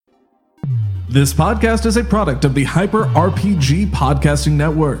This podcast is a product of the Hyper RPG Podcasting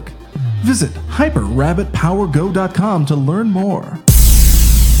Network. Visit hyperrabbitpowergo.com to learn more.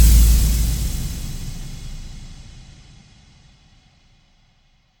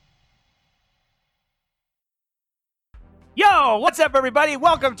 Yo, what's up, everybody?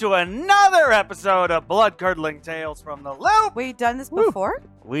 Welcome to another episode of Blood-Curdling Tales from the Loop. We've done this before?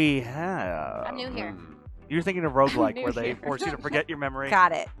 We have. I'm new here. You're thinking of roguelike, New where they here. force you to forget your memory.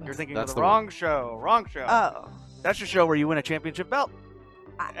 Got it. You're thinking That's of the the wrong show. Wrong show. Oh. That's your show where you win a championship belt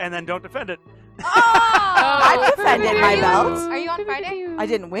and then don't defend it. I defended my belt. Are you on Friday? I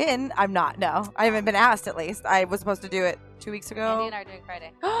didn't win. I'm not, no. I haven't been asked, at least. I was supposed to do it 2 weeks Andy ago. and I are doing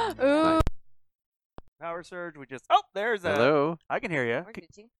Friday. Ooh. Power surge. We just. Oh, there's a. Hello. I can hear you. We're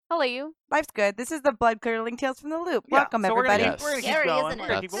Gucci. Hello, you. Life's good. This is the Blood-Curdling Tales from the Loop. Yeah, Welcome, so everybody. Yes. We're gonna keep Scary, going. isn't We're it?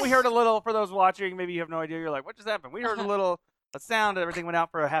 gonna keep, we heard a little, for those watching, maybe you have no idea. You're like, what just happened? We heard a sound. Everything went out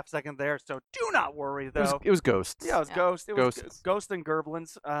for a half second there. So do not worry, though. It was ghosts. Yeah, it was Yeah. Ghost. It was Ghosts. Ghost and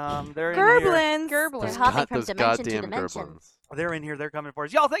Gerblins. They're in here. Gerblins. They're Gerblins. hopping from Those dimension to goddamn dimension. gerblins. They're in here. They're coming for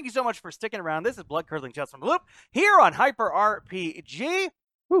us. Y'all, thank you so much for sticking around. This is Blood-Curdling Tales from the Loop here on Hyper RPG.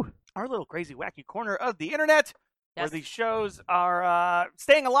 Woo. Our little crazy, wacky corner of the internet. Where Yes. these shows are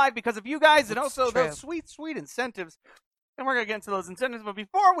staying alive because of you guys and It's also true. those sweet, sweet incentives. And we're going to get into those incentives. But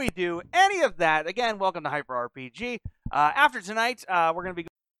before we do any of that, again, welcome to Hyper RPG. After tonight, we're going to be.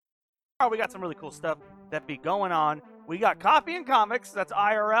 We got some really cool stuff that be going on. We got Coffee and Comics. That's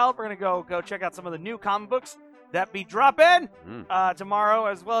IRL. We're going to go check out some of the new comic books that be dropping tomorrow,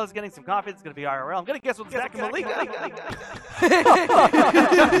 as well as getting some coffee. That's going to be IRL. I'm going to guess what Zach and Malika.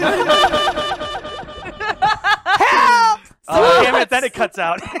 Help! Damn it, then it cuts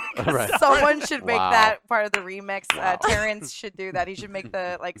out. All right. Someone should make Wow. that part of the remix. Wow. Terrence should do that. He should make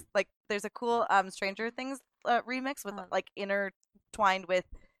the like. There's a cool Stranger Things remix with like intertwined with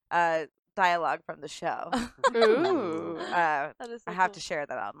dialogue from the show. Ooh. I have to share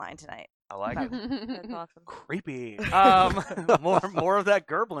that online tonight. I like it. That's awesome. Creepy. More of that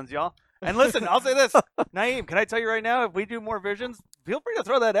Gerblins, y'all. And listen, I'll say this, Naeem, can I tell you right now, if we do more visions, feel free to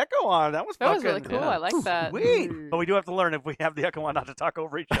throw that echo on. That was That was fucking really cool. yeah. I like that. sweet. But we do have to learn if we have the echo on not to talk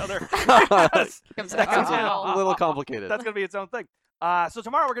over each other. That Comes sounds out. a little complicated. That's going to be its own thing. So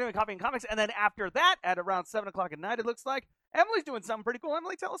tomorrow we're going to be copying comics, and then after that, at around 7 o'clock at night, it looks like, Emily's doing something pretty cool.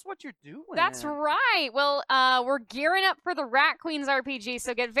 Emily, tell us what you're doing. That's right. Well, we're gearing up for the Rat Queens RPG,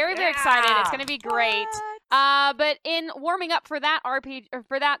 so get very, very excited. It's going to be great. But in warming up for that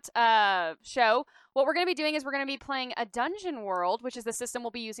show, what we're going to be doing is we're going to be playing a dungeon world, which is the system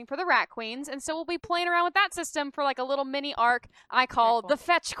we'll be using for the Rat Queens, and so we'll be playing around with that system for like a little mini arc I call cool. the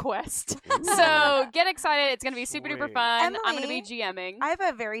Fetch Quest. So get excited. It's going to be super duper Sweet. fun. I'm going to Emily, be GMing. I have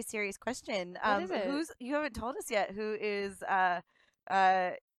a very serious question. What is it? You haven't told us yet who is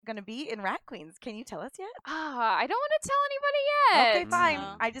gonna be in Rat Queens. Can you tell us yet? I don't want to tell anybody yet. Okay, fine.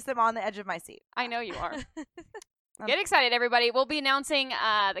 No. I just am on the edge of my seat. I know you are. Get excited, everybody. We'll be announcing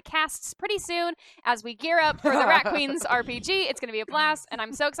the casts pretty soon as we gear up for the Rat Queens RPG. It's going to be a blast, and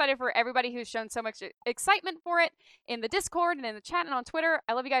I'm so excited for everybody who's shown so much excitement for it in the Discord and in the chat and on Twitter.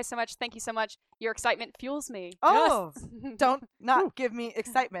 I love you guys so much. Thank you so much. Your excitement fuels me. Oh, Yes. don't not give me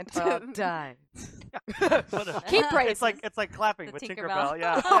excitement or I'll die. Keep praising. It's like clapping The with Tinkerbell. Tinkerbell.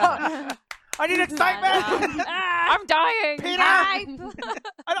 Yeah. I need excitement. I'm dying. Peter! I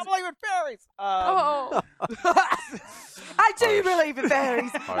don't believe in fairies. Oh. I do believe in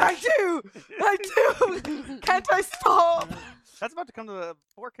fairies. I do. Can't I stop? That's about to come to the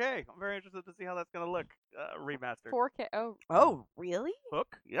 4K. I'm very interested to see how that's going to look remastered. 4K. Oh. Oh, really?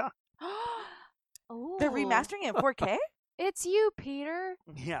 Hook? Yeah. They're remastering it in 4K? It's you, Peter.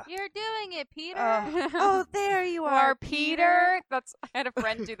 Yeah. You're doing it, Peter. Oh, there you Or are, Peter. I had a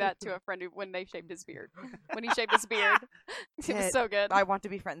friend do that to a friend when they shaved his beard. When he shaved his beard. It was Ted, so good. I want to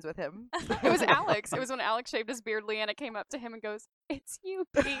be friends with him. It was Alex. It was when Alex shaved his beard. Leanna came up to him and goes, "It's you,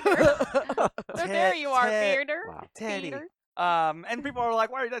 Peter." So there you are, Peter. Wow. Teddy. Peter. And people are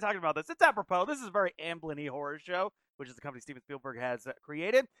like, why are you guys talking about this? It's apropos. This is a very Amblin-y horror show, which is the company Steven Spielberg has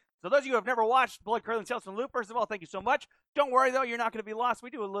created. So those of you who have never watched Blood-Curdling Tales from the Loop, first of all, thank you so much. Don't worry, though. You're not going to be lost. We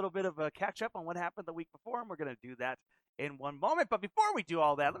do a little bit of a catch-up on what happened the week before, and we're going to do that in one moment. But before we do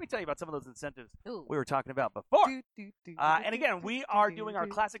all that, let me tell you about some of those incentives Ooh. we were talking about before. And again, we are doing our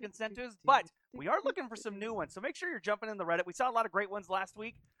classic incentives, but we are looking for some new ones. So make sure you're jumping in the Reddit. We saw a lot of great ones last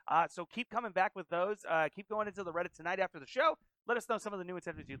week. So keep coming back with those. Keep going into the Reddit tonight after the show. Let us know some of the new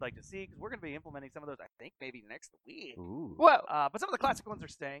incentives you'd like to see, because we're going to be implementing some of those, I think, maybe next week. Ooh. Whoa. But some of the classic ones are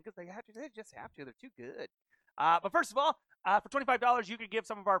staying because they just have to. They're too good. But first of all, for $25, you could give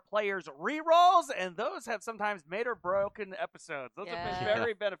some of our players re-rolls, and those have sometimes made or broken episodes. Those have been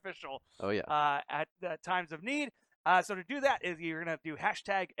very beneficial Oh yeah. at times of need. So to do that, is you're going to do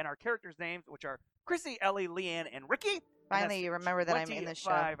hashtag and our characters' names, which are Chrissy, Ellie, Leanne, and Ricky. Finally, you remember that I'm in this show.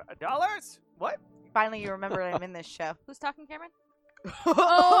 $25. What? Finally, you remember I'm in this show. Who's talking, Cameron?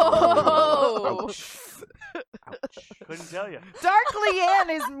 Oh! Couldn't tell you. Dark Leanne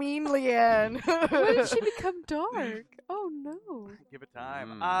is mean Leanne. When did she become dark? Oh no. Give it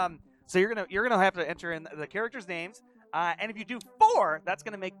time. So you're gonna have to enter in the characters' names, and if you do 4, that's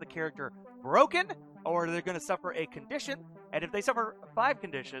gonna make the character broken, or they're gonna suffer a condition. And if they suffer 5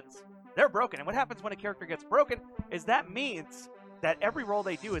 conditions, they're broken. And what happens when a character gets broken is that means that every roll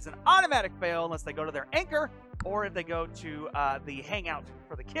they do is an automatic fail unless they go to their anchor or if they go to the hangout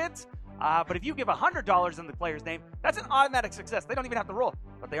for the kids. But if you give $100 in the player's name, that's an automatic success. They don't even have to roll,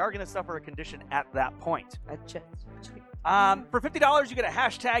 but they are going to suffer a condition at that point. For $50, you get a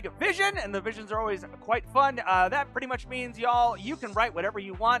hashtag vision, and the visions are always quite fun. That pretty much means, y'all, you can write whatever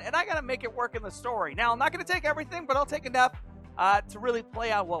you want, and I got to make it work in the story. Now, I'm not going to take everything, but I'll take enough to really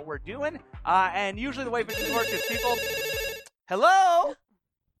play out what we're doing. And usually the way visions work is people... Hello?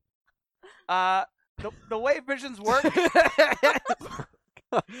 The way visions work...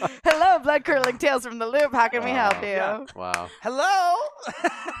 Hello, blood curdling tales from the loop. How can we help you? yeah. Wow. Hello?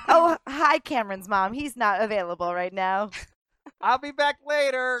 Oh, hi, Cameron's mom. He's not available right now. I'll be back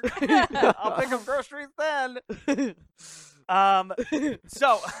later. I'll pick up groceries then.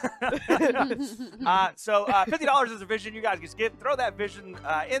 So $50 is a vision. You guys just throw that vision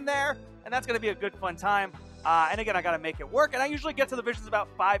in there, and that's going to be a good fun time. And again, I got to make it work. And I usually get to the visions about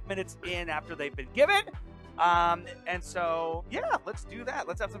 5 minutes in after they've been given. And so, yeah, let's do that.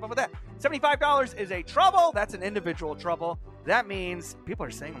 Let's have some fun with that. $75 is a trouble. That's an individual trouble. That means people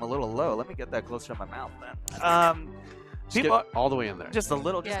are saying I'm a little low. Let me get that closer to my mouth then. Just People get all the way in there. just a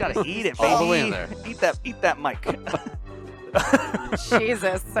little, just Yeah, gotta eat it, baby. all the way in there. Eat that mic.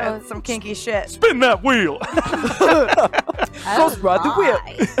 Jesus, that's some kinky shit. Spin that wheel. Just ride the wheel.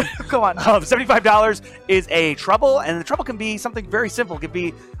 Go on. $75 is a trouble, and the trouble can be something very simple. It could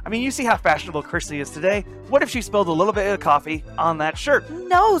be, I mean, you see how fashionable Chrissy is today. What if she spilled a little bit of coffee on that shirt?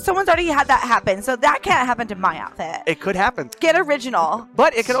 No, someone's already had that happen, so that can't happen to my outfit. It could happen. Get original.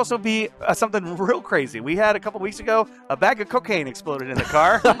 But it could also be something real crazy. We had a couple weeks ago, a bag of cocaine exploded in the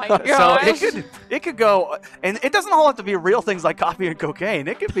car. Oh my So gosh. it could go, and it doesn't all have to be real things like coffee and cocaine.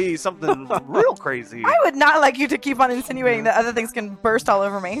 It could be something real crazy. I would not like you to keep on insinuating that other things can burst all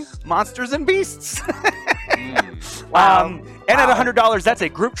over me. Monsters and beasts. Wow. And at $100, that's a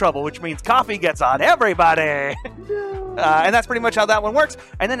group trouble, which means coffee gets on everybody. And that's pretty much how that one works.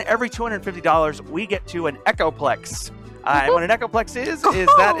 And then every $250, we get to an Echoplex. And what an Echoplex is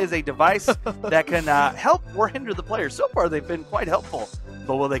that is a device that can help or hinder the player. So far, they've been quite helpful.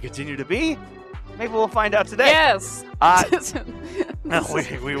 But will they continue to be? Maybe we'll find out today. Yes.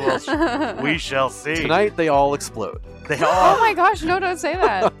 We will. We shall see. Tonight they all explode. They Oh all, my gosh, no, don't say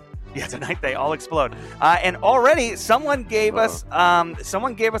that. yeah, tonight they all explode. And already someone gave us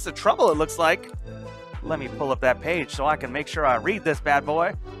a trouble. It looks like. Let me pull up that page so I can make sure I read this bad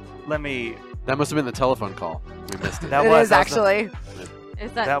boy. That must have been the telephone call. We missed it. That It was is actually.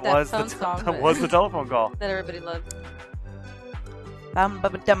 Is that was phone the song that was the telephone call. that everybody loves?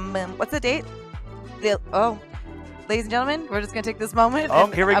 What's the date? Ladies and gentlemen, we're just gonna take this moment. Oh,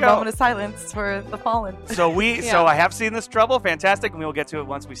 and here we a go. moment of silence for the fallen. So Yeah. I have seen this trouble. Fantastic, and we will get to it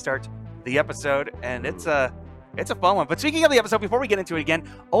once we start the episode. And it's a fun one. But speaking of the episode, before we get into it again,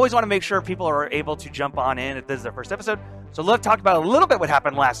 always want to make sure people are able to jump on in if this is their first episode. So let's talk about a little bit what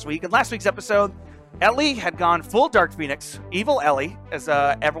happened last week. In last week's episode, Ellie had gone full Dark Phoenix, evil Ellie, as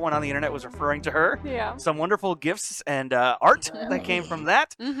everyone on the internet was referring to her. Yeah. Some wonderful gifts and art that came from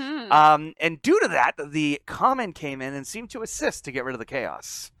that. Mm-hmm. And due to that, the Common came in and seemed to assist to get rid of the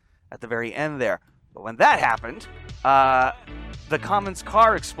chaos at the very end there. But when that happened, the Common's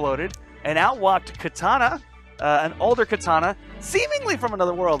car exploded, and out walked Katana, an older Katana, seemingly from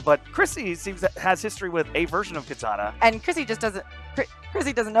another world. But Chrissy seems that has history with a version of Katana. And Chrissy just doesn't.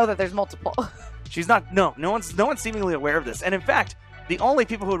 Chrissy doesn't know that there's multiple. She's not. No one's seemingly aware of this. And in fact, the only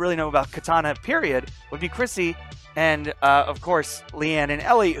people who would really know about Katana, period, would be Chrissy and, of course, Leanne and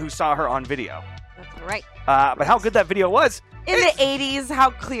Ellie, who saw her on video. That's right. But how good that video was. In the 80s,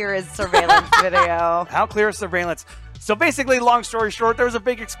 how clear is surveillance video? How clear is surveillance? So basically, long story short, there was a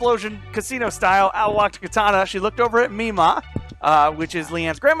big explosion, casino style. Out walked Katana. She looked over at Mima, which is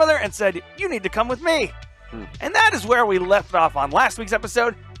Leanne's grandmother, and said, "You need to come with me." And that is where we left off on last week's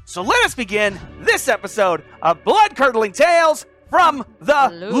episode. So let us begin this episode of Blood Curdling Tales from the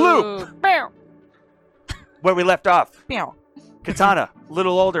Loop. Bow. where we left off. Meow. Katana, a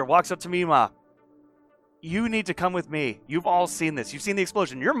little older, walks up to Mima. You need to come with me. You've all seen this. You've seen the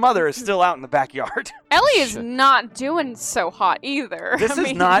explosion. Your mother is still out in the backyard. Ellie is Shit. not doing so hot either. This I is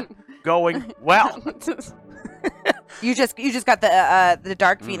mean- not going well. You just got the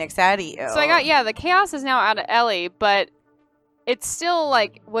Dark Phoenix out of you. So I got the chaos is now out of Ellie, but it's still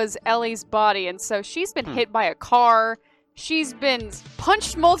like was Ellie's body, and so she's been hit by a car. She's been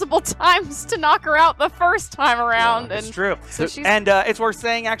punched multiple times to knock her out the first time around, It's and true. so she's And it's worth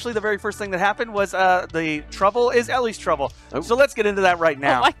saying, actually, the very first thing that happened was the trouble is Ellie's trouble. Oh. So let's get into that right oh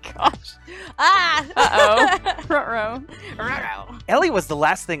now. my gosh, Ah! ruh-roh. Ellie was the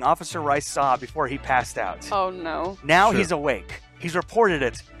last thing Officer Rice saw before he passed out. Oh no. Now Sure. he's awake. He's reported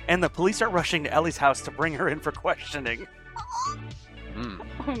it, and the police are rushing to Ellie's house to bring her in for questioning. Mm.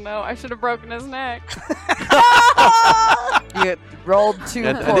 Oh no, I should have broken his neck. You rolled too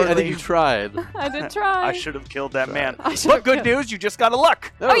I poorly. think you tried. I did try. I should have killed that man. I should But have good killed- news, you just got a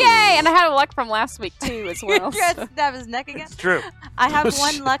luck. Oh yay! And I had a luck from last week too, as well. You're so- gonna stab his neck again? It's true. I have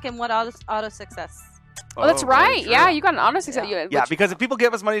one luck and one auto success. Oh, that's very right. true. Yeah, you got an auto success. Yeah. Yeah, because if people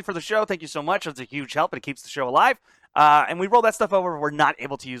give us money for the show, thank you so much. It's a huge help, and it keeps the show alive. And we roll that stuff over. We're not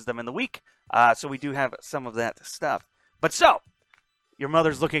able to use them in the week, so we do have some of that stuff. But so, your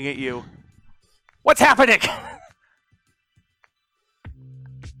mother's looking at you. What's happening?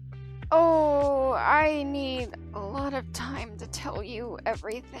 Oh, I need a lot of time to tell you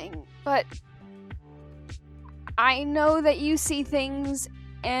everything, but I know that you see things,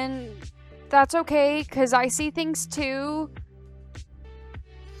 and that's okay, because I see things too.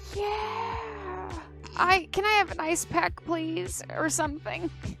 Yeah. Can I have an ice pack, please? Or something?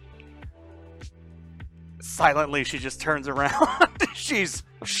 Silently, she just turns around. She's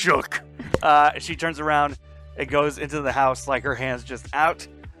shook. She turns around and goes into the house like her hands just out.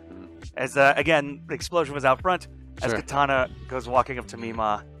 As, again, the explosion was out front. As Sure. Katana goes walking up to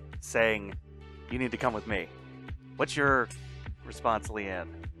Mima, saying, you need to come with me. What's your response, Leanne?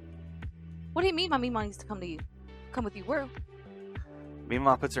 What do you mean my Mima needs to come to you? Come with you where?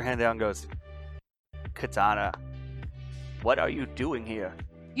 Mima puts her hand down and goes, Katana, what are you doing here?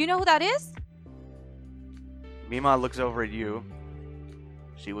 You know who that is? Mima looks over at you.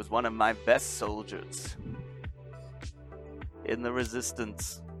 She was one of my best soldiers. In the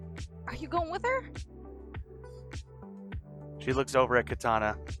Resistance. Are you going with her? She looks over at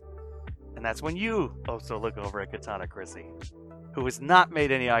Katana. And that's when you also look over at Katana, Chrissy, who has not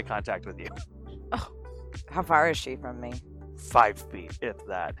made any eye contact with you. How far is she from me? 5 feet, if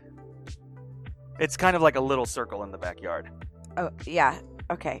that. It's kind of like a little circle in the backyard. Oh, yeah.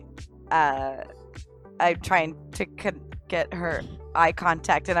 Okay. I'm trying to get her eye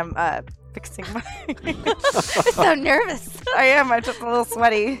contact, and I'm fixing my. I'm so nervous. I am. I'm just a little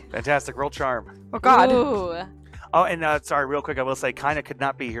sweaty. Fantastic. Roll charm. Oh God. Ooh. Oh, and sorry, real quick, I will say, Kinda could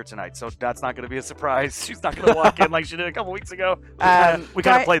not be here tonight, so that's not going to be a surprise. She's not going to walk in like she did a couple weeks ago. We do kind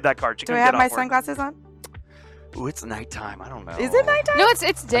I- of played that card. She Do I couldn't have get my off work. sunglasses on? Ooh, it's nighttime. I don't know. Is it nighttime? No, it's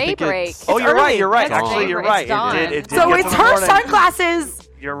think daybreak. it's- Oh, you're right. You're right. It's Actually, dawn. you're It's right. dawn. It did So get it's to the her morning. sunglasses.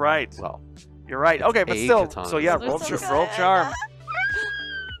 You're right. Well, You're right. Okay, but A still. katana. So yeah, They're roll, so roll good. charm.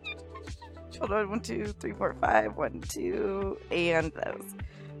 Hold on. 1, 2, 3, 4, 5. 1, 2, and those.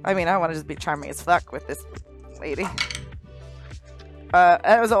 I mean, I want to just be charming as fuck with this lady.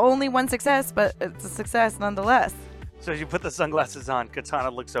 It was only one success, but it's a success nonetheless. So as you put the sunglasses on, Katana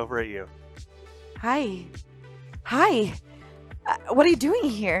looks over at you. Hi. Hi. What are you doing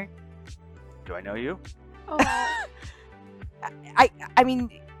here? Do I know you? Oh. I mean,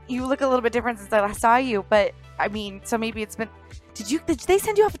 you look a little bit different since I last saw you, but I mean, so maybe it's been. Did they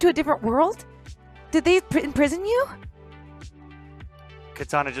send you off to a different world? Did they imprison you?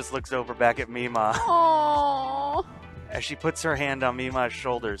 Katana just looks over back at Mima Aww. as she puts her hand on Mima's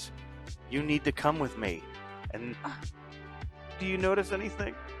shoulders. You need to come with me. And do you notice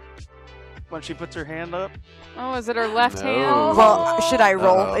anything when she puts her hand up? Oh, is it her left No. hand? Well, should I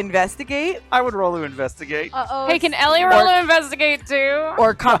roll Uh-oh. investigate I would roll to investigate. Uh-oh. Hey, can Ellie roll to investigate too?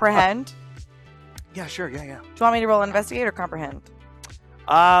 or comprehend? Yeah, sure. Yeah, yeah. Do you want me to roll investigate or comprehend?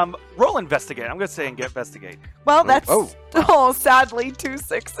 Roll investigate. I'm gonna say and get investigate. Well, that's oh. sadly 2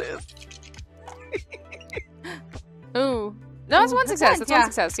 6s. Ooh. No, it's Ooh, one that's success. one, It's yeah. one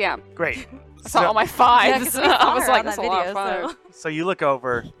success, yeah. Great. I saw all my fives. Yeah, 'cause we saw I was her like, on that's that a lot of video, fives. so- So you look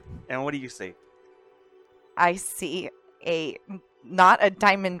over, and what do you see? I see not a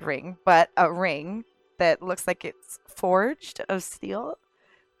diamond ring, but a ring that looks like it's forged of steel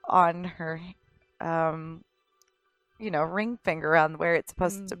on her, ring finger on where it's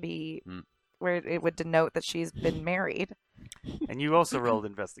supposed to be, Mm. where it would denote that she's been married. And you also rolled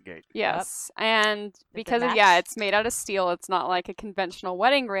investigate. Yes, and because of match? it's made out of steel. It's not like a conventional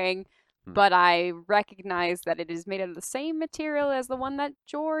wedding ring, but I recognize that it is made out of the same material as the one that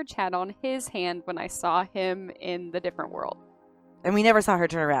George had on his hand when I saw him in the different world. And we never saw her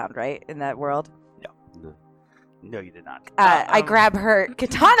turn around, right? In that world. No, you did not. I grab her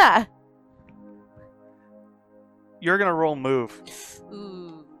katana. You're going to roll move.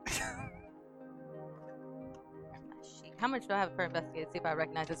 Ooh. How much do I have for investigate to see if I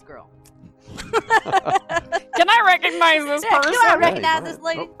recognize this girl? Can I recognize this person? Do I recognize this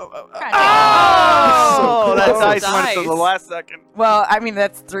lady? Oh, So that close. dice went to the last second. Well, I mean,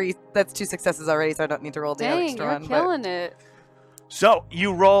 that's 2 successes already, so I don't need to roll the Dang, extra you're one. killing it. So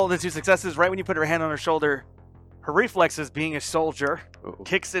you roll the 2 successes right when you put her hand on her shoulder. Her reflexes, being a soldier, Uh-oh.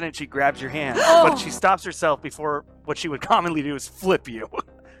 kicks in and she grabs your hand. But she stops herself before what she would commonly do is flip you.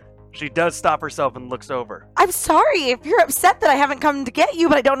 She does stop herself and looks over. I'm sorry if you're upset that I haven't come to get you,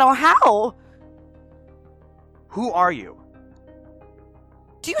 but I don't know how. Who are you?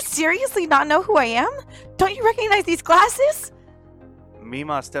 Do you seriously not know who I am? Don't you recognize these glasses?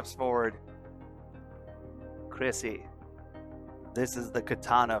 Mima steps forward. Chrissy, this is the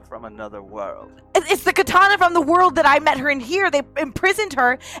katana from another world. It's the katana from the world that I met her in here. They imprisoned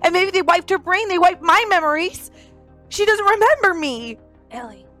her, and maybe they wiped her brain. They wiped my memories. She doesn't remember me.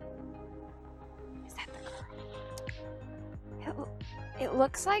 Ellie. Is that the girl? It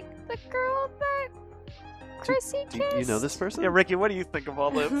looks like the girl that Chrissy Do kissed. you know this person? Yeah, Ricky, what do you think of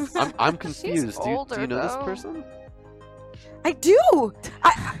all this? I'm confused. Do you older, know this though. person? I do.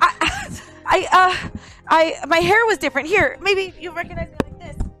 My hair was different. Here, maybe you'll recognize me like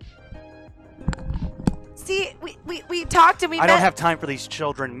this. See, we talked and we I met. don't have time for these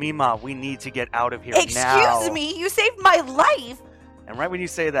children. Mima, we need to get out of here now. Excuse me, you saved my life. And right when you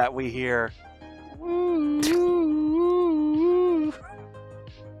say that, we hear...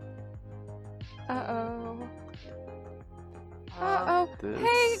 Uh-oh. Uh-oh. This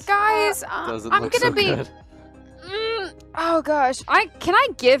Hey, guys. doesn't I'm look gonna so be... good. Oh, gosh. Can I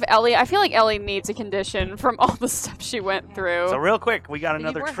give Ellie... I feel like Ellie needs a condition from all the stuff she went through. So real quick, we got You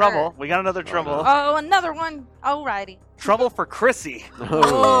another were trouble. hurt. We got another trouble. Oh, another one. Alrighty. Trouble for Chrissy.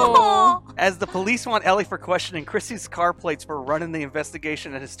 Oh. As the police want Ellie for questioning, Chrissy's car plates were run in the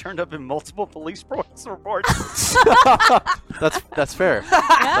investigation and has turned up in multiple police reports. That's fair.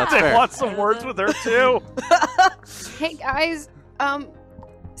 That's They fair. want some words with her, too. Hey, guys.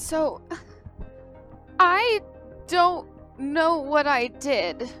 So... I don't know what I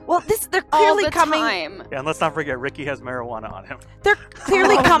did Well, they're all clearly the coming. time. Yeah, and let's not forget, Ricky has marijuana on him. They're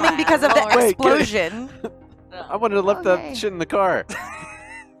clearly Oh coming my because of the Lord. Wait, get it. explosion. I wanted to left Okay. that shit in the car.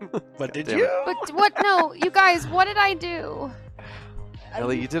 But did Damn you? it. But what? No, you guys, what did I do?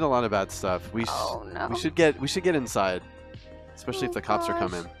 Ellie, you did a lot of bad stuff. Oh, no. We should get inside, especially if Oh, the cops are gosh.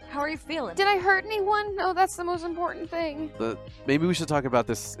 coming. How are you feeling? Did I hurt anyone? No, that's the most important thing. Maybe we should talk about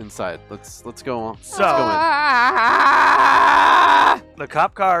this inside. Let's go on. So- Let's go in. Ah! The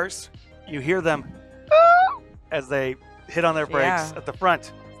cop cars, you hear them as they hit on their brakes Yeah. at the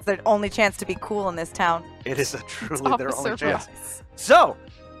front. It's their only chance to be cool in this town. It is It's truly their only Officer chance. Ross. So,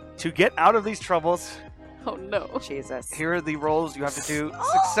 to get out of these troubles, Oh no. Jesus. here are the rolls you have to do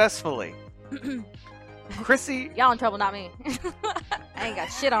successfully. Chrissy, Y'all in trouble, not me. I ain't got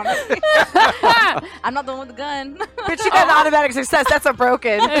shit on me. I'm not the one with the gun. But you got an automatic success. That's a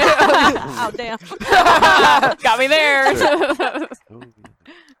broken. Oh, damn. Got me there.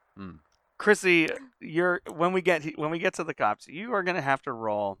 Oh, Chrissy, when we get to the cops, you are gonna have to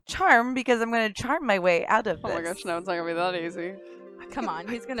roll. Charm, because I'm going to charm my way out of Oh this. my gosh, no, it's not gonna be that easy. Come on,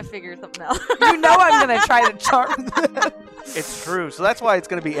 he's gonna figure something out. You know I'm going to try to charm them. It's true, so that's why it's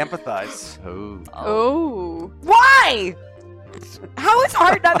gonna be empathize. oh. Oh. Why? How is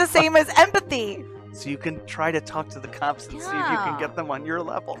heart not the same as empathy? So you can try to talk to the cops and see if you can Yeah. get them on your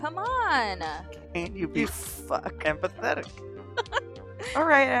level. Come on. Can't you be Fuck. empathetic? All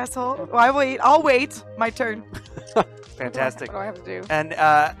right, asshole. Well, I'll wait. My turn. Fantastic. What do I have to do? And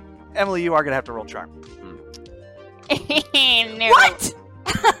Emily, you are gonna have to roll charm. No. What?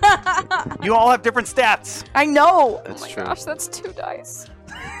 You all have different stats. I know. Oh That's my true. gosh, that's 2 dice.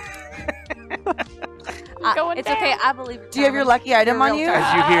 Going It's okay. down. I believe. Do you have your lucky item on you?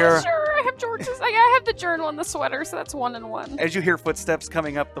 As you hear- Sure, I have George's. I have the journal and the sweater, so that's 1 and 1. As you hear footsteps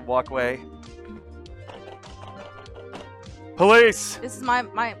coming up the walkway. Police! This is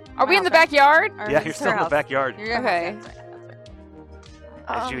my. Are we in the backyard? Or Yeah, is you're this still her in the house? backyard. You're in Okay. her house, that's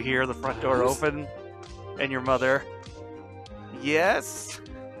right. As you hear the front door open and your mother. Yes?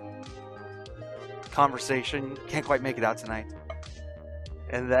 Conversation. Can't quite make it out tonight.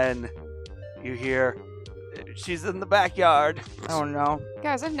 And then you hear, She's in the backyard. Oh no.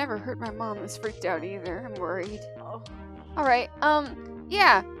 Guys, I've never heard my mom this freaked out either. I'm worried. Oh. All right.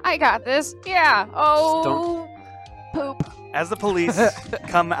 Yeah, I got this. Yeah. Oh, poop. As the police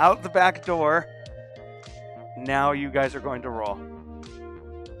come out the back door, now you guys are going to roll.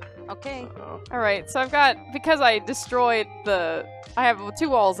 Okay. All right. So I've got, because I destroyed I have 2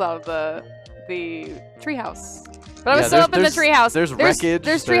 walls out of the treehouse. But I was still up in the treehouse. There's wreckage.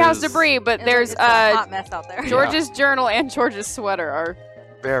 There's treehouse debris, but there's It's a hot mess out there. George's journal and George's sweater are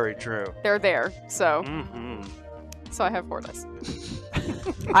Very true. they're there. So Mm-hmm. so I have 4 dice.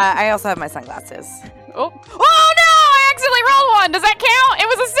 I also have my sunglasses. Oh no! I accidentally rolled 1. Does that count? It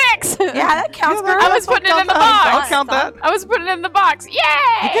was a 6. Yeah, that counts, girl. I was putting it in the I'll box. count that. I was putting it in the box. Yay!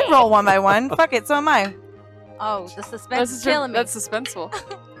 You can roll one by one. Fuck it, so am I. Oh, the suspense That's is killing me. That's suspenseful.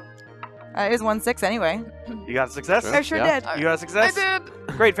 It is 1-6 anyway. You got a success? I sure Yeah. did. You got a success? I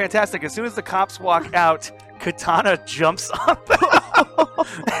did. Great, fantastic. As soon as the cops walk out, Katana jumps up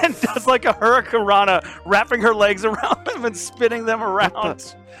and does like a hurricanrana, wrapping her legs around them and spinning them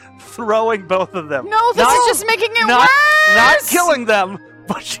around, throwing both of them. No, this Not- is just making it not- worse. Not killing them,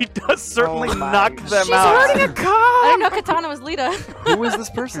 but she does certainly Oh my knock them She's out. hurting a I cop. didn't know Katana was Lita. Who is this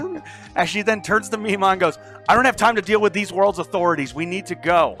person? As she then turns to Mima and goes, I don't have time to deal with these world's authorities. We need to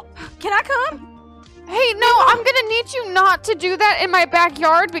go. Can I come? Hey, no, I'm gonna need you not to do that in my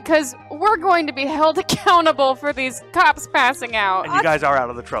backyard because we're going to be held accountable for these cops passing out. And you guys are out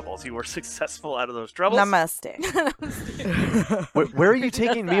of the troubles. You were successful out of those troubles. Namaste. Where are you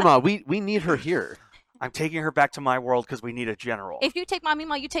taking Mima? We need her here. I'm taking her back to my world because we need a general. If you take my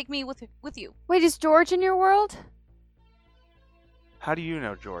Mima, you take me with you. Wait, is George in your world? How do you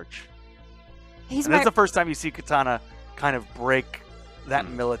know, George? He's And my this is the first time you see Katana kind of break that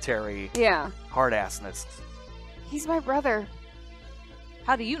military yeah. hard-assness. He's my brother.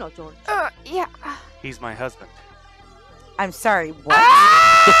 How do you know, George? Yeah. He's my husband. I'm sorry, what?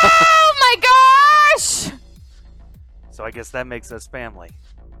 Oh my gosh! So I guess that makes us family.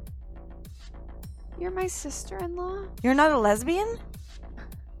 You're my sister-in-law. You're not a lesbian?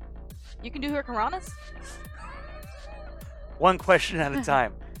 You can do hurricanranas? One question at a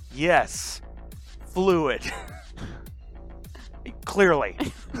time. Yes. Fluid. Clearly.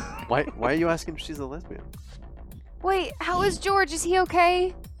 Why are you asking if she's a lesbian? Wait, how is George? Is he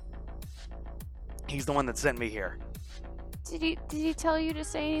okay? He's the one that sent me here. Did he tell you to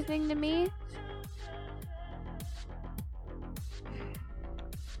say anything to me?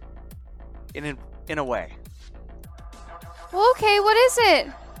 In a way. Well, okay, what is it?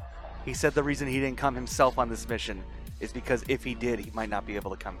 He said the reason he didn't come himself on this mission is because if he did, he might not be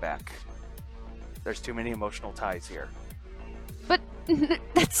able to come back. There's too many emotional ties here. But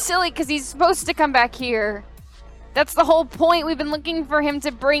that's silly because he's supposed to come back here. That's the whole point. We've been looking for him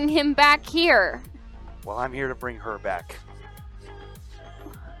to bring him back here. Well, I'm here to bring her back.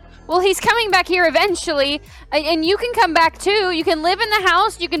 Well, he's coming back here eventually, and you can come back too. You can live in the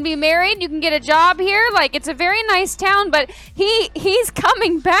house, you can be married, you can get a job here. Like, it's a very nice town, but he's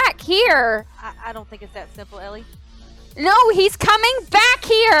coming back here. I don't think it's that simple, Ellie. No, he's coming back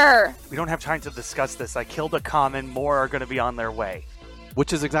here. We don't have time to discuss this. I killed a common. More are going to be on their way.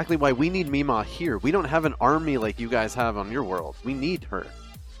 Which is exactly why we need Mima here. We don't have an army like you guys have on your world. We need her.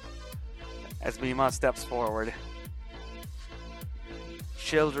 As Mima steps forward.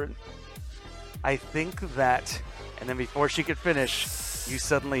 Children, I think that... And then before she could finish, you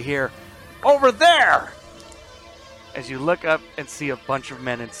suddenly hear, over there! As you look up and see a bunch of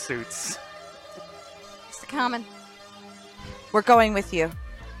men in suits. It's common. We're going with you.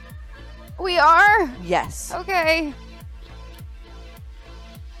 We are? Yes. Okay.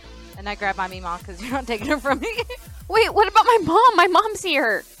 And I grab my Mima because you're not taking her from me. Wait, what about my mom? My mom's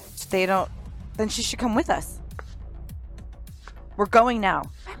here. They don't... Then she should come with us. We're going now.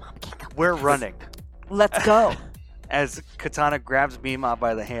 My mom can't come. We're running. Let's go. As Katana grabs Mima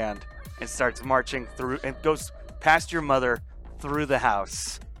by the hand and starts marching through and goes past your mother through the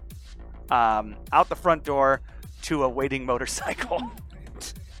house, out the front door to a waiting motorcycle.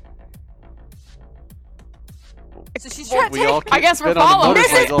 So she's trying to We all I guess we're fit on the following.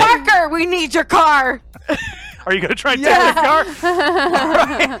 Mrs. motorcycle. Parker, we need your car. Are you gonna try and take the car? All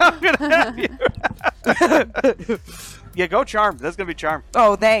right, I'm gonna have you. Yeah, go Charm. That's gonna be Charm.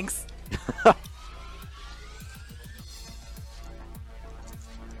 Oh, thanks.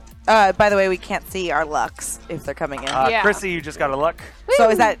 By the way, we can't see our lucks if they're coming in. Yeah. Chrissy, you just got a luck. So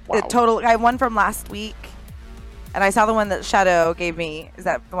is that Wow. the total? I won from last week, and I saw the one that Shadow gave me. Is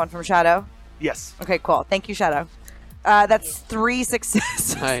that the one from Shadow? Yes. Okay, cool. Thank you, Shadow. That's 3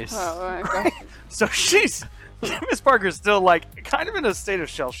 successes. Nice. Oh, okay. So she's Miss Parker's still like kind of in a state of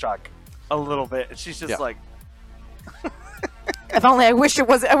shell shock, a little bit. And she's just Yeah. like, If only I wish it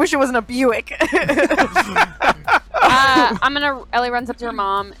wasn't a Buick. Ellie runs up to her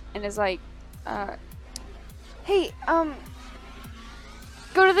mom and is like, hey,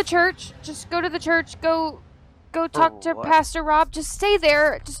 go to the church. Just go to the church. Go talk to what? Pastor Rob. Just stay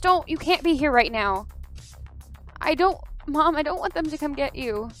there. You can't be here right now. Mom, I don't want them to come get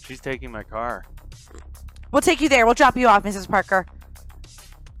you. She's taking my car. We'll take you there. We'll drop you off, Mrs. Parker.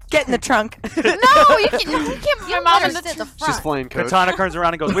 Get in the trunk. No, you can't. You My mom in better sit the at the front. She's flying coach. Katana turns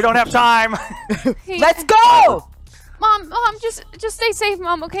around and goes, "We don't have time." Hey, Let's go! Mom, just stay safe,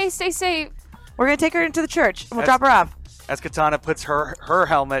 Mom. Okay, stay safe. We're gonna take her into the church. We'll That's- drop her off. As Katana puts her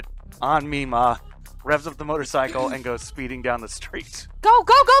helmet on Mima, revs up the motorcycle, and goes speeding down the street. Go,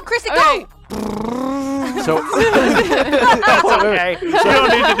 Chrissy, Okay. go! So, That's okay. You don't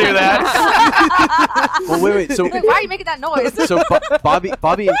need to do that. well, wait. So, Like, why are you making that noise? so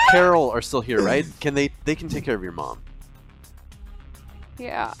Bobby and Carol are still here, right? They can take care of your mom.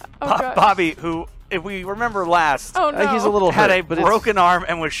 Yeah. Oh, God. Bobby, who, if we remember last, Oh, no. He's a little had hurt, a but it's- broken arm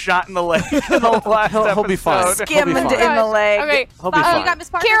and was shot in the leg in the last He'll be fine. episode. He'll be Skimmed fine. in the leg. Okay. He'll be Oh, fine. you got Miss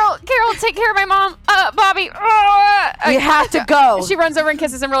Parker? Carol, take care of my mom. Bobby. We have to go. She runs over and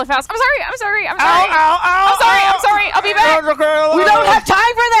kisses him really fast. I'm sorry. Ow, ow, I'm sorry. I'll be back. We don't have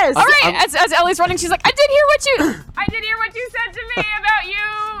time for this. All right. As Ellie's running, she's like, I did hear what you said to me about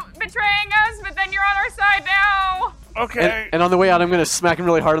you betraying us, but then you're on our side now. Okay. And on the way out, I'm going to smack him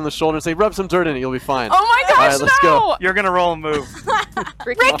really hard on the shoulder and say, rub some dirt in it, you'll be fine. Oh my gosh, All right, let's no. go. You're going to roll a move.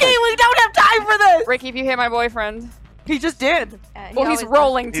 Ricky, we don't have time for this. Ricky, if you hit my boyfriend. He just did. Well, he's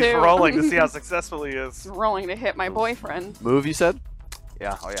rolling He's too. rolling to see how successful he is. He's rolling to hit my boyfriend. Move, you said?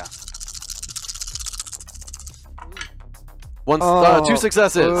 Yeah, oh yeah. Two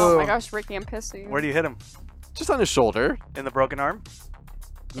successes. Oh my gosh, Ricky, I'm pissed at you. Where do you hit him? Just on his shoulder. In the broken arm?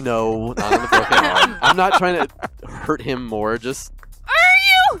 No, not on the broken arm. I'm not trying to hurt him more, just...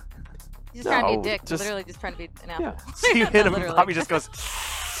 Are you? He's trying to be No, a dick. just- Literally just trying to be an apple. Yeah. So you hit him and Literally. Bobby just goes,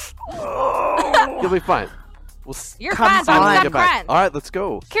 You'll be fine. We'll You're Come fine, Bobby. on. Stop get back. crying. All right, let's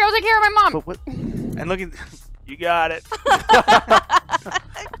go. Carol, take care of my mom. But what? and looking, you got it. I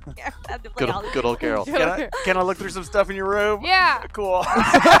have to play all this. Good old Carol. Can I look through some stuff in your room? Yeah. Cool.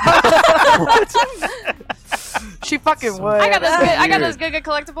 She fucking would. I got those good. I got Weird. those good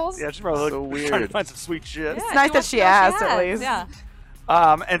collectibles. Yeah, she's probably So trying to weird. find some sweet shit. Yeah, nice that wants she to know asked, at has. least. Yeah.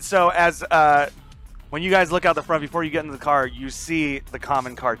 And so as when you guys look out the front before you get into the car, you see the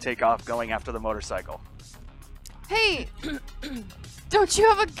common car take off going after the motorcycle. Hey, don't you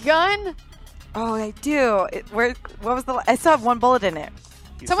have a gun? Oh, I do. What was the? I still have one bullet in it.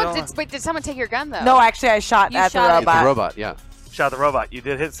 You Did someone take your gun though? No, actually, I shot You at shot the it. It's robot. the robot, yeah. shot the robot. You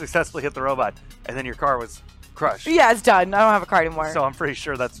did successfully hit the robot, and then your car was crushed. Yeah, it's done. I don't have a car anymore. So I'm pretty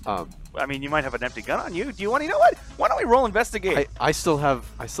sure that's. Um, I mean, you might have an empty gun on you. Do you want? You know what? Why don't we roll investigate? I still have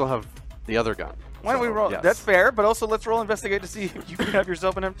the other gun. Why don't we So, roll? yes. That's fair, but also let's roll investigate to see if you can have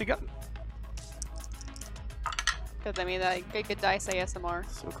yourself an empty gun. Because I mean, that good dice ASMR.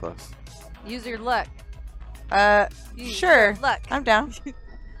 So close. Use your luck. Use Sure. your luck. I'm down.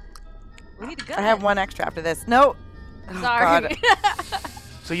 We need a gun. I have one extra after this. No. Sorry.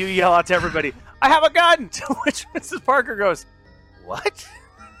 So you yell out to everybody, "I have a gun!" To which Mrs. Parker goes, "What?"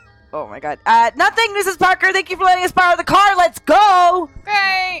 Oh my god. Nothing, Mrs. Parker. Thank you for letting us borrow the car. Let's go.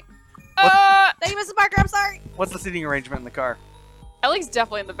 Great. Thank you, Mrs. Parker. I'm sorry. What's the seating arrangement in the car? Ellie's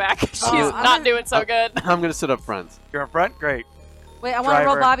definitely in the back. She's I'm not gonna- doing so good. I'm going to sit up front. You're in front. Great. Wait, I want to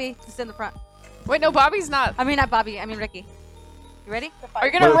roll Driver. Bobby to sit in the front. Wait, no, Bobby's not. I mean, not Bobby. I mean, Ricky. You ready? Are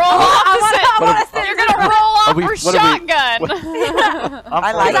you gonna What- roll I opposite? want to sit. You're gonna roll off we- or what are we- shotgun. I'm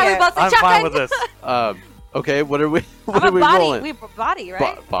I fine like with it. this. I'm fine with this. Okay, what are we I'm a we body. rolling? We body,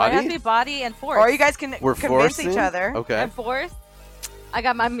 right? body? It has to be body and force. Or you guys can We're convince forcing? each other. Okay. And force. I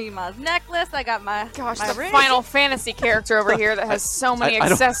got my Mima's necklace. I got my Gosh, my the ring. Final Fantasy character over here that has so many I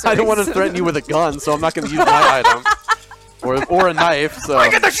accessories. don't want to threaten you with a gun, so I'm not going to use my item. Or a knife, so... I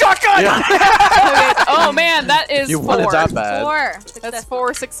get the shotgun. Yeah. Okay, oh man, that is You 4. wanted that bad. 4. That's Success. 4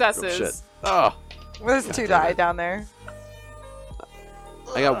 Oh, successes. shit. Oh, There's two die down there.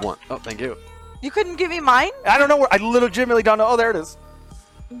 I got one. Oh, thank you. You couldn't give me mine? I don't know where. I legitimately don't know. Oh, there it is.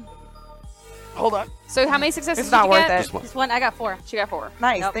 Hold on. So how many successes It's did not you worth get? it. Just one. This one, I got 4. She got 4.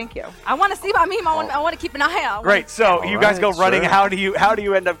 Nice, Yep. thank you. I want to see my Mima. I want to keep an eye out. Great. So you guys All go right, running. sure. How do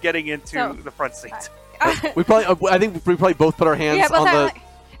you end up getting into So- the front seat? We probably, I think we probably both put our hands Yeah, but on the...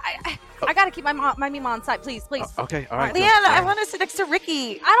 I gotta keep my Mima on side, please, please. Okay, all right. Leanne, I want to sit next to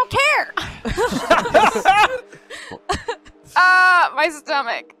Ricky. I don't care. My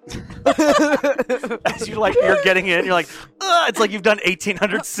stomach. As you're getting in, you're like, ugh, it's like you've done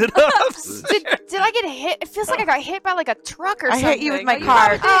 1,800 sit-ups. Did I get hit? It feels like I got hit by like a truck or I something. hit you with my Like,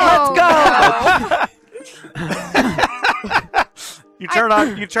 car. Oh, Let's go. You turn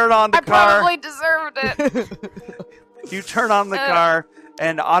on the I car. probably deserved it. You turn on the car,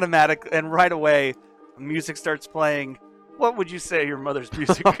 and right away, music starts playing. What would you say your mother's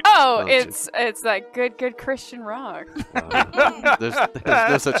music? Oh, it's like good Christian rock. There's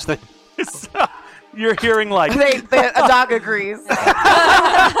no such thing. You're hearing like A dog agrees.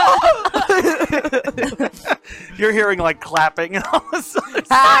 you're hearing like clapping and all of a sudden.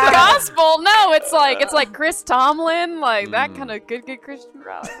 Not gospel. No, it's like Chris Tomlin, like that kind of good Christian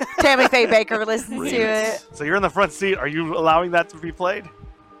rock. Tammy Faye Baker listens to it. So you're in the front seat. Are you allowing that to be played?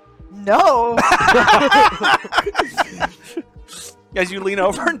 No. As you lean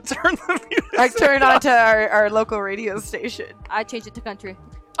over and turn the music. I turn on to our local radio station. I changed it to country.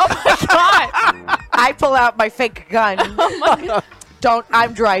 Oh my god! I pull out my fake gun.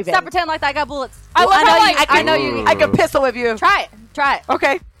 I'm driving. Stop pretending like I got bullets. I love how, like, I know you. I can pistol whip you. Try it.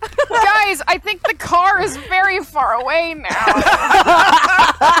 Okay. Guys, I think the car is very far away now.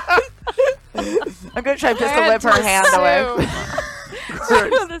 I'm gonna try and pistol whip her hand away.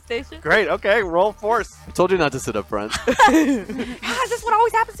 The station. Great. Okay. Roll force. I told you not to sit up front. Is this what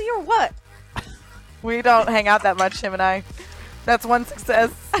always happens to you or what? We don't hang out that much, him and I. That's one success.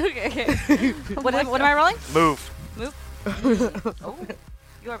 Okay. What am I rolling? Move. Oh,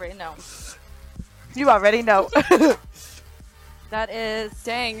 you already know. You already know. That is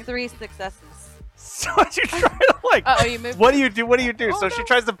Dang. 3 successes. So you try to like. Oh, you moved. What do you do? What do you do? Oh, so no. she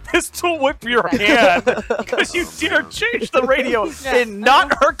tries to pistol whip your hand because you dare change the radio in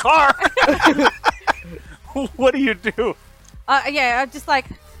not her car. What do you do? Yeah, I'm just like,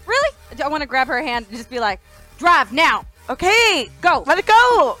 really? I want to grab her hand and just be like, drive now. Okay. Go. Let it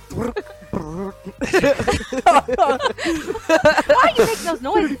go. Why do you make those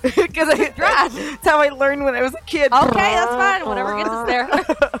noises? Because that's how I learned when I was a kid. Okay, that's fine. Whatever gets us there.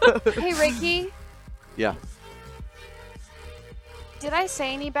 Hey, Ricky. Yeah. Did I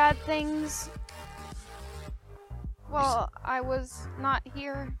say any bad things? Well, I was not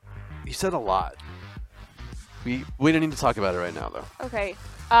here. You said a lot. We don't need to talk about it right now, though. Okay.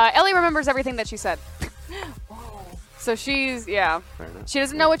 Ellie remembers everything that she said. So she's, yeah. Fair enough. She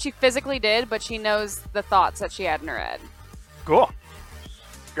doesn't know what she physically did, but she knows the thoughts that she had in her head. Cool.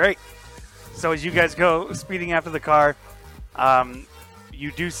 Great. So as you guys go speeding after the car,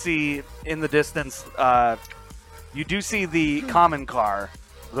 you do see in the distance, you do see the common car.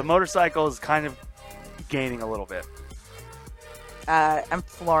 The motorcycle is kind of gaining a little bit. I'm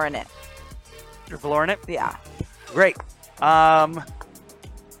flooring it. You're flooring it? Yeah. Great.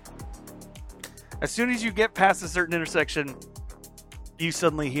 As soon as you get past a certain intersection, you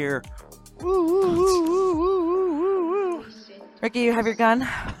suddenly hear, woo, woo, woo, woo, woo, woo, woo. Ricky, you have your gun?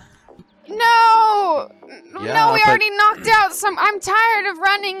 No! Yeah, No, we but- already knocked out some. I'm tired of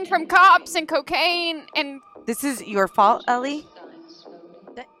running from cops and cocaine and. This is your fault, Ellie.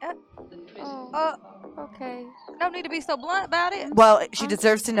 Oh, okay. Don't need to be so blunt about it. Well, she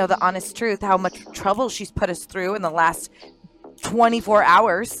deserves to know the honest truth, how much trouble she's put us through in the last 24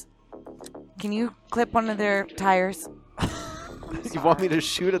 hours. Can you clip one of their tires? You want me to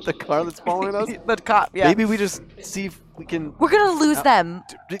shoot at the car that's following us? The cop, yeah. Maybe we just see if we can. We're gonna lose them.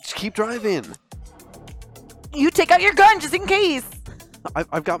 Just keep driving. You take out your gun just in case.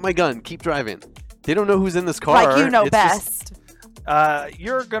 I've got my gun. Keep driving. They don't know who's in this car. Like you know It's just- best.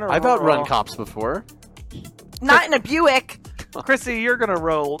 You're going to I've outrun cops before. Not in a Buick. Chrissy, you're going to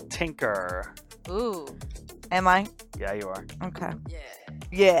roll Tinker. Ooh. Am I? Yeah, you are. Okay.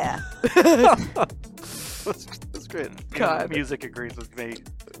 Yeah. That's great. God. Music agrees with me.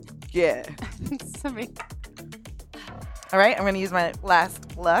 Yeah. It's me. All right, I'm going to use my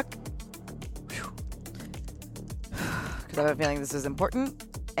last luck. Because I have a feeling this is important.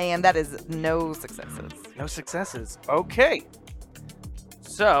 And that is no successes. No successes. Okay.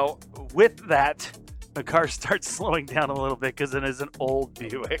 So, with that, the car starts slowing down a little bit because it is an old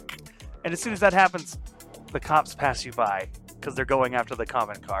Buick. And as soon as that happens, the cops pass you by because they're going after the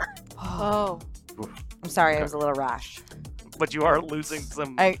common car. Oh. I'm sorry, I was a little rash. But you are losing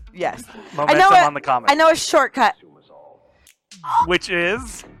some Yes. momentum on the common. I know a shortcut. Which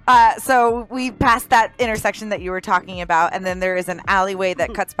is? So we passed that intersection that you were talking about, and then there is an alleyway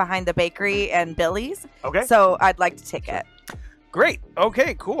that cuts behind the bakery and Billy's. Okay. So I'd like to take it. Great.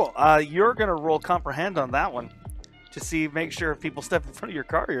 Okay, cool. You're going to roll comprehend on that one to make sure if people step in front of your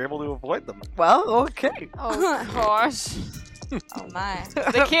car, you're able to avoid them. Well, okay. Oh, gosh. Oh my.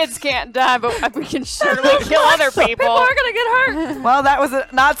 The kids can't die, but we can surely kill other people. People are gonna get hurt. Well, that was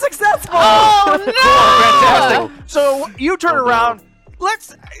not successful. Oh no! Fantastic. So you turn Oh, no. around.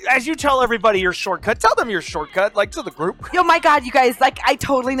 As you tell everybody your shortcut, tell them your shortcut, like to the group. Yo, my God, you guys! Like, I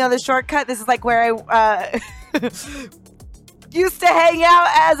totally know the shortcut. This is like where I used to hang out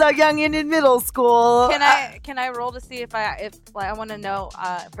as a youngin in middle school. Can I roll to see if I want to know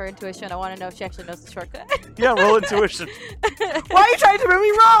for intuition? I want to know if she actually knows the shortcut. Yeah, roll intuition. Why are you trying to prove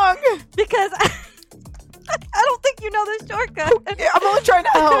me wrong? Because I don't think you know the shortcut. I'm only trying to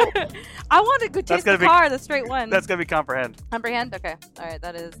help. I want to go chase the car, the straight one. That's gonna be comprehend. Comprehend? Okay. All right,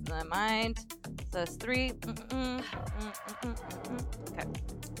 that is my mind. So that's 3. Okay.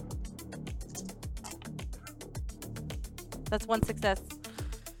 That's 1 success.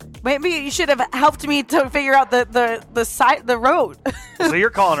 Maybe you should have helped me to figure out the road. So you're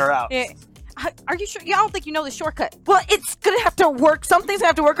calling her out. Yeah. Are you sure? Yeah, I don't think you know the shortcut. Well, it's gonna have to work. Something's gonna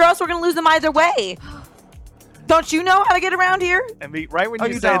have to work, or else we're gonna lose them either way. Don't you know how to get around here? And right when Oh,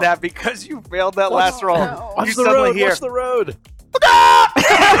 you you say don't. that, because you failed that last roll, Watch you the suddenly road. hear Watch the road.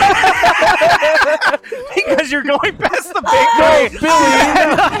 because you're going past the bakery.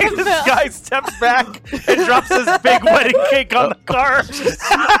 And this guy steps back and drops his big wedding cake on the car.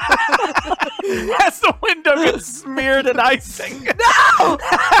 As the window gets smeared in icing. No!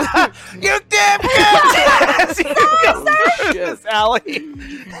 You damn good! As you go through this alley.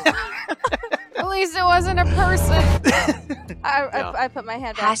 At least it wasn't a person. I put my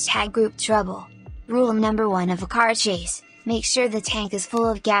hand up. Hashtag group trouble. Rule number 1 of a car chase. Make sure the tank is full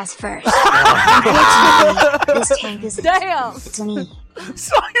of gas first. Unfortunately, this tank is Damn. to me.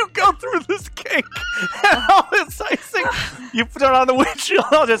 So you go through this cake and all this icing. You put it on the windshield,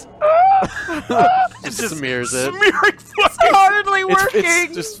 just Smears it. smearing fucking. Hardly working.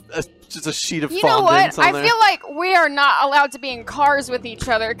 It's just a sheet of You know fondant what? on I there. feel like we are not allowed to be in cars with each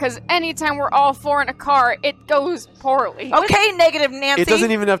other because anytime we're all 4 in a car, it goes poorly. Okay, negative Nancy. It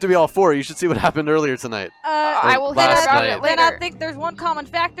doesn't even have to be all 4. You should see what happened earlier tonight. I will hear last about night. it Then later. I think there's one common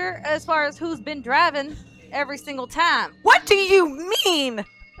factor as far as who's been driving every single time. What do you mean?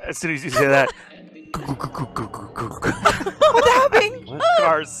 As soon as you say that, What's happening? What?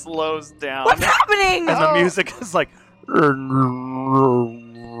 car slows down. What's happening? And the music is like.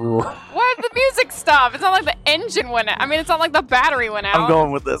 Why did the music stop? It's not like the engine went out. I mean, it's not like the battery went out. I'm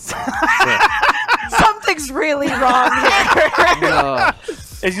going with this. Something's really wrong here.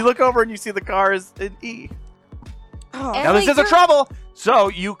 As you look over and you see the car is in E. Oh. Now this is a trouble, so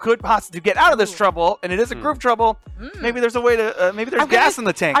you could possibly get out of this trouble, and it is a group trouble. Maybe there's a way to. Maybe there's I'm gonna- gas in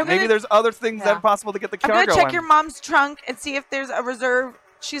the tank. I'm gonna- Maybe there's other things that Yeah. are possible to get the I'm car gonna going. check your mom's trunk and see if there's a reserve.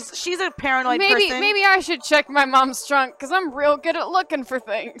 She's a paranoid person. Maybe I should check my mom's trunk because I'm real good at looking for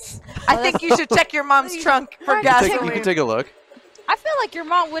things. I think you should check your mom's trunk for You gasoline. can take a look. I feel like your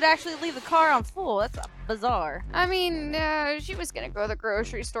mom would actually leave the car on full. That's bizarre. I mean, she was gonna go to the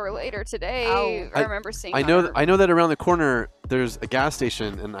grocery store later today. Oh. I remember seeing. I her. know that around the corner there's a gas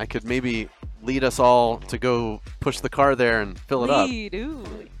station, and I could maybe lead us all to go push the car there and fill it up.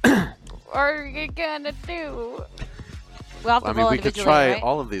 What are you gonna do? We'll have to I mean, roll we could individually, try right?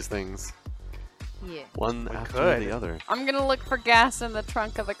 all of these things, Yeah. one We after could. the other. I'm gonna look for gas in the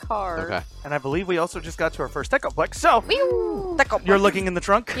trunk of the car. Okay. And I believe we also just got to our first Techoplex. So Whew. you're looking in the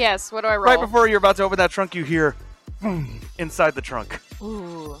trunk. Yes. What do I roll? Right before you're about to open that trunk, you hear inside the trunk.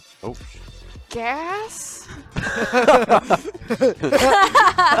 Ooh. Oh. Gas.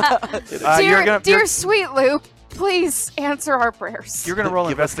 You're gonna Dear sweet Loop, please answer our prayers. you're gonna roll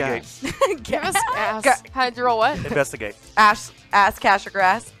Give us investigate. Give us gas. How'd you roll what? Investigate. Ass, cash, or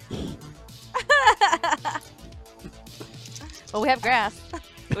grass. Well, we have grass.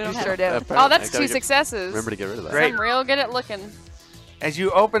 We don't have. Sure do. Oh, that's I gotta 2 successes. Remember to get rid of that. Great. I'm real good at looking. As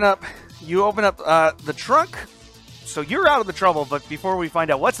you open up the trunk. So you're out of the trouble, but before we find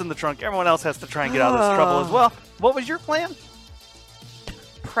out what's in the trunk, everyone else has to try and get out of this trouble as well. What was your plan?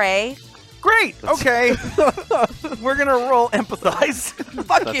 Pray. Great. Okay. We're gonna roll empathize.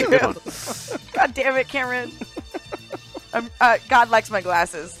 Fuck That's you. a good one. God damn it, Cameron. God likes my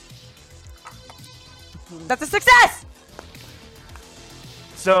glasses. That's a success!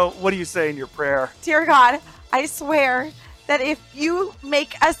 So what do you say in your prayer? Dear God, I swear that if you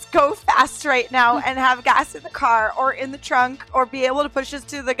make us go fast right now and have gas in the car or in the trunk or be able to push us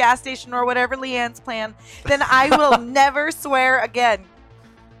to the gas station or whatever Leanne's plan, then I will never swear again.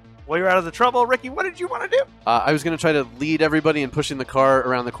 Well, you're out of the trouble. Ricky, what did you want to do? I was going to try to lead everybody in pushing the car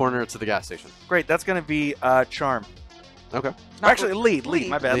around the corner to the gas station. Great. That's going to be charm. Okay. Actually, lead.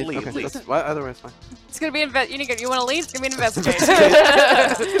 My bad. Lead? Lead. Okay. That's, well, otherwise fine. It's gonna be you want to lead? It's gonna be an investigation.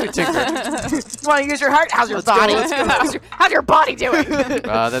 You want to use your heart? How's your body? How's your body doing?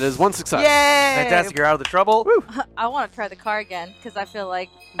 That is one success. Yay! Fantastic. You're out of the trouble. I want to try the car again because I feel like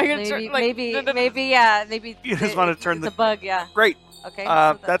Are you gonna try, maybe, like, maybe You just want to turn it's the a bug, yeah. Great. Okay.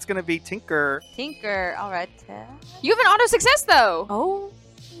 So That's going to be Tinker. Tinker. All right. You have an auto success though. Oh.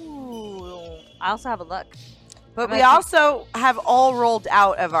 I also have a luck. But I'm we actually- also have all rolled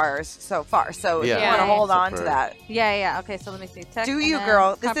out of ours so far, so Yeah. if you want to Yeah. hold on to Super. that. Yeah. Okay. So let me see. Tech Do and you, then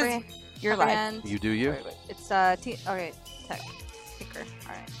girl. This is comprehend- your life. comprehend. You do you. Wait. It's okay. Tech. Tinker.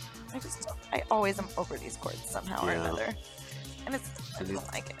 All right. I always am over these chords somehow or Yeah. another. And I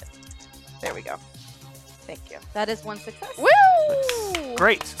don't like it. There we go. Thank you. That is one success. Woo!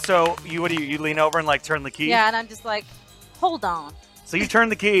 Great. So you lean over and like turn the key. Yeah, and I'm just like, hold on. So you turn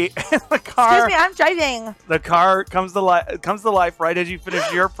the key, and the Excuse car me, I'm driving. comes to life right as you finish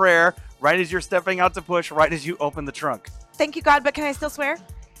your prayer, right as you're stepping out to push, right as you open the trunk. Thank you, God, but can I still swear?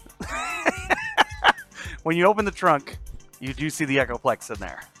 When you open the trunk, you do see the Echoplex in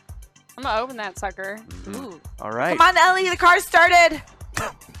there. I'm gonna open that sucker. Ooh. All right. Come on, Ellie, the car started.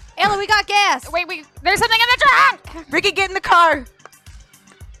 Ella, we got gas. Wait, there's something in the trunk. Ricky, get in the car.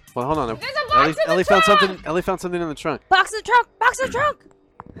 Well, hold on. There's a box in the Ellie found trunk! something. Ellie found something in the trunk. Box in the trunk. Box in the trunk.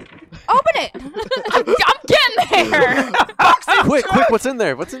 Open it. I'm getting there. Quick! What's in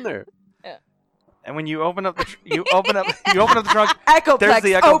there? What's in there? And when you open up the you open up the trunk, Echoplex there's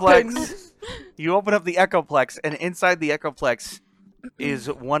the Echoplex. opens. You open up the Echoplex, and inside the Echoplex is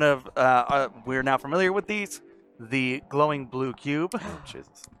one of we're now familiar with these, the glowing blue cube.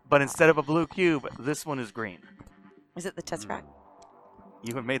 Jesus. But instead of a blue cube, this one is green. Is it the Tesseract?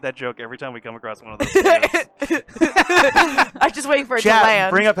 You have made that joke every time we come across one of those. Videos. I'm just waiting for it to Chat,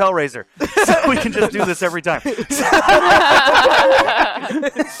 land. bring up Hellraiser, so we can just do this every time.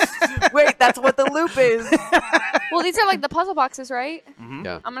 Wait, that's what the loop is. Well, these are like the puzzle boxes, right? Mhm.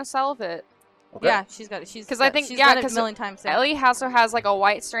 Yeah. I'm gonna solve it. Okay. Yeah, she's got it. She's 'Cause I think- she's yeah, done it a 'cause million times. Ellie also has like a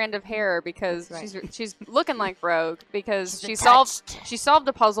white strand of hair because Right. she's looking like Rogue because She's she attached. solved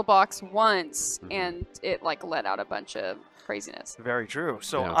a puzzle box once and it like let out a bunch of craziness. Very true.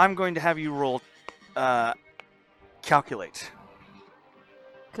 So Yeah. I'm going to have you roll calculate.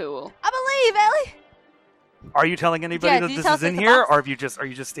 Cool. I believe, Ellie. Are you telling anybody Yeah, that did you this tell is us in it's a here, box? or are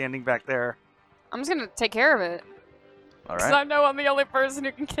you just standing back there? I'm just gonna take care of it. All Because right. I know I'm the only person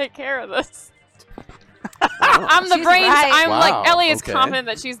who can take care of this. I'm the She's brains. right. I'm Wow, like Ellie is okay. confident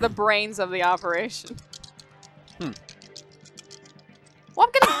that she's the brains of the operation. Well,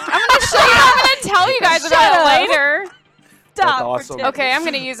 I'm gonna show you. I'm gonna tell you guys about Shut it up. later. Stop. awesome. pretending. Okay, I'm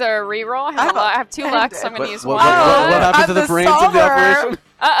gonna use a reroll. I have 2 lucks, so I'm gonna use What, one. what Oh, happened to I'm the the brains of the solver. operation?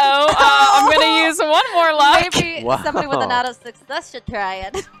 I'm gonna use one more luck. Maybe Wow. somebody with an auto success should try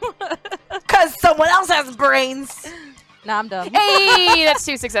it. Because someone else has brains. Nah, I'm done. Hey, that's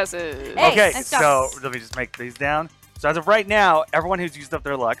 2 successes. Hey, Okay, nice so job. let me just make these down. So as of right now, everyone who's used up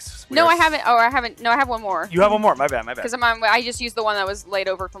their lucks. No, I haven't. Oh, I haven't. No, I have one more. You have one more. My bad. Because I just used the one that was laid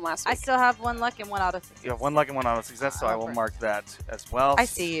over from last I week. still have 1 luck and 1 auto success. You have one luck and one auto success, so I will mark that as well. I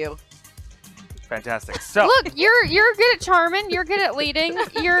see you. Fantastic. So Look, you're good at charming. You're good at leading.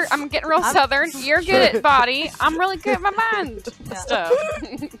 I'm getting real southern. You're good at body. I'm really good at my mind stuff.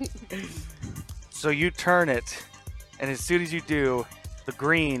 So you turn it, and as soon as you do, the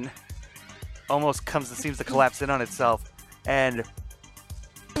green almost seems to collapse in on itself, and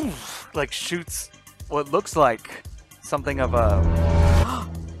poof, like shoots what looks like something of a.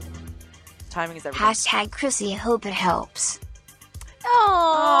 Timing is everything. Hashtag Chrissy, I hope it helps.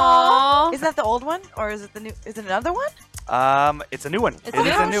 Aww. Isn't that the old one, or is it the new? Is it another one? It's a new one. It's It a is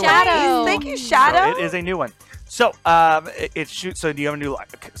new a one. new Shadow. one. Thank you, So Shadow. it is a new one. So it shoots. So do you have a new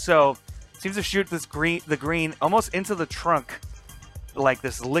luck? So it seems to shoot the green almost into the trunk, like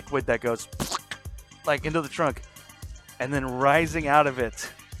this liquid that goes like into the trunk, and then rising out of it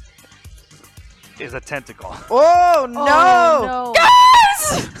is a tentacle. Oh no! Oh, no.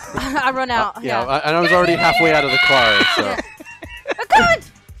 I run out. Yeah, I was already halfway out of the car. So. Yeah.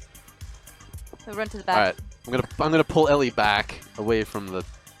 I run to the All back. right, I'm gonna pull Ellie back away from the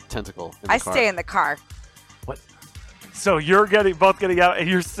tentacle. In the I car. stay in the car. So you're both getting out, and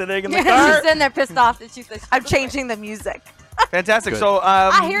you're sitting in the She's car. sitting there pissed off, and she's like, I'm changing the music. Fantastic. Good. So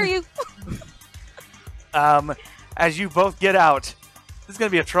I hear you. as you both get out, this is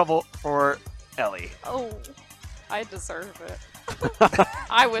gonna be a trouble for Ellie. Oh, I deserve it.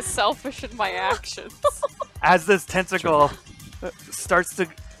 I was selfish in my actions. As this tentacle starts to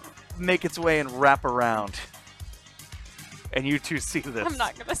make its way and wrap around, and you two see this. I'm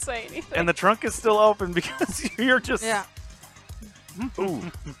not gonna say anything. And the trunk is still open because you're just Yeah. Ooh.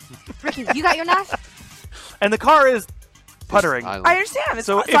 Ricky, you got your knife? And the car is puttering. I understand.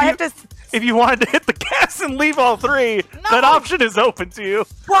 So So I have to. If you wanted to hit the gas and leave all three, that option is open to you.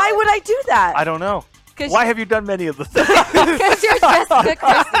 Why would I do that? I don't know. 'Cause Why have you done many of the things? Because you're Jessica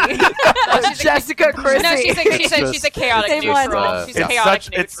Christie. Jessica Christie. No, she's a chaotic Same one. neutral. She's a It's chaotic such,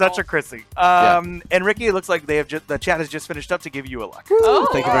 neutral. it's such a Chrissy. And Ricky, it looks like they have the chat has just finished up to give you a luck. Oh,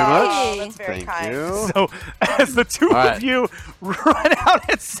 Thank you very much. Oh, that's very Thank kind. you. So as the two All right. of you run out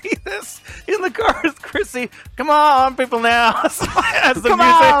and see this in the car with Chrissy, come on, people now. As the Come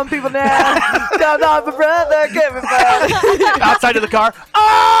music on, people now. Come on, my brother, give me back. outside of the car.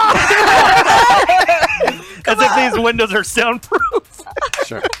 Ah! As if these windows are soundproof.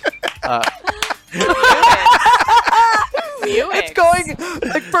 Sure. It's going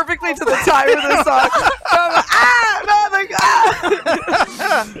like perfectly to the time of the song.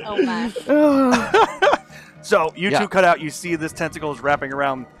 Oh my. So you Yeah. two cut out. You see this tentacle is wrapping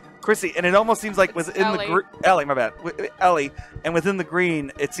around Chrissy, and it almost seems like within Ellie. Ellie, my bad, Ellie, and within the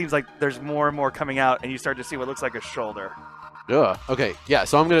green, it seems like there's more and more coming out, and you start to see what looks like a shoulder. Ugh. Okay, yeah,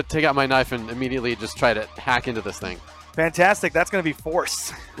 so I'm going to take out my knife and immediately just try to hack into this thing. Fantastic. That's going to be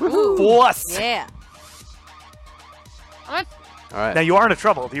force. Ooh. Force. Yeah. All right. Now you are in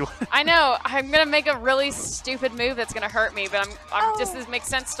trouble. Do you? I know. I'm gonna make a really stupid move that's gonna hurt me, but I'm just this makes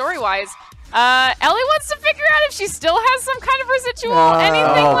sense story wise. Ellie wants to figure out if she still has some kind of residual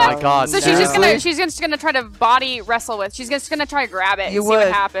anything Oh left. my God. So she's just gonna try to body wrestle with. She's just gonna try to grab it and You see what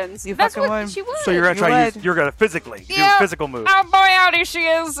would. happens. You That's fucking what would. she would. So you're gonna You try. would. You're gonna physically do Yeah. a physical move. Oh boy, howdy she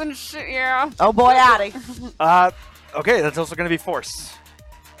is, and yeah. Oh boy, Addy. Okay, that's also gonna be force.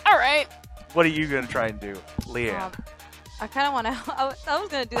 All right. What are you gonna try and do, Leanne? I kind of want to. I was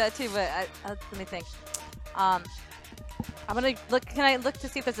gonna do that too, but let me think. I'm gonna look. Can I look to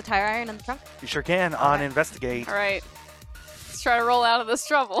see if there's a tire iron in the trunk? You sure can on Alright. investigate. All right. Let's try to roll out of this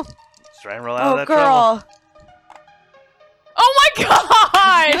trouble. Let's try and roll out of Oh that trouble. girl. Oh my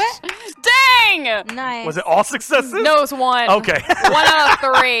gosh! Dang! Nice. Was it all successes? No, it was one. Okay. 1 out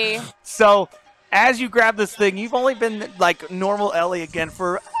of 3. So, as you grab this thing, you've only been like normal Ellie again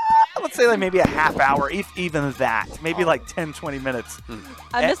for, let's say, like maybe a half hour, if even that. Maybe like 10, 20 minutes.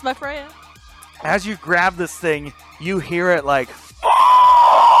 I missed my Freya. As you grab this thing, you hear it like,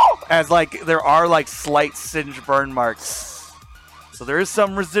 as like there are like slight singe burn marks. So there is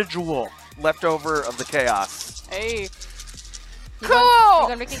some residual left over of the chaos. Hey. You Cool!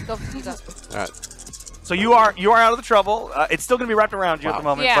 go, Ricky. Go. You go. All right. So you are out of the trouble. It's still going to be wrapped around you at the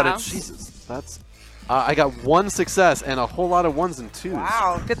moment, but Yeah. it's Jesus. That's. I got one success and a whole lot of ones and twos.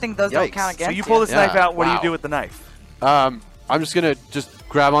 Wow. Good thing those don't Yikes. count so against you pull this Yeah, knife out. What do you wow. do with the knife? I'm just going to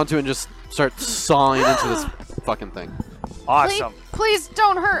grab onto it and just start sawing into this fucking thing. Awesome. Please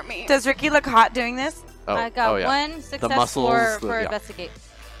don't hurt me. Does Ricky look hot doing this? Oh, I got oh, yeah. one success muscles, for yeah. investigate.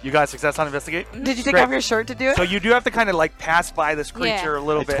 You got success on investigate. Did you take Great. off your shirt to do it? So you do have to kind of like pass by this creature a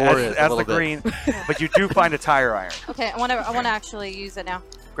little I bit tore it a as little the bit. green, but you do find a tire iron. Okay, I want to actually use it now.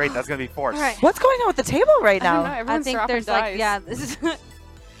 Great, that's gonna be force. All right. What's going on with the table right I don't know, now? I everyone's think dropping there's dice. like this is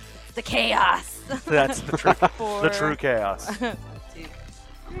the chaos. That's the true, For- the true chaos. Dude.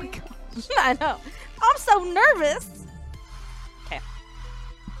 Oh my gosh. I know. I'm so nervous. Okay.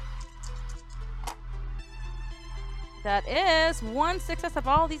 That is one success of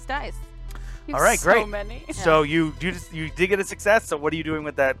all these dice. You All right, so great. many. So you did get a success. So what are you doing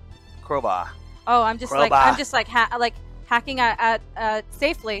with that crowbar? Oh, I'm just Crowbar. hacking at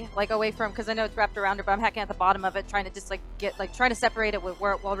safely, like away from, because I know it's wrapped around her, but I'm hacking at the bottom of it, trying to just trying to separate it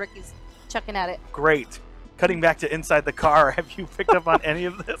while Ricky's chucking at it. Great. Cutting back to inside the car. Have you picked up on any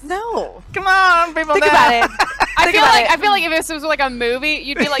of this? No. Come on, people. Think now. about it. I feel like if this was like a movie,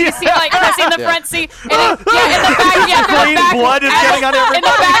 you'd be like, you see like Chrissy in the Yeah. front seat, and in the back, Green blood is getting on in everybody.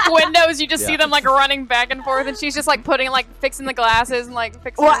 the back windows, you just see Yeah. them like running back and forth, and she's just like fixing the glasses and like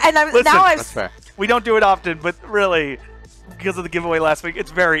fixing. Well, and Listen, now I've That's fair. We don't do it often, but really, because of the giveaway last week, it's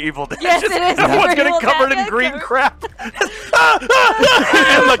very Evil Dead. Yes, it is Everyone's very getting Evil covered Dead. in green crap in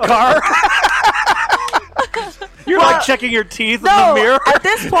the car. You're like checking your teeth in the no. mirror. At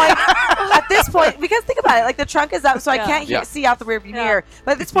this point, because think about it, like the trunk is up, so I Yeah. can't Yeah. see out the rearview Yeah. mirror.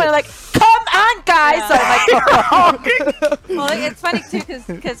 But at this point, I'm like, come on, guys. Yeah. So I'm like, Well, it's funny too,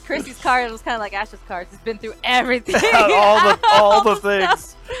 because Chrissy's car was kind of like Ash's car. It's been through everything. all the stuff.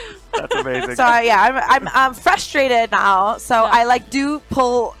 things. That's amazing. so yeah, I'm frustrated now. So Yeah. I like do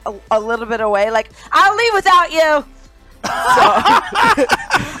pull a little bit away. Like I'll leave without you. So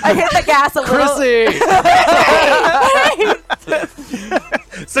I hit the gas a little. Chrissy!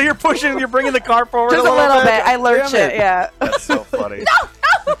 So you're bringing the car forward Just a little bit. I lurch Damn it. Yeah. That's so funny.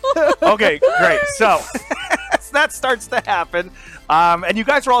 Okay, great. So that starts to happen, and you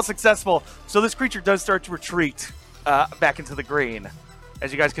guys are all successful. So this creature does start to retreat back into the green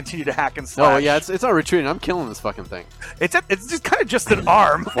as you guys continue to hack and slash. Oh yeah, it's not retreating. I'm killing this fucking thing. It's just kind of just an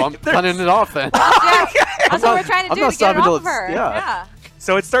arm. Well, I'm cutting it off then. That's what we're trying to I'm do not to get it stopping till off of it's- her. yeah.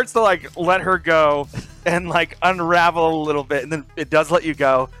 So it starts to like let her go and like unravel a little bit, and then it does let you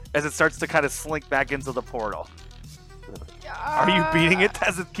go as it starts to kind of slink back into the portal. Are you beating it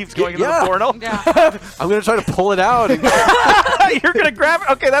as it keeps going into Yeah. the portal? Yeah. I'm gonna try to pull it out. And You're gonna grab it.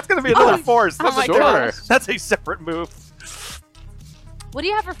 Okay, that's gonna be another force. Oh my sure. gosh. That's a separate move. What do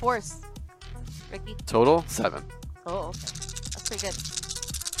you have for force, Ricky? Total 7. Oh, okay.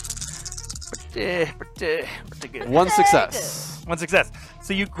 That's pretty good. One success. One success.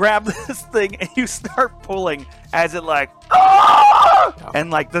 So you grab this thing and you start pulling as it like,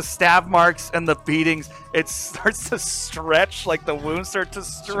 and like the stab marks and the beatings, it starts to stretch, like the wounds start to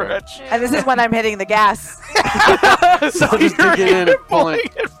stretch. And this is when I'm hitting the gas. So just you're digging in and pulling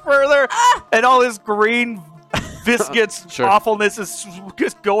pulling. it further, and all this green viscous Sure. awfulness is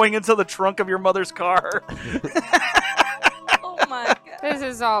just going into the trunk of your mother's car. Oh my god. This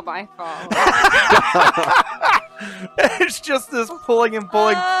is all my fault. It's just this pulling and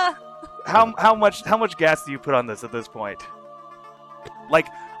pulling. How much gas do you put on this at this point? Like,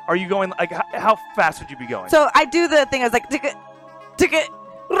 are you going like how fast would you be going? So I do the thing. I was like, tick it,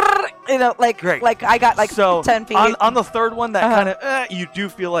 you know, like Great. like I got like so 10 feet. on the third one, that Uh-huh. kind of you do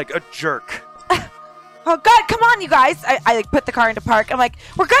feel like a jerk. Oh God, come on, you guys! I like put the car into park. I'm like,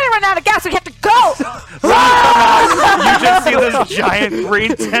 we're gonna run out of gas. We have to go. You just see this giant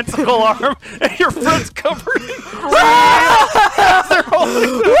green tentacle arm, and your friend's covered in They're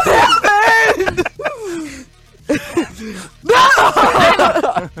holding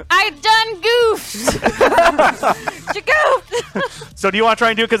I done goofed. You goofed. So do you want to try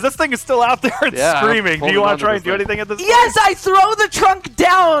and do it? Because this thing is still out there and Yeah, I'm screaming. Do holding you want on to try to and do this thing. anything at this point? Yes, I throw the trunk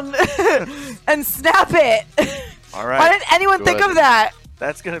down and snap it. All Why right. didn't anyone Go think ahead. of that?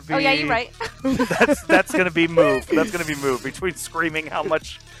 That's going to be... Oh yeah, you're right. That's going to be moved. That's going to be moved between screaming how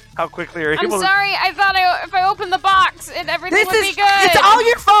quickly are you I'm able to... sorry. I thought if I opened the box, everything This would is be good. it's all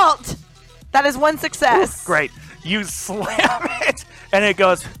your fault. That is one success. Great. You slam it, and it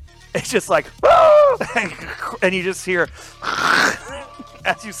goes... It's just like... And you just hear...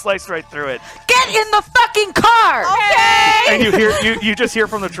 As you slice right through it. Get in the fucking car. Okay. And you just hear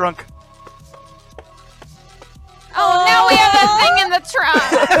from the trunk... Oh, now we have that thing in the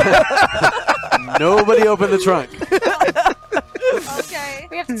trunk. Nobody opened the trunk. Okay.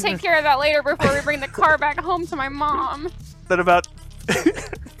 We have to take care of that later before we bring the car back home to my mom. Then about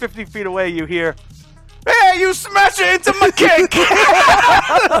 50 feet away, you hear, "Hey, you smash it into my cake!"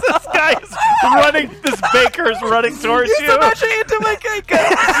 This guy is running. This baker is running towards you. Smash it into my cake.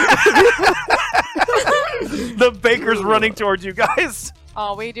 The baker's running towards you guys.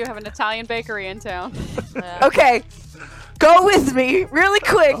 Oh, we do have an Italian bakery in town. Okay, go with me really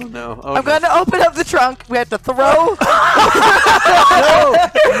quick. Oh no. Oh, I'm going to open up the trunk. We have to throw.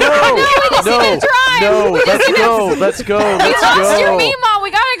 No! Let's go! Let's go! You Let's lost your go! Mima.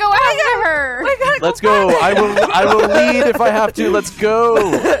 We gotta go after her. Let's go! I will lead if I have to. Let's go!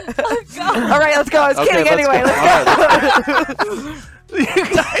 All right, let's go. I was Okay, kidding let's anyway. go. Let's go. All right. You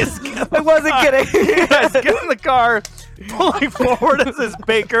guys I wasn't kidding. You guys get in the car, pulling forward as this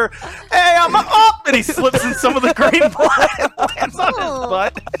baker. Hey, I'm up! And he slips in some of the green blood and lands on his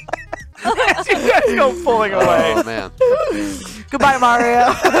butt. As you guys go pulling away. Oh man. Goodbye,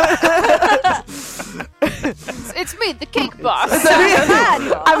 Mario. It's me, the cake boss.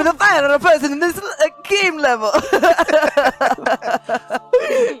 I'm the final person in this game level.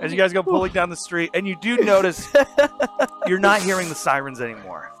 As you guys go pulling down the street, and you do notice you're not hearing the sirens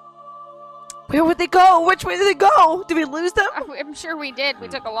anymore. Where would they go? Which way did they go? Did we lose them? I'm sure we did. We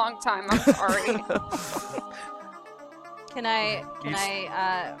took a long time. I'm sorry. Can I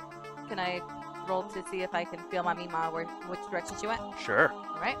roll to see if I can feel my Mima which direction she went? Sure.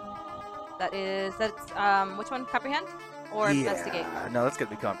 All right. That's which one? Comprehend or investigate? No, that's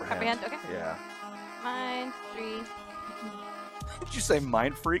gonna be comprehend. Comprehend. Okay. Yeah. Mine 3. Did you say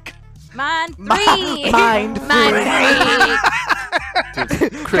mind freak? Mine 3. Mind Mine 3.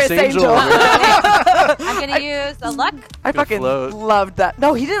 Chris Angel. Angel. I'm gonna use a luck. I Good fucking float. loved that.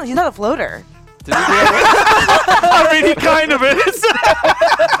 No, he didn't. He's not a floater. Didn't he do that? I mean, he kind of is.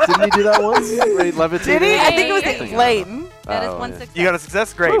 Didn't he do that once? Where he levitated? Did he? I think it was Hey. the flame. That is Oh, one yeah. success. You got a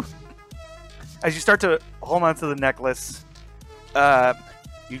success? Great. As you start to hold on to the necklace,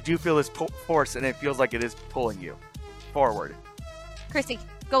 you do feel this force, and it feels like it is pulling you forward. Chrissy,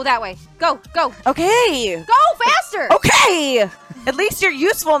 go that way. Go. Okay. Go faster. Okay. At least you're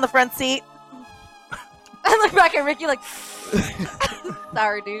useful in the front seat. I look back at Ricky like,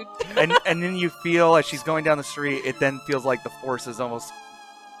 sorry, dude. and then you feel as she's going down the street, it then feels like the force is almost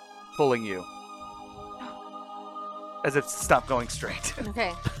pulling you. As if to stop going straight.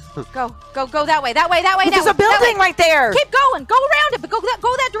 Okay. Go that way. There's a building right there. Keep going. Go around it, but go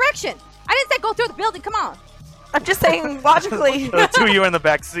that direction. I didn't say go through the building. Come on. I'm just saying logically. The two of you are in the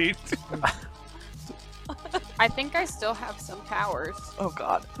back seat. I think I still have some powers. Oh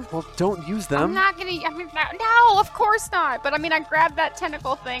God. Well, don't use them. I'm not gonna. I mean, no, of course not. But I mean, I grabbed that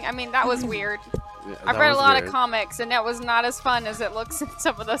tentacle thing. I mean, that was weird. Yeah, I've that read a was lot weird. of comics, and that was not as fun as it looks in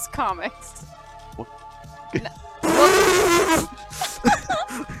some of those comics.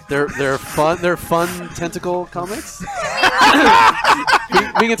 They're fun. They're fun tentacle comics. we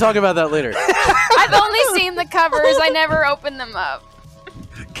can talk about that later. I've only seen the covers. I never opened them up.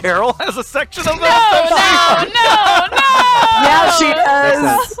 Carol has a section of No, no. Yeah, she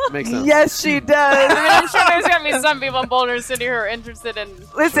does. Makes sense. Yes, she does. I mean, I'm sure there's gonna be some people in Boulder City who are interested in.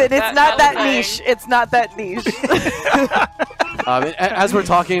 Listen, it's that not that kind of niche. thing. It's not that niche. As we're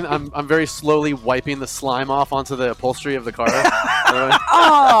talking, I'm very slowly wiping the slime off onto the upholstery of the car. By the way.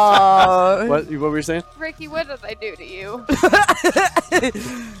 Oh. What were you saying? Ricky, what did I do to you?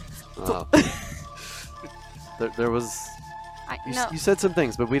 Oh. There was. No, You said some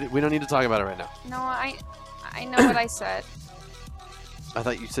things, but we don't need to talk about it right now. no, I know what I said. I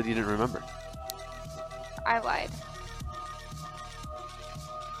thought you said you didn't remember. I lied.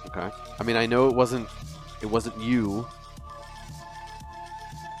 Okay. I mean, I know it wasn't you,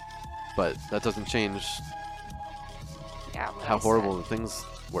 but that doesn't change Yeah. what how I horrible the things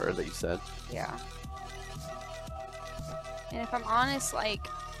were that you said. said. Yeah. And if I'm honest, like,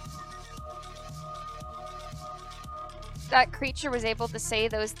 that creature was able to say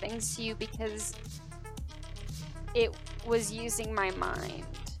those things to you because it was using my mind.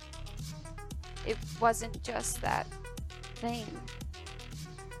 It wasn't just that thing.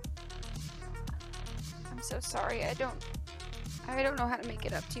 I'm so sorry. I don't know how to make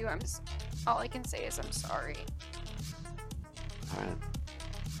it up to you. All I can say is I'm sorry. All right.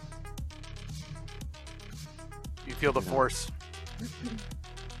 You feel the force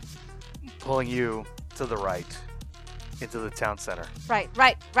pulling you to the right into the town center. Right,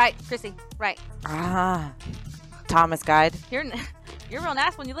 Chrissy. Right. Ah. Thomas Guide. You're a real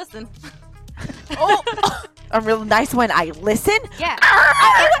nice when you listen. A real nice one. I listen. Yeah.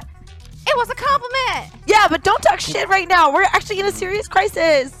 It was a compliment. Yeah, but don't talk shit right now. We're actually in a serious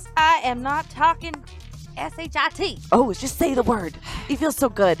crisis. I am not talking SHIT. Oh, just say the word. It feels so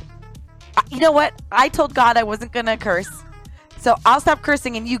good. You know what? I told God I wasn't gonna curse, so I'll stop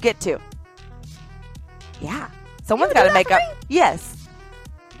cursing and you get to. Yeah. Someone's got to make up. Yes.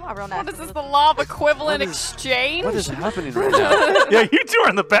 You are real nice. What is this, the law of equivalent What is- exchange? What is happening right now? Yeah, you two are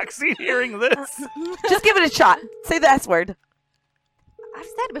in the back seat hearing this. Just give it a shot. Say the S word. I've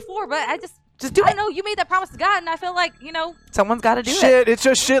said it before, but I do I it. know you made that promise to God, and I feel like, Someone's got to do it. Shit! It's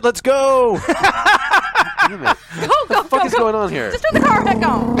just shit. Let's go. Damn it. go, What the fuck is going on here? Just turn the car back on.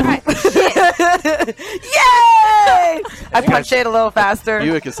 All right. Yay! I punched it a little faster.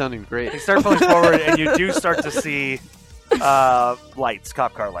 Buick is sounding great. You start pulling forward, and you do start to see lights,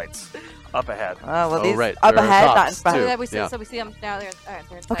 cop car lights, up ahead. Oh, well, Oh, these right. up There are ahead, not in cops, front. too. Yeah, we see, Yeah. So we see them now. They're all right.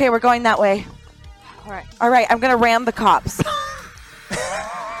 They're inside. Okay, we're going that way. All right. All right, I'm gonna ram the cops.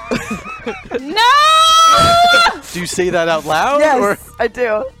 No! Do you say that out loud? Yes, Or? I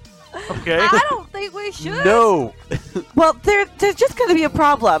do. Okay. I don't think we should. No. Well, there's just gonna be a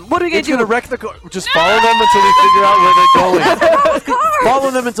problem. What are we gonna It's do? gonna wreck the car. Just follow them until we figure out where they're going.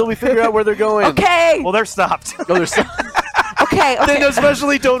 Follow them until we figure out where they're going. Okay. Well, they're stopped. Oh, they're so- Okay. Then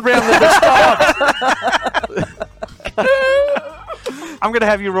especially don't ram them. They're stopped. I'm gonna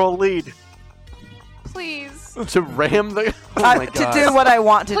have you roll lead. Please. To ram the. Oh my To god. do what I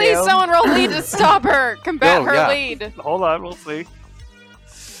want to Please, do. someone roll lead to stop her. Combat Oh, her yeah. lead. Hold on, we'll see.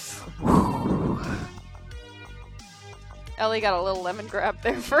 Ellie got a little lemon grab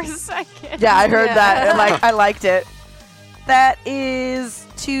there for a second. Yeah, I heard Yeah. that. I liked it. That is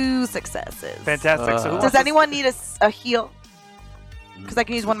 2 successes. Fantastic. So who Does wants to- anyone need a heal? Because I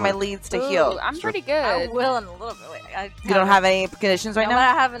can use one of my leads to Ooh, heal. I'm pretty I good. will in a little bit. Wait, You don't have any conditions right no, now?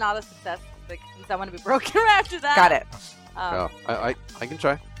 I have an auto success. Like, since I want to be broken after that. Got it. Oh, I can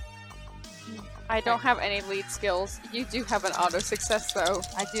try. I don't have any lead skills. You do have an auto success though.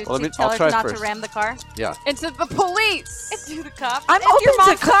 I do. Well, tell I'll her try not first. to ram the car. Yeah. Into the police. Into the cops. I'm It's your open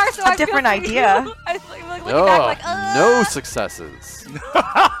mom's to car, so a I feel different for idea. you. I was like looking back like, No successes.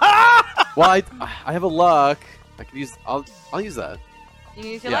 Well, I have a luck. I can use. I'll use that. You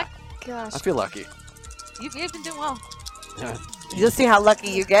use your Yeah. luck? Gosh. I feel lucky. You've been doing well. Yeah. You'll see how lucky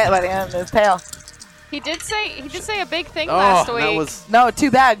you get by the end of this tale. He did say a big thing Oh, last that week. was. No, too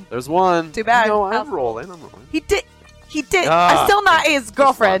bad. There's one. Too bad. No, I'm rolling. I'm rolling. He did. Ah. I'm still not his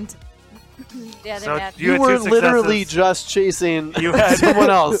girlfriend. Yeah, they're So mad. you had were two literally successes. just chasing You had someone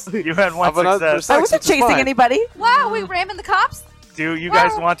else. You had one Of another success. sex, I wasn't which is chasing fine. anybody. Wow, we ramming the cops? Do you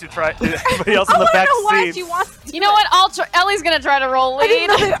guys want to try? Anybody else in the I back don't know why seat? she wants to. You know what? Ellie's gonna try to roll I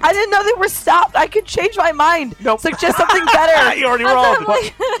didn't, lead. I didn't know they were stopped. I could change my mind. Nope. Suggest something better. You already rolled.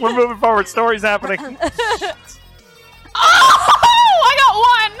 We're moving forward. Story's happening. Oh! I got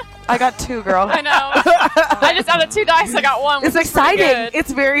one. I got 2, girl. I know. I just out of 2 dice, I got 1. It's which is pretty exciting. good.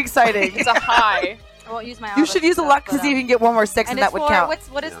 It's very exciting. It's a high. I won't use my You should use a luck to see if you can get 1 more 6, and that it's would for, count. What's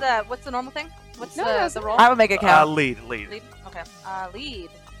the normal thing? What's No, the that's roll? I would make it count. Lead. Lead. Okay. Lead.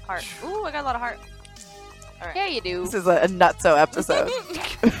 Heart. Ooh, I got a lot of heart. Yeah, you do. This is a nutso episode.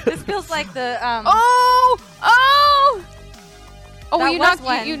 This feels like the Oh! Oh! Oh, that you was knocked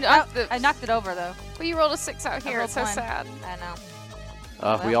one. you knocked the. I knocked it over though. Well, you rolled a 6 out here. rolled It's so one. sad. I know.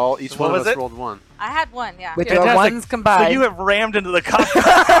 We all, each So one what of was us it? rolled 1. I had one. Yeah. With your Fantastic. ones combined. So you have rammed into the cop.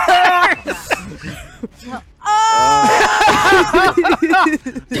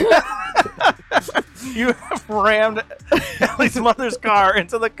 You have rammed Ellie's mother's car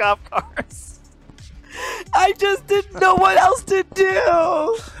into the cop cars. I just didn't know what else to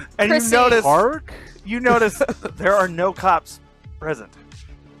do. And Chrissy. you notice there are no cops present.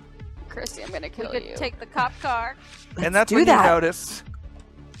 Christy, I'm gonna We kill could you. take the cop car. And that's do when that. you notice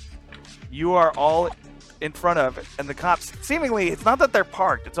you are all in front of it, and the cops seemingly, it's not that they're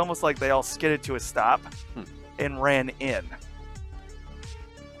parked, it's almost like they all skidded to a stop and ran in.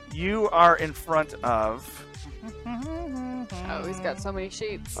 You are in front of Oh, he's got so many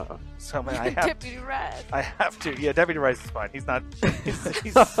sheets. someone. I Deputy Red. have to. Yeah, Deputy Rice is fine. He's not. He's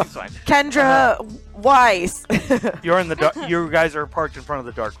fine. Kendra Weiss. You're in the dark. You guys are parked in front of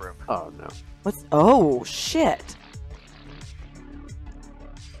the dark room. Oh, no. What's? Oh shit!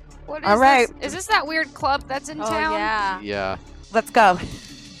 What is All right. this? Is this that weird club that's in Oh town? yeah. Yeah. Let's go. Do we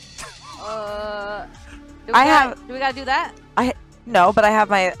I gotta- have- Do we gotta do that? No, but I have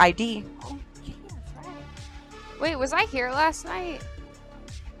my ID. Wait, was I here last night?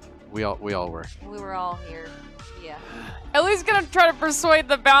 We all were. We were all here. Yeah. Ellie's gonna try to persuade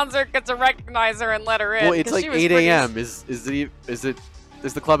the bouncer to recognize her and let her in. Well, it's 'cause like she was 8 pretty- a.m. Is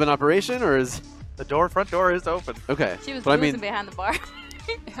the club in operation or is The front door is open. okay? She was but I boozing mean, behind the bar.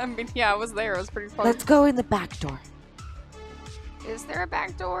 I mean, yeah, I was there. It was pretty fun. Let's go in the back door. Is there a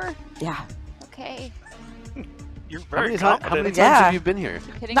back door? Yeah. Okay. You're how very many confident. times Yeah. have you been here?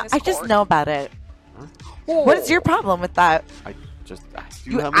 I'm hitting No, this I just cord. know about it. What is your problem with that? I just asked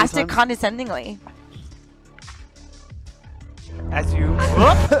you You how many asked it times? condescendingly. As you.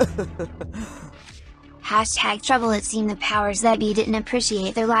 Hashtag trouble. It seemed the powers that be didn't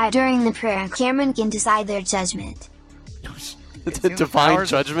appreciate their lie during the prayer. Cameron can decide their judgment. The divine powers-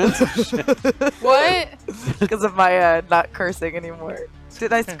 judgment. What? Because of my not cursing anymore.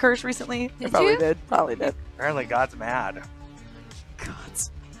 Did I curse recently? I Did probably you? did. Probably did. Apparently, God's mad.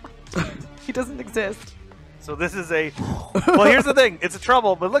 He doesn't exist. So this is a. Well, here's the thing. It's a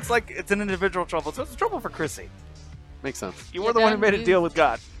trouble, but it looks like it's an individual trouble. So it's a trouble for Chrissy. Makes sense. You were You the one who done made a used- deal with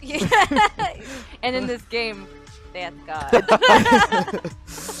God. And in this game, that's God.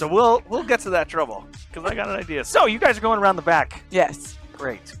 So we'll get to that trouble because I got an idea. So you guys are going around the back. Yes.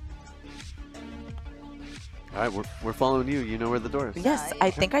 Great. All right, we're following you. You know where the door is. Yes,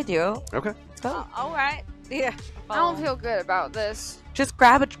 I think I do. Okay. Let's go. All right. Yeah. I don't feel good about this. Just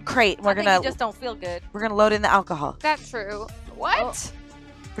grab a crate. And I we're think gonna you just don't feel good. we're gonna load in the alcohol. That's true. What?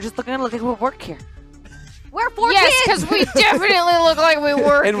 We're just looking to look at what work here. We're 14. Yes, because we definitely look like we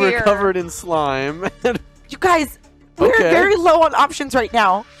work And here. we're covered in slime. You guys, we're Okay. very low on options right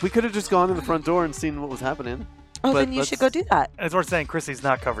now. We could have just gone in the front door and seen what was happening. Oh, But then you should go let's- do that. As we're saying, Chrissy's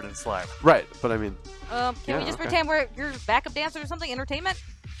not covered in slime. Right, but I mean, Can Yeah, we just okay. pretend we're your backup dancer or something? Entertainment?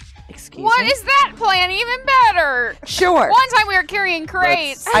 Excuse What me. is that plan even better? Sure. One time we were carrying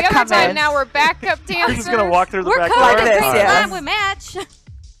crates. I The other come time in. now we're backup We're dancers. just gonna walk through the We're back covered door. in this, green yeah. slime. We match.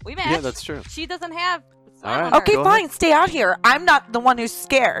 We match. yeah, that's true. She doesn't have slime All right. on her. Okay, Go fine. Stay out here. I'm not the one who's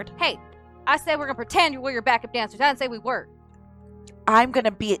scared. Hey, I said we're gonna pretend we're your backup dancers. I didn't say we were. I'm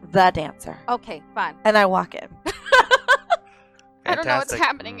gonna be the dancer. Okay, fine. And I walk in. I don't know what's Fantastic.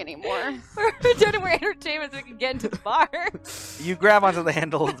 happening anymore. We're pretending we're entertainment so we can get into the bar. You grab onto the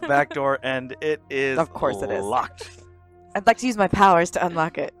handle of the back door, and it is Of course it is. locked. I'd like to use my powers to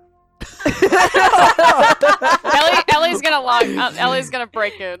unlock it. Ellie's gonna lock. Ellie's gonna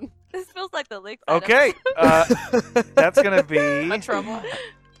break in. This feels like the lake. Okay, that's gonna be. A trouble.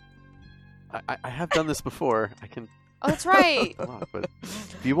 I have done this before. I can Oh, that's right. unlock, but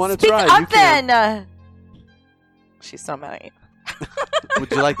if you want to Speak try, up you can. then. She's so mad at you.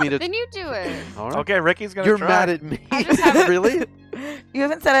 Would you like me to? Then you do it. All right. Okay, Ricky's gonna You're try. mad at me. I just have- Really? You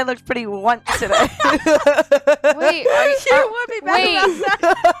haven't said I looked pretty once today. Wait, you would be mad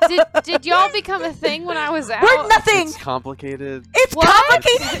about that. did y'all become a thing when I was out? We're nothing. It's complicated. It's What?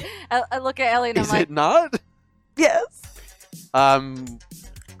 complicated. I look at Ellie and I'm Is like, it not? Yes.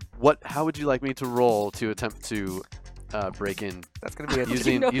 How would you like me to roll to attempt to break in That's gonna be a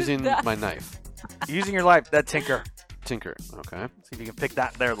using that? my knife? using your life. That tinker. Tinker. Okay. See if you can pick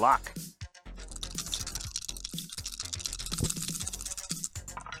that there lock.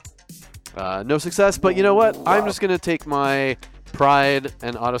 No success, but you know what? I'm just gonna take my pride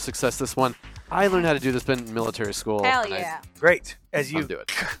and auto success this one. I learned how to do this in military school. hell and yeah. Great. As I'll you do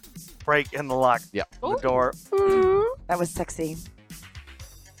it. break in the lock. Yeah. The door. That was sexy.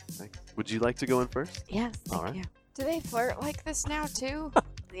 Would you like to go in first? Yes. Thank All right. you. Do they flirt like this now too?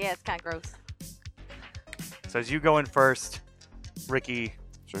 Yeah, it's kind of gross. So as you go in first, Ricky,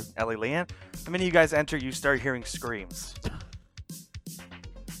 Sure. Ellie, Leanne, the minute you guys enter, you start hearing screams.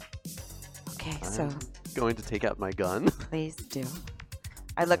 Okay, so I'm going to take out my gun. please do.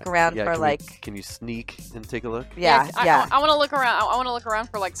 I look around Yeah, for can like. can you sneak and take a look? Yeah, yeah. I want to look around. I want to look around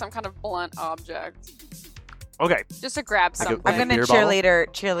for like some kind of blunt object, Okay. just to grab I go- something. I'm gonna beer bottle?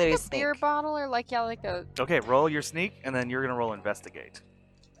 cheerleader a sneak. beer bottle or like like a. Okay, roll your sneak, and then you're gonna roll investigate.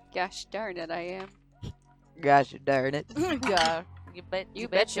 Gosh darn it, I am. Gosh darn it. Yeah. You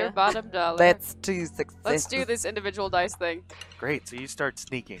bet your bottom dollar. That's 2 successes. Let's do this individual dice thing. Great. So you start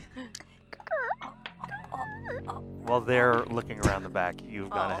sneaking. While they're looking around the back, you've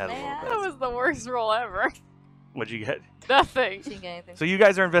gone ahead a That little bit. was the worst roll ever. What'd you get? Nothing. She didn't get anything. So you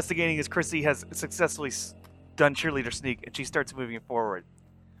guys are investigating as Chrissy has successfully done cheerleader sneak, and she starts moving forward.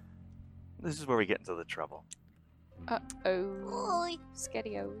 This is where we get into the trouble. Oh.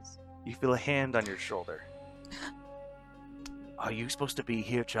 Skettios. You feel a hand on your shoulder. Are you supposed to be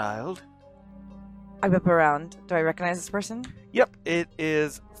here, child? I whip around. Do I recognize this person? Yep, it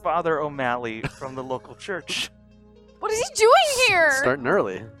is Father O'Malley from the local church. What is he doing here? Starting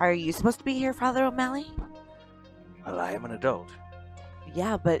early. Are you supposed to be here, Father O'Malley? Well, I am an adult.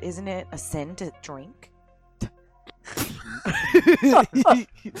 Yeah, but isn't it a sin to drink?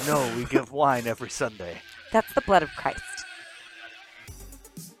 No, we give wine every Sunday. That's the blood of Christ.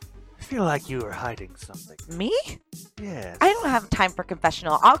 I feel like you are hiding something. Me? Yes. I don't have time for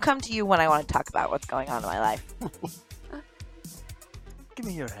confessional. I'll come to you when I want to talk about what's going on in my life. Give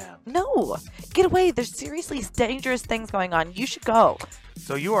me your hand. No! Get away. There's seriously dangerous things going on. You should go.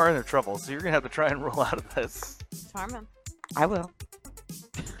 So you are in trouble, so you're going to have to try and roll out of this. Charm him. I will.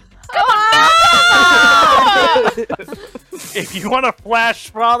 If you want to flash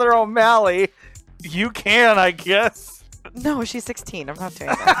Father O'Malley, you can, I guess. No, she's 16. I'm not doing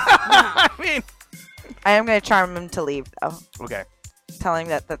that. I mean... I am going to charm him to leave, though. Okay. Tell him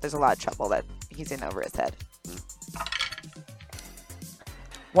that there's a lot of trouble that he's in over his head.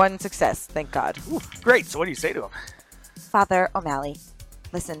 1 success, thank God. Great, so what do you say to him? Father O'Malley,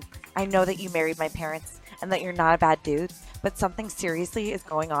 listen, I know that you married my parents and that you're not a bad dude, but something seriously is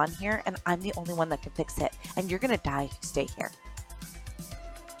going on here, and I'm the only one that can fix it. And you're going to die if you stay here.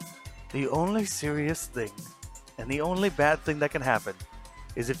 The only serious thing, and the only bad thing that can happen,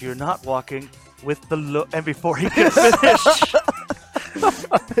 is if you're not walking with the and before he can finish,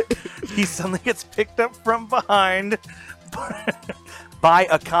 he suddenly gets picked up from behind by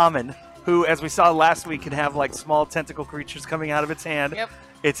a common, who, as we saw last week, can have like small tentacle creatures coming out of its hand. Yep.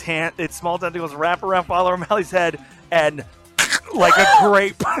 Its small tentacles wrap around Father O'Malley's head and like a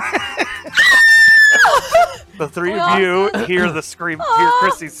grape. The three of you hear the scream, hear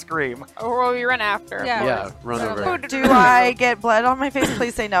Chrissy's scream. Or will we run after? Yeah. Yeah, run over. Do I get blood on my face?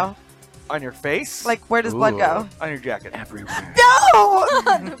 Please say no. On your face? Like, where does blood go? On your jacket. Everywhere. No!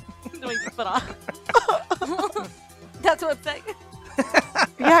 What you put on. That's what I'm saying.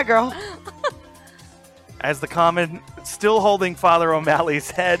 Yeah, girl. As the common, still holding Father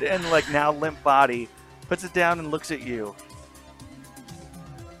O'Malley's head and like now limp body, puts it down and looks at you.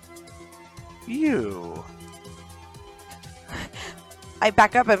 You. I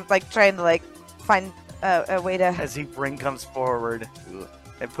back up and like trying to like find a way to. As he comes forward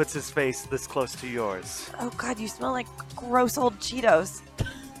and puts his face this close to yours. Oh God, you smell like gross old Cheetos.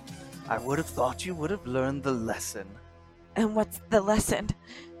 I would have thought you would have learned the lesson And what's the lesson?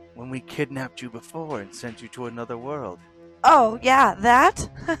 when we kidnapped you before and sent you to another world. Oh yeah, that.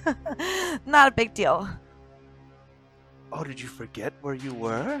 Not a big deal. Oh, did you forget where you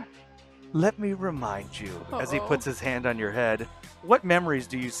were? Let me remind you, as he Uh-oh. puts his hand on your head. What memories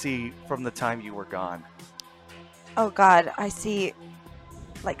do you see from the time you were gone? Oh God, I see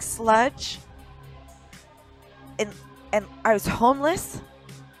like sludge and I was homeless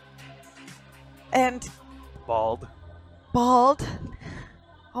and Bald. bald.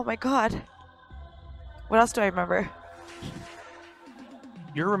 Oh my god. What else do I remember?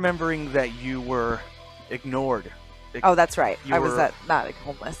 You're remembering that you were ignored. Oh, that's right. You I was were- not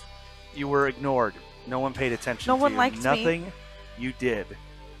homeless. You were ignored. No one paid attention No to one you. liked me. Nothing you did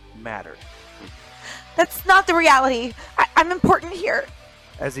mattered. That's not the reality. I'm important here.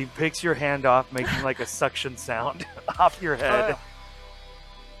 As he picks your hand off, making like a suction sound off your head,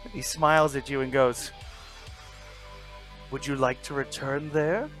 he smiles at you and goes, "Would you like to return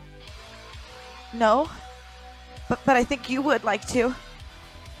there?" No. But I think you would like to.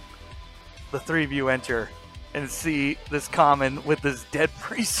 The three of you enter and see this common with this dead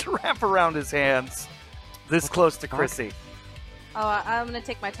priest wrap around his hands, this close to Chrissy. Oh, I'm gonna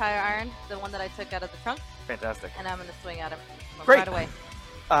take my tire iron, the one that I took out of the trunk, Fantastic. and I'm gonna swing at him Great. right away.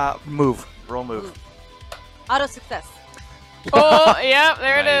 Move. Roll move. Ooh. Auto success. Oh, yep,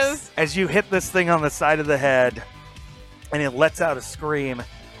 there it Nice. is. As you hit this thing on the side of the head, and it lets out a scream,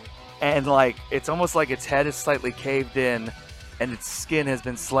 and like it's almost like its head is slightly caved in, and its skin has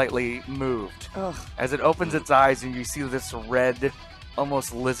been slightly moved. Ugh. As it opens its eyes, and you see this red,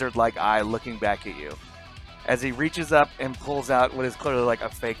 almost lizard-like eye looking back at you. As he reaches up and pulls out what is clearly like a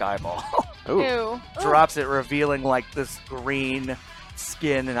fake eyeball, Ooh. Ew. drops it, revealing like this green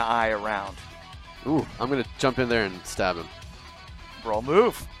skin and eye around. Ooh, I'm gonna jump in there and stab him. Roll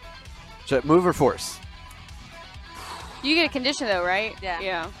move. Should I move or force? You get a condition though, right? Yeah.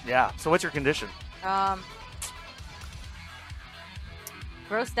 Yeah. Yeah. So what's your condition?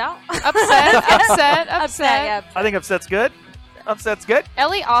 Grossed out. Upset. Yeah. I think upset's good. Upset's good.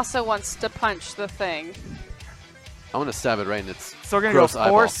 Ellie also wants to punch the thing. I want to stab it right in its So we're gonna gross go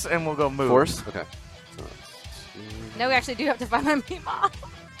eyeball. force, and we'll go move. Force? Okay. So No, we actually do have to find my Mima.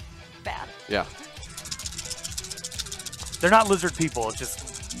 Bad. yeah. They're not lizard people. It's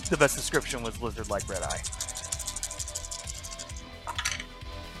just the best description was lizard-like red eye.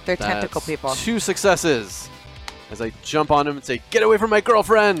 They're That's tentacle people. 2 successes. As I jump on him and say, "Get away from my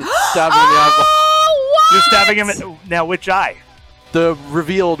girlfriend!" Stab him in the eyeball. You're stabbing him now. Which eye? The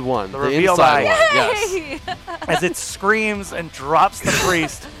revealed one. The The revealed inside eye. one. Yes. As it screams and drops the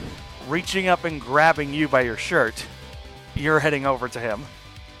priest, reaching up and grabbing you by your shirt. You're heading over to him.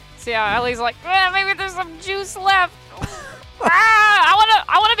 See how Ellie's like, maybe there's some juice left.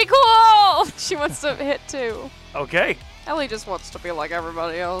 I wanna be cool. She wants to hit too. Okay. Ellie just wants to be like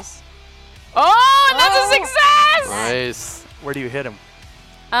everybody else. Oh, and that's a success! Nice. Where do you hit him?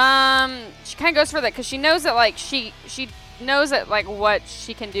 She kind of goes for that because she knows that like she knows that like what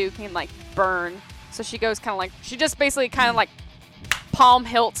she can do can like burn. So she goes kind of like she just basically kind of like palm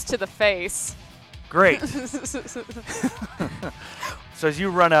hilts to the face. Great. So as you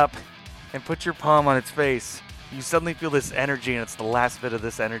run up and put your palm on its face, you suddenly feel this energy, and it's the last bit of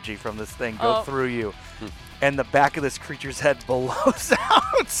this energy from this thing go through you. And the back of this creature's head blows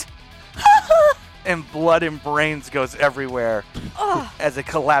out. And blood and brains goes everywhere as it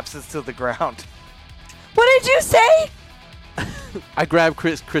collapses to the ground. What did you say? I grab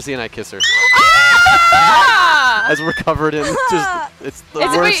Chrissy and I kiss her. Ah! As we're covered in just, it's the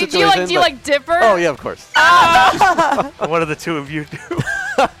Is it- worst wait, situation. do you but- like dip her? Oh, yeah, of course. What do the two of you do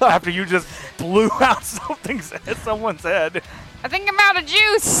after you just blew out someone's head? I think I'm out of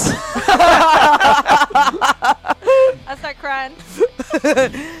juice. I start crying.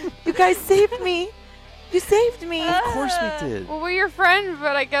 You guys saved me. You saved me. Of course we did. Well, we're your friend,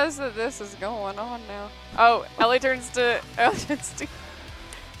 but I guess that this is going on now. Oh, Ellie turns to Leanne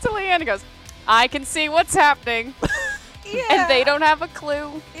and goes, I can see what's happening. And they don't have a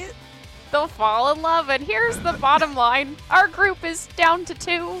clue. They'll fall in love, and here's the bottom line. Our group is down to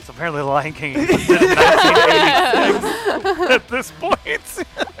 2. So apparently The Lion King existed in 1986 at this point.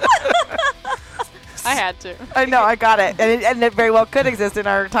 I had to. I know, I got it. And it very well could exist in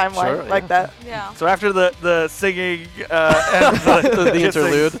our timeline Sure, like that. Yeah. So after the singing and the The kissing,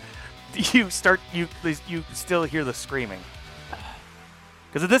 interlude. you still hear the screaming.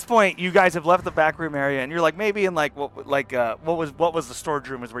 Because at this point, you guys have left the back room area, and you're like maybe in what was the storage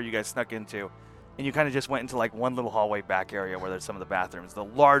room is where you guys snuck into, and you kind of just went into like one little hallway back area where there's some of the bathrooms. The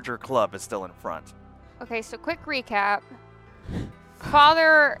larger club is still in front. Okay, so quick recap.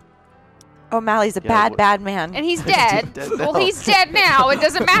 Father, O'Malley's a Yeah, bad man. and he's dead. Dead Well, now. he's dead now. It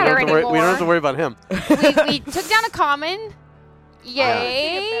doesn't We don't matter have to worry- anymore. we don't have to worry about him. we took down a common.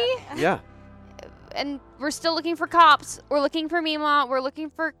 Yay. Yeah. And we're still looking for cops. We're looking for Mima. We're looking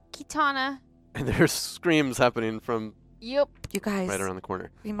for Kitana. And there's screams happening from Yep. You guys, right around the corner.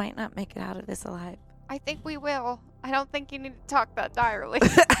 we might not make it out of this alive. I think we will. I don't think you need to talk that direly.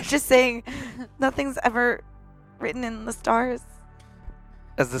 I'm just saying, nothing's ever written in the stars?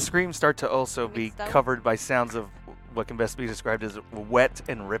 As the screams start to also Maybe be it's that one? covered by sounds of what can best be described as wet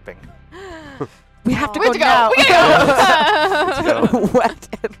and ripping. We have to We go have to go. now. We gotta go.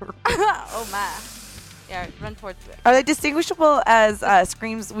 Wet and Oh my. Yeah, run towards it. Are they distinguishable as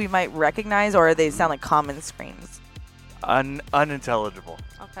screams we might recognize, or they sound like common screams? Unintelligible.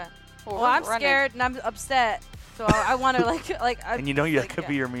 Okay. Well, Well, I'm running. scared and I'm upset, so I want to like. And you know that could yeah.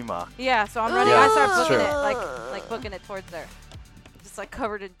 be your Mima. Yeah, so I'm running. Yeah, I start booking sure. it, like booking it towards there, just like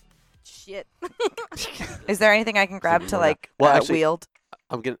covered in shit. Is there anything I can grab to Yeah. like Well, actually- wield?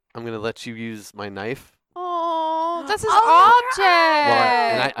 I'm gonna let you use my knife. Oh, that's his Oh, object.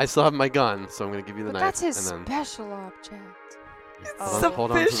 Well, and I still have my gun, so I'm gonna give you the But knife. that's his and then special object.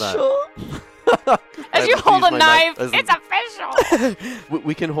 hold on to that. As I you would hold use a my knife, as- it's official.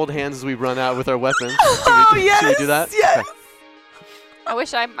 we can hold hands as we run out with our weapons. Oh, Should we do that? yes.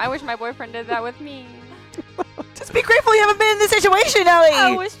 Okay. I wish my boyfriend did that with me. Just be grateful you haven't been in this situation, Ellie.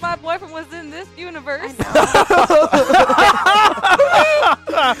 I wish my boyfriend was in this universe.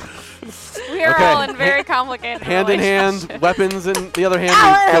 We are Okay. all in very complicated Hand in hand, relationships. weapons in the other hand.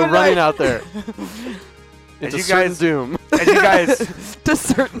 Ow, We go ow, running ow. out there. As Into you certain guys- doom. As you guys, To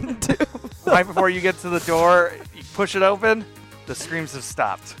certain doom. right before you get to the door, you push it open, the screams have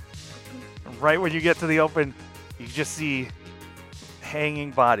stopped. And right when you get to the open, you just see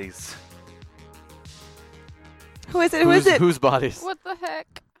hanging bodies. Who is it? Who is it? Whose bodies? What the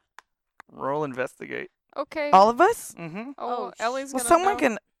heck? Roll investigate. Okay. All of us? Mm-hmm. Oh, Ellie's Well, gonna someone know.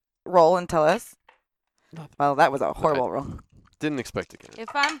 can roll and tell us. Nothing. Well, that was a horrible roll. Didn't expect to get it.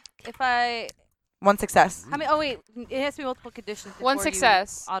 If I, One success. how many? Oh wait, it has to be multiple conditions. One before you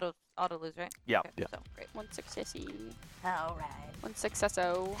success. Auto lose, right? Yeah. Okay, Yeah. So great. One successy. All right. One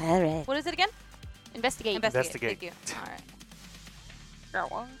successo. All right. What is it again? Investigate. Investigate. Thank you. All right.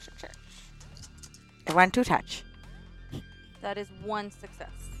 Got one success. I want to touch. That is one success.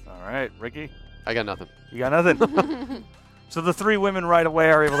 All right, Ricky, I got nothing. you got nothing. So the three women right away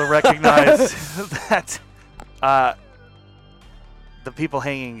are able to recognize that the people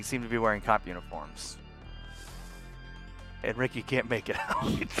hanging seem to be wearing cop uniforms. And Ricky can't make it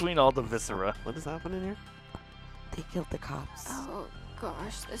out between all the viscera. What is happening here? They killed the cops. Oh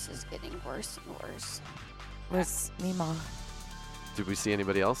gosh, this is getting worse and worse. Where's Mima? Did we see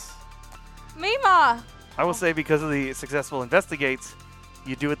anybody else? Mima! I will say because of the successful investigates,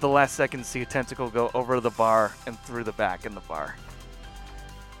 you do at the last second see a tentacle go over the bar and through the back in the bar.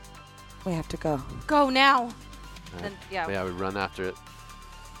 We have to go. Go now. Alright. Then yeah. Yeah, we run after it.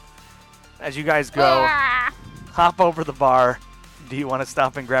 As you guys go, Ah! hop over the bar. Do you want to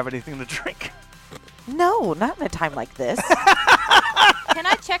stop and grab anything to drink? No, not in a time like this. Can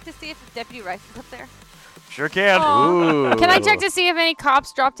I check to see if Deputy Rice is up there? Sure can. Oh. Ooh. Can I check to see if any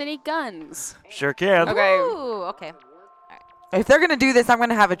cops dropped any guns? Sure can. Okay. Ooh, okay. If they're gonna do this, I'm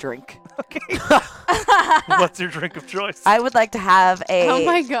gonna have a drink. What's your drink of choice? I would like to have a Oh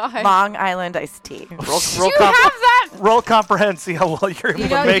my god. Long Island iced tea. Roll, Do you have that? roll comprehend, see how well you're able You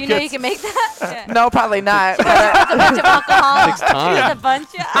to know, make you know it. you can make that? Yeah. No, probably not. It's a bunch of alcohol. Takes time. It's a bunch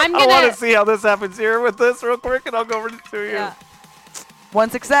of. I'm I want gonna. to see how this happens here with this real quick, and I'll go over to you. Yeah. One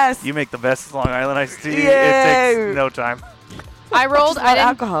success. You make the best Long Island iced tea. It Yay. takes no time. I rolled. Just I not didn't.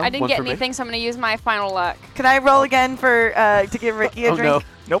 alcohol. I didn't One get for me. anything, so I'm gonna use my final luck. Can I roll again for to give Ricky a Oh drink? no.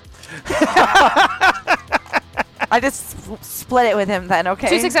 Nope. I just split it with him then, okay?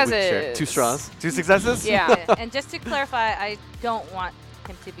 2 We share successes. 2 straws. 2 successes? Yeah. And just to clarify, I don't want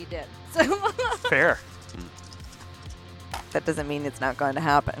him to be dead. So Fair. That doesn't mean it's not going to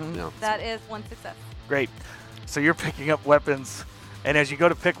happen. No. that is one success. Great. So you're picking up weapons, and as you go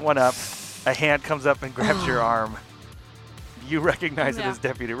to pick one up, a hand comes up and grabs your arm. You recognize it Yeah. as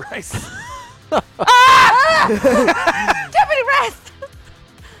Deputy Rice. Deputy Rest!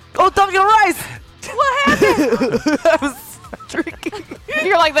 Oh, W. Rice! What happened? I was drinking.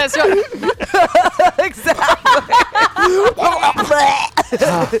 You're like this. You're Exactly.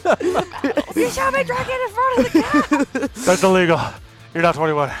 You shot me dragon in front of the cat. That's illegal. You're not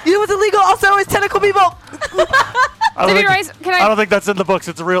 21. You know what's illegal also is tentacle people. I don't, Deputy think, Rice, can I I? don't think that's in the books.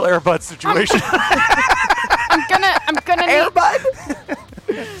 It's a real Airbud situation. I'm gonna need. Airbud.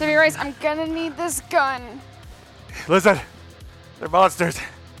 Deputy Rice, I'm gonna need this gun. Listen, they're monsters.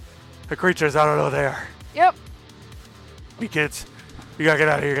 They're creatures. I don't know what they are. Yep. You kids, you gotta get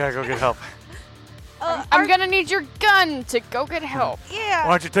out of here. You gotta go get help. I'm gonna need your gun to go get help. Why Yeah.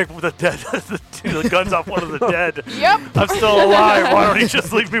 don't you take the dead, the guns off one of the dead? Yep. I'm still alive. Why don't you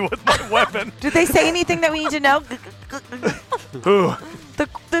just leave me with my weapon? Did they say anything that we need to know? Who?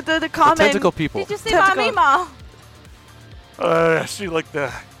 The common. Tentacle people. Did you see Tentacle. my Mima? She like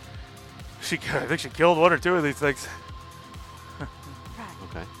the I think she killed one or two of these things.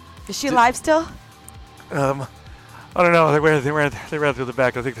 Okay. Is she alive still? I don't know. They ran through the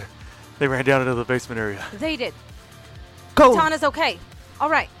back. I think they ran down into the basement area. They did. Go. Katana's okay. All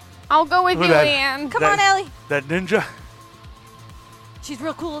right. I'll go with Who you, that? Leanne. Come on, Ellie. That ninja? She's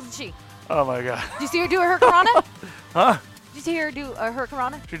real cool, isn't she? Oh my god. Did you see her do her Hurricanrana? Huh? Did you see her do her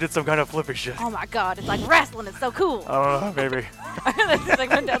Hurricanrana? She did some kind of flippy shit. Oh my god, it's like wrestling. It's so cool. I don't know, maybe. She's like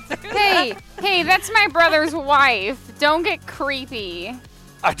went downstairs. Hey, that's my brother's wife. Don't get creepy.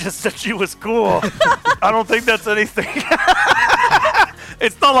 I just said she was cool. I don't think that's anything.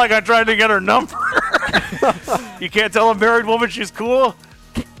 It's not like I'm trying to get her number. You can't tell a married woman she's cool?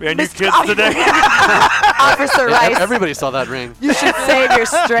 Man, you kids today. Officer Rice. Everybody saw that ring. You should save your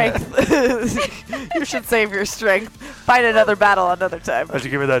strength. You should save your strength. Fight another battle another time. Why'd you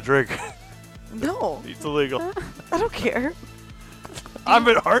give me that drink? No, It's illegal. I don't care. I'm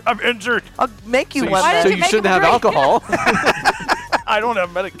injured. I'll make you So one. Why then. don't you make shouldn't him a have drink? alcohol. I don't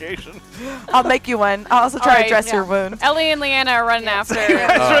have medication. I'll make you one. I'll also try Alright, to dress yeah. your wound. Ellie and Leanna are running after.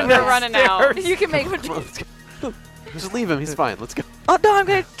 Oh. They're running out. You can make one. Just leave him. He's fine. Let's go. Oh no, I'm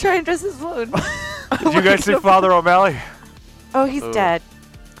gonna try and dress his wound. Did you guys see Father O'Malley? Oh, he's Oh. dead.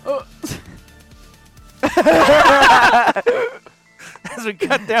 As we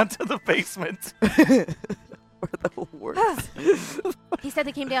cut down to the basement. We're the worst. He said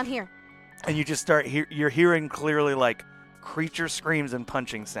they came down here. And you just start, you're hearing clearly like creature screams and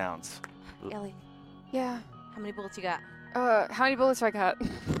punching sounds. Ellie, Yeah. how many bullets you got? How many bullets do I got?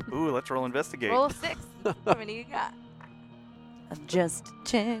 Ooh, let's roll investigate. Roll of 6. How many you got? I just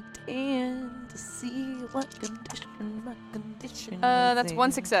checked in to see what condition my condition. That's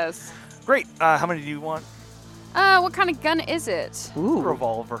one success. Great. How many do you want? What kind of gun is it? Ooh.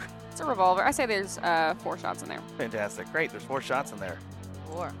 Revolver. It's a revolver. I say there's 4 shots in there. Fantastic. Great. There's 4 shots in there.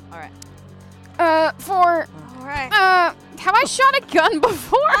 4. All right. 4. All right. Have I shot a gun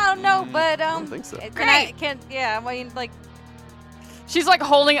before? I don't know, but I don't think so. Can Great. yeah, I mean, like. She's like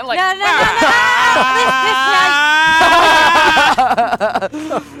holding it like. No.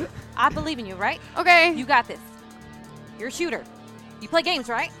 I believe in you, right? Okay. You got this. You're a shooter. You play games,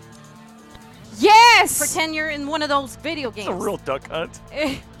 right? Yes. Pretend you're in one of those video games. It's a real duck hunt.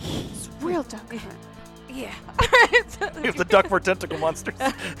 Real duck. Yeah. If the duck were tentacle monsters.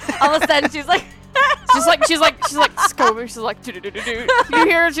 All of a sudden, she's like. She's like scoping. She's like do-do-do-do-do. You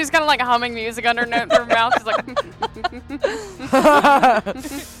hear her, she's kind of like humming music under her mouth. She's like.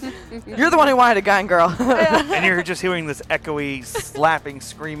 You're the one who wanted a gun, girl. And you're just hearing this echoey, slapping,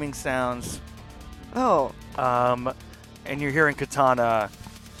 screaming sounds. Oh. And you're hearing Katana,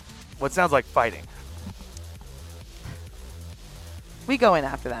 what sounds like fighting. We go in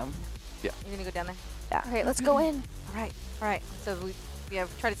after them. You're gonna go down there. Okay, let's go in. All right. So we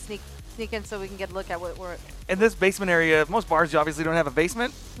try to sneak in so we can get a look at what we're. In this basement area, most bars you obviously don't have a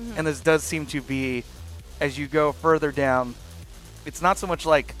basement, and this does seem to be, as you go further down, it's not so much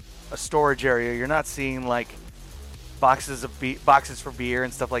like a storage area. You're not seeing like boxes for beer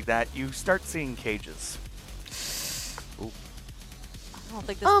and stuff like that. You start seeing cages. I don't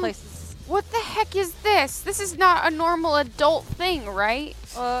think this place is. What the heck is this? This is not a normal adult thing, right?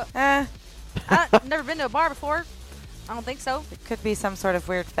 I've never been to a bar before. I don't think so. It could be some sort of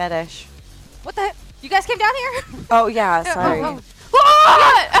weird fetish. What the heck? You guys came down here? Oh yeah, sorry. She's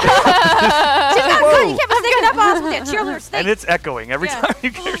not good. You can't be sneaking up on us with that cheerleader snake. And it's echoing every Yeah. time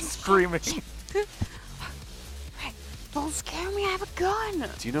you hear screaming. Don't scare me. I have a gun.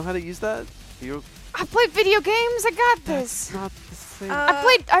 Do you know how to use that? You I played video games. I got this. not the same.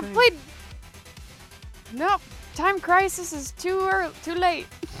 I played. Nope. Time Crisis is too late.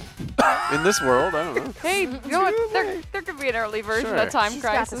 In this world, I don't know. Hey, you know what? There could be an early version Sure. of Time She's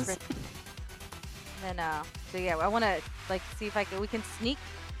got this Crisis. written. And so yeah, I want to like see if we can sneak,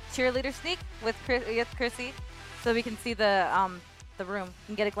 cheerleader sneak with Chrissy, so we can see the room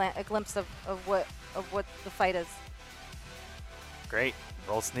and get a glimpse of what the fight is. Great.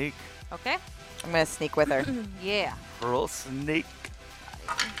 Roll sneak. Okay. I'm gonna sneak with her. Yeah. Roll sneak.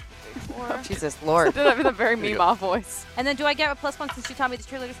 Jesus Lord. Did that with a very There you Meemaw voice. And then do I get a +1 since you taught me the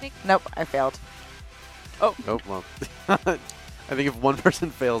cheerleader sneak? Nope, I failed. Oh well. I think if one person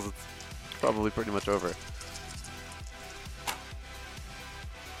fails, it's probably pretty much over.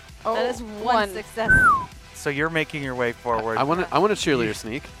 Oh, That is one success. So you're making your way forward. I want a cheerleader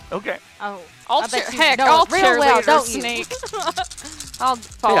sneak. Okay. Oh. I'll I bet you heck, know I'll it real well, cheerleader don't you? sneak. I'll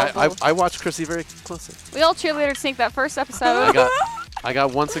follow. Hey, I watched Chrissy very closely. We all cheerleader sneak that first episode. I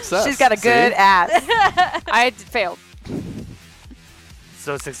got one success. She's got a good See? ass. I failed.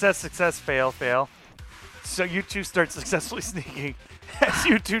 So success, success, fail, fail. So you two start successfully sneaking. As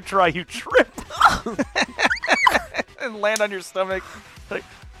you two try, you trip and land on your stomach. Like,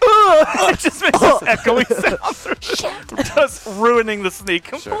 it just makes this echoing sound, just ruining the sneak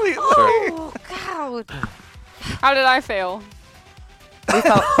completely. Oh God! How did I fail?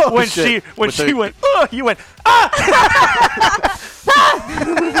 When shit. she went, you went, Oh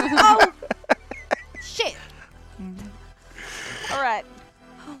shit! All right.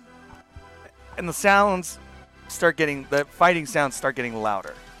 and the fighting sounds start getting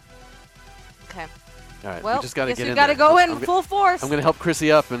louder. Okay. All right, Well, we just gotta guess get we in gotta there. go I'm in go- full force. I'm gonna help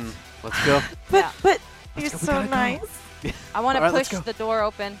Chrissy up and let's go. But you're so nice. I want to All right, let's push go. the door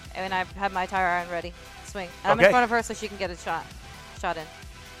open, and I have my tire iron ready. Swing. And I'm Okay. in front of her so she can get a shot in.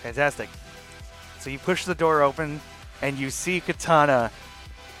 Fantastic. So you push the door open, and you see Katana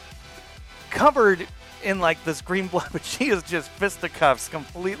covered in like this green blood, but she is just fisticuffs,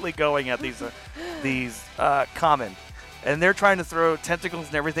 completely going at these common, and they're trying to throw tentacles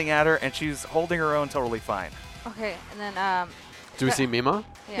and everything at her, and she's holding her own totally fine. Okay, and then Do we see Mima?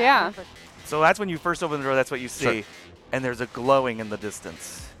 Yeah. So that's when you first open the door. That's what you see, Sure. and there's a glowing in the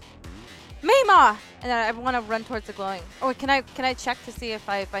distance. Mima! And then I want to run towards the glowing. Oh, can I check to see if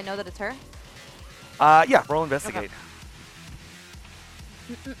I know that it's her? Yeah, roll investigate.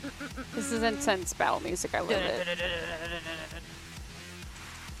 This is intense battle music. I love it.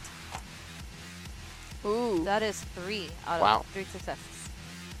 Ooh. That is 3 out of Wow. 3 successes.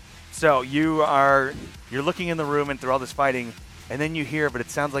 So you're looking in the room and through all this fighting, and then you hear, but it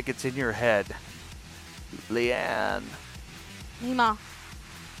sounds like it's in your head. Leanne. Mima,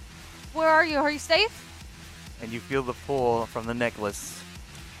 where are you? Are you safe? And you feel the pull from the necklace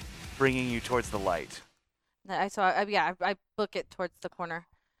bringing you towards the light. I book it towards the corner.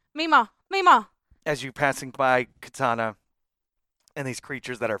 Mima! As you're passing by Katana and these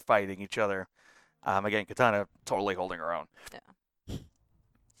creatures that are fighting each other. Again, Katana totally holding her own.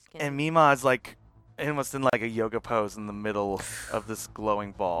 And Mima is like almost in like a yoga pose in the middle of this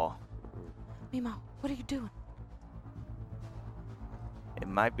glowing ball. Mima, what are you doing? It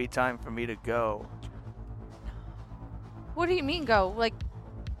might be time for me to go. What do you mean go? Like,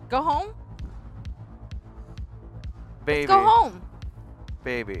 go home? Baby. Go home.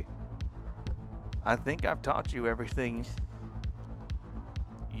 Baby. I think I've taught you everything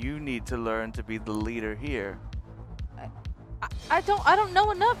you need to learn to be the leader here. I don't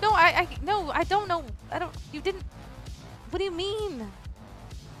know enough. No, I don't know. You didn't. What do you mean?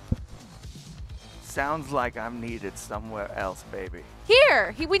 Sounds like I'm needed somewhere else, baby.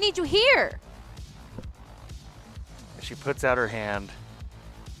 Here. We need you here. She puts out her hand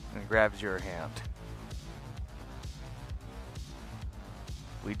and grabs your hand.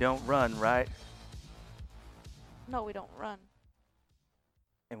 We don't run, right? No, we don't run.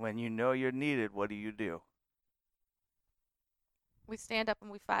 And when you know you're needed, what do? We stand up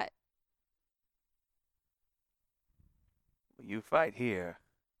and we fight. You fight here,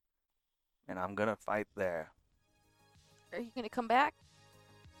 and I'm gonna fight there. Are you gonna come back?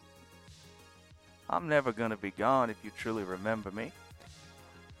 I'm never gonna be gone if you truly remember me.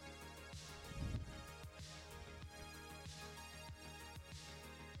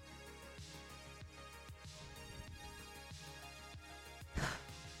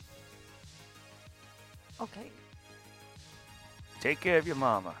 Okay. Take care of your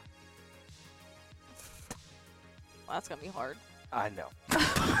mama. Well, that's gonna be hard. I know.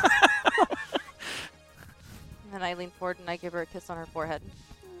 And then I lean forward and I give her a kiss on her forehead.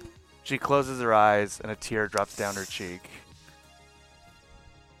 She closes her eyes and a tear drops down her cheek.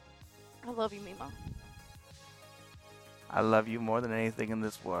 I love you, Mima. I love you more than anything in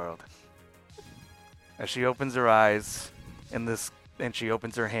this world. As she opens her eyes and she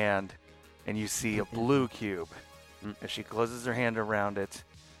opens her hand, and you see a blue cube. As she closes her hand around it,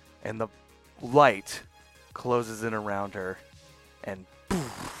 and the light closes in around her, and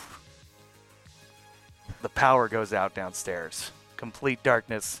poof, the power goes out downstairs. Complete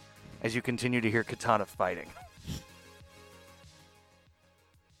darkness as you continue to hear Katana fighting.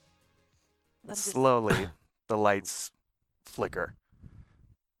 Slowly, the lights flicker.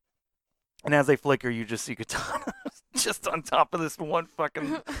 And as they flicker, you just see Katana just on top of this one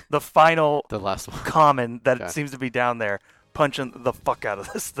the final The last one. common that Okay. seems to be down there, punching the fuck out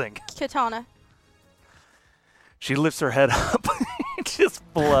of this thing. Katana. She lifts her head up, just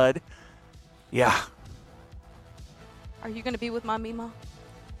blood. Yeah, Are you gonna be with my Mima?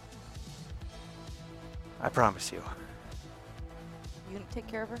 I promise you. You gonna take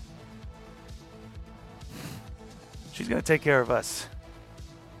care of her? She's gonna take care of us.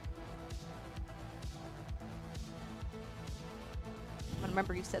 I'm gonna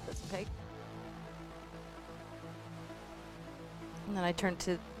remember you said this, okay? And then I turn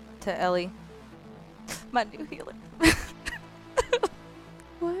to Ellie. My new healer.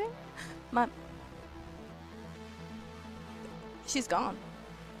 What? She's gone.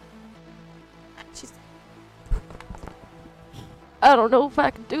 I don't know if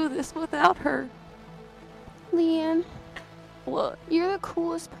I can do this without her. Leanne, What? you're the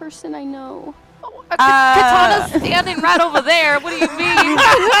coolest person I know. Katana's standing right over there. What do you mean?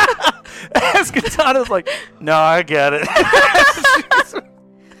 As Katana's like, no, I get it.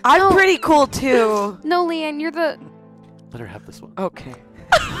 I'm pretty cool too. No, Leanne, you're the Let her have this one. Okay.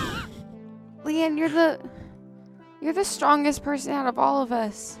 Leanne, you're the strongest person out of all of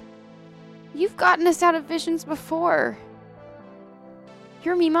us. You've gotten us out of visions before.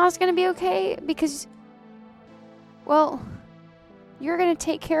 Your Mima's gonna be okay because, well, you're gonna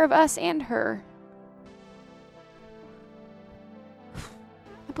take care of us and her.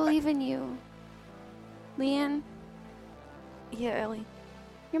 I believe in you. Leanne, Yeah, Ellie.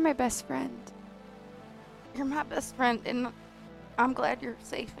 you're my best friend. You're my best friend, and I'm glad you're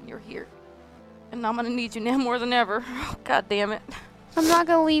safe and you're here. And I'm gonna need you now more than ever. Oh, God damn it. I'm not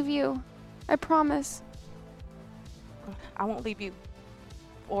gonna leave you. I promise. I won't leave you.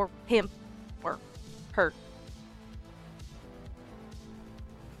 Or him. Or her.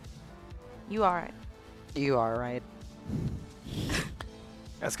 You alright? You are right.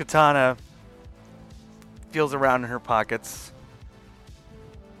 As Katana feels around in her pockets.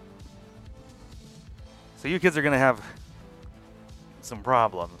 So you kids are going to have some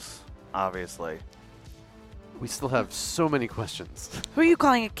problems, obviously. We still have so many questions. Who are you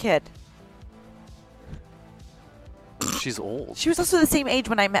calling a kid? She's old. She was also the same age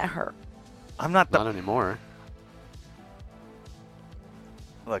when I met her. I'm not the... Not anymore.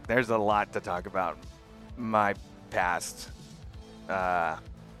 Look, there's a lot to talk about. My past. But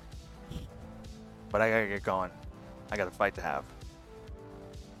I gotta get going. I got a fight to have.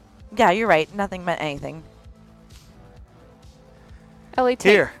 Yeah, you're right. Nothing meant anything. Ellie,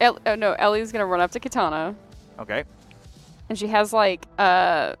 Here. Ellie's gonna run up to Katana, Okay. and she has like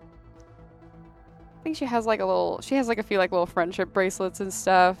I think she has like a few like little friendship bracelets and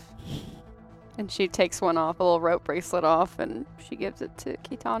stuff. And she takes one off, a little rope bracelet off, and she gives it to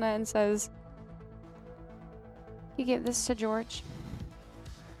Katana and says, "You give this to George."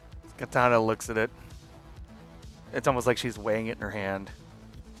 Katana looks at it. It's almost like she's weighing it in her hand.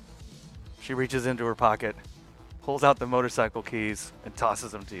 She reaches into her pocket, pulls out the motorcycle keys, and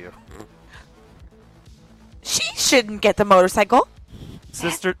tosses them to you. She shouldn't get the motorcycle.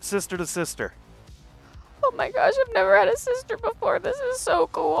 Sister to sister. Oh my gosh, I've never had a sister before. This is so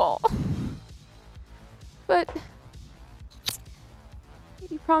cool. But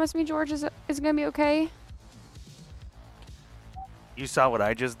you promise me George is gonna be okay? You saw what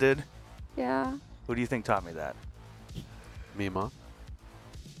I just did? Yeah. Who do you think taught me that? Mima.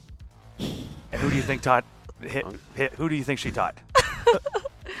 And who do you think taught who do you think she taught?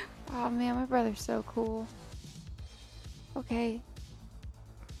 Oh man, my brother's so cool. Okay.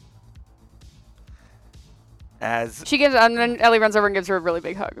 As She gives, and then Ellie runs over and gives her a really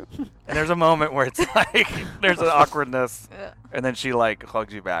big hug. and there's a moment where it's like there's an awkwardness, Yeah. and then she like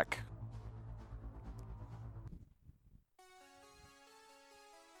hugs you back.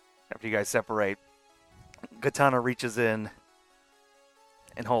 After you guys separate, Katana reaches in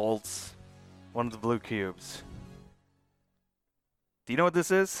and holds one of the blue cubes. Do you know what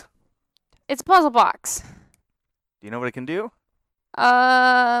this is? It's a puzzle box. Do you know what it can do?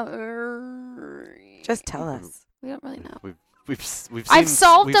 Just tell us. We don't really know. We've seen, I've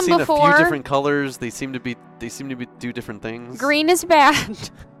solved we've them seen before. a few different colors. They seem to do different things. Green is bad.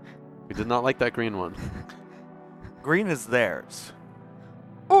 We did not like that green one. Green is theirs.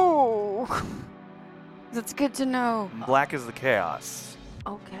 Oh. That's good to know. And black is the chaos.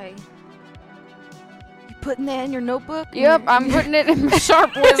 Okay. You putting that in your notebook? Yep, I'm putting it in my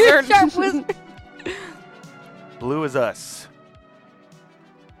Sharp Wizard. Sharp Wizard. Blue is us.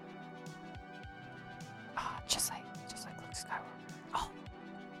 Just like Luke Skywalker.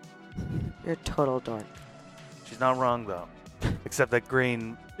 You're a total dork. She's not wrong though. Except that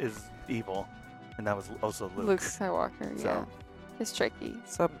green is evil. And that was also Luke. Luke Skywalker, So. yeah. It's tricky.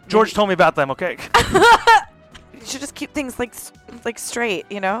 So George told me about them, okay? you should just keep things like straight,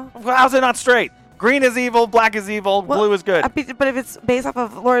 you know? Well, how's it not straight? Green is evil, black is evil, Well, blue is good. But if it's based off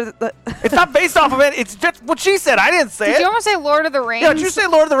of Lord of the... It's not based off of it. It's just what she said. I didn't say Did you it. almost say Lord of the Rings? Yeah, did you say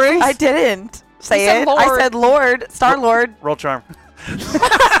Lord of the Rings? I didn't say said it. I Lord. said Lord, Star Lord. Roll charm. And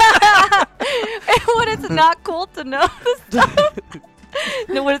when it's not cool to know this stuff.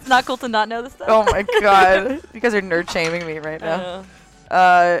 No, when it's not cool to not know this stuff. Oh my god. You guys are nerd shaming me right now.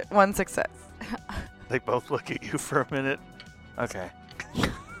 1 success. They both look at you for a minute. Okay.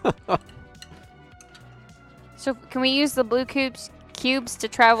 So can we use the blue cubes to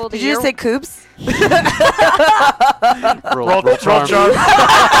travel to Did you just say coops? Roll charm.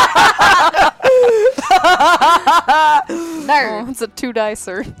 Nerd. it's a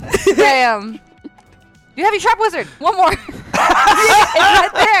 2-dicer. Damn. You have your sharp wizard. One more. It's right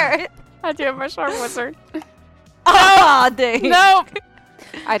there. I do have my sharp wizard. Oh, dang. Nope.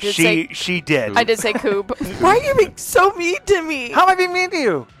 I did say She did. I did say cube. Why are you being so mean to me? How am I being mean to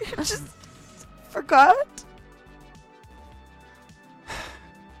you? Just forgot.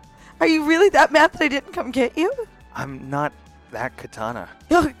 Are you really that mad that I didn't come get you? I'm not that katana.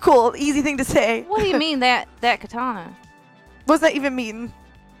 Oh, cool. Easy thing to say. What do you mean that katana? What does that even mean?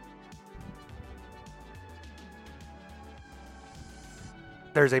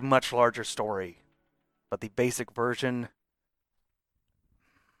 There's a much larger story, but the basic version,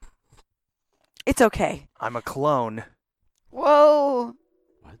 It's okay. I'm a clone. Whoa.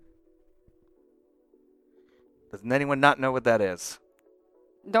 Does anyone not know what that is?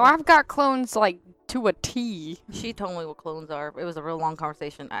 No, I've got clones like to a T. She told me what clones are. It was a real long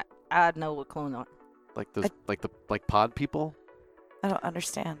conversation. I know what clones are. Like those, like pod people. I don't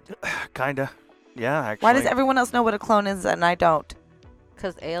understand. Kinda. Yeah, actually. Why does everyone else know what a clone is and I don't?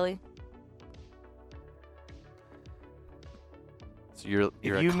 Cause Ailey. So you're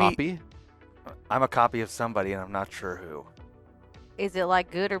a you meet- copy. I'm a copy of somebody, and I'm not sure who. Is it like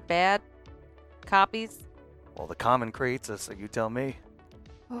good or bad copies? Well, the common creates us, so you tell me.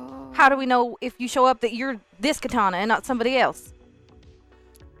 How do we know if you show up that you're this katana and not somebody else?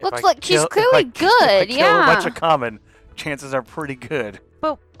 If Looks I like she's kill- clearly if I good, kill a bunch yeah. of common, chances are pretty good.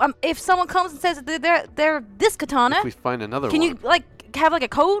 But if someone comes and says that they're this katana, If we find another can one. you like have like a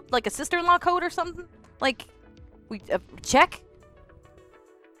code, like a sister-in-law code or something? Like we check.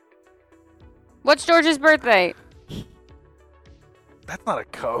 What's George's birthday? That's not a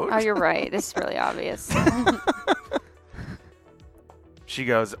code. Oh, you're right. This is really obvious. She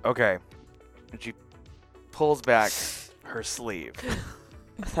goes, okay. And she pulls back her sleeve.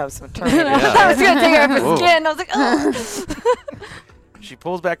 That was some I Terminator. Yeah. was gonna take her off her Whoa. skin. I was like, oh. She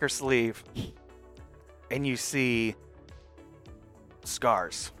pulls back her sleeve, and you see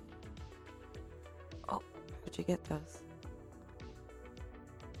scars. Where'd you get those?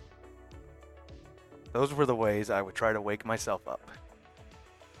 Those were the ways I would try to wake myself up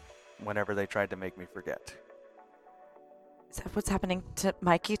whenever they tried to make me forget. Is that what's happening to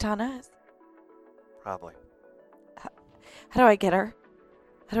my katana? Probably. How do I get her?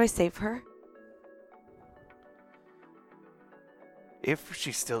 How do I save her? If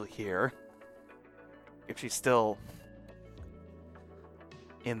she's still here, if she's still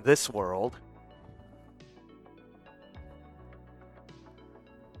in this world,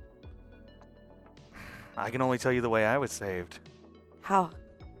 I can only tell you the way I was saved. How?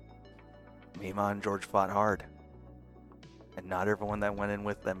 Mima and George fought hard, and not everyone that went in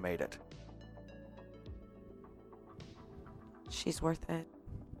with them made it. She's worth it.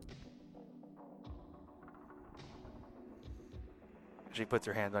 She puts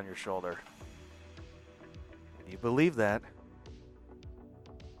her hand on your shoulder. If you believe that,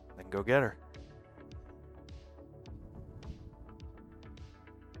 then go get her.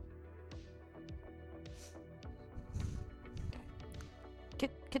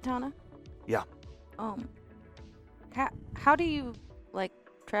 Katana. Yeah. How do you like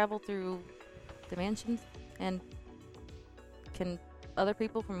travel through dimensions, and can other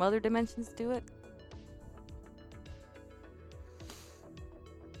people from other dimensions do it?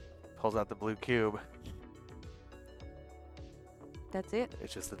 Pulls out the blue cube. That's it.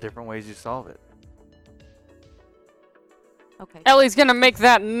 It's just the different ways you solve it. Okay. Ellie's gonna make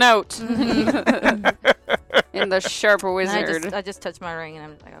that note in the sharp And wizard. I just touched my ring, and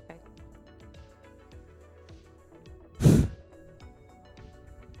I'm just like, okay.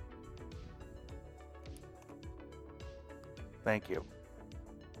 Thank you.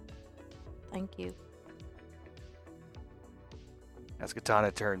 Thank you. As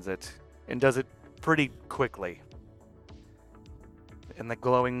Katana turns it, and does it pretty quickly. In the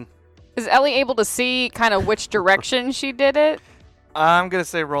glowing... Is Ellie able to see kind of which direction she did it? I'm going to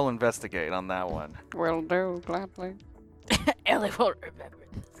say roll investigate on that one. Will do, gladly. Ellie will remember.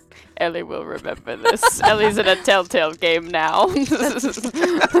 Ellie will remember this. Ellie's in a Telltale game now. That's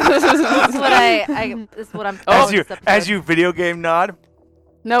what That's what I'm. As you video game nod,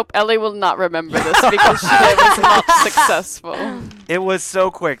 Nope, Ellie will not remember this because it was not successful. it was so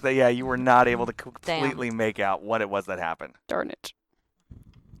quick that, yeah, you were not able to completely make out what it was that happened. Darn it.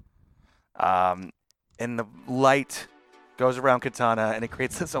 And the light goes around Katana, and it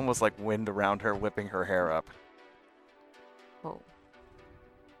creates this almost like wind around her, whipping her hair up. Oh.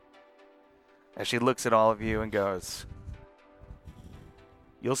 As she looks at all of you and goes,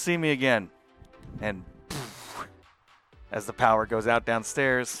 "You'll see me again." And as the power goes out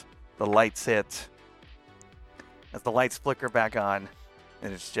downstairs, the lights hit. As the lights flicker back on,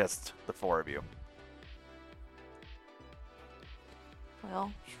 and it's just the four of you.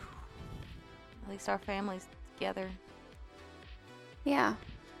 Well, at least our family's together. Yeah.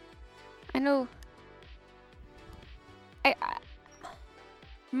 I know.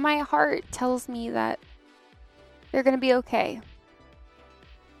 My heart tells me that they're gonna be okay.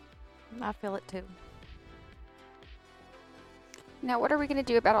 I feel it too. Now, what are we gonna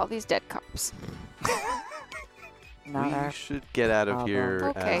do about all these dead cops? Not We our should get out of here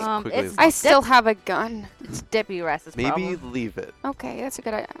Okay. as quickly as it's- I still have a gun. It's Deputy Rass's Maybe problem. leave it. Okay, that's a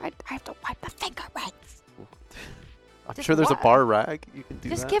good idea. I have to wipe the fingerprints. I'm Just sure there's a what? bar rag. You can do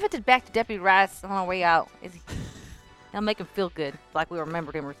Just that. give it back to Deputy Rass on our way out. It'll make him feel good, like we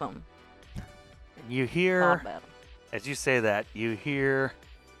remembered him or something. You Thought hear, about him. as you say that, you hear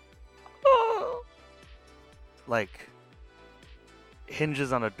like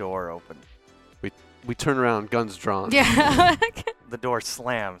hinges on a door open. We turn around, guns drawn. Yeah. The door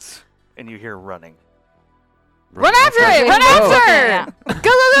slams, and you hear running. Run after it! Run Go. after! Yeah. Go,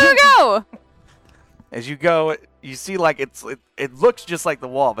 go, go, go! As you go, you see like it looks just like the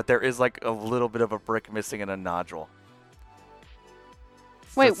wall, but there is like a little bit of a brick missing and a nodule.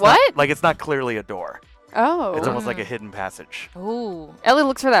 So Wait, it's not- what? like it's not clearly a door. Oh. It's almost like a hidden passage. Ooh. Ellie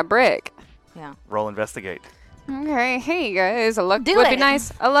looks for that brick. Yeah. Roll investigate. Okay, hey guys, a luck Do would be it.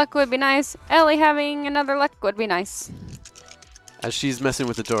 nice. A luck would be nice. Ellie having another luck would be nice. As she's messing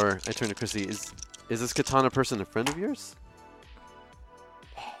with the door, I turn to Chrissy. Is this katana person a friend of yours?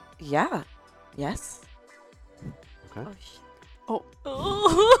 Yeah. Yes. Okay.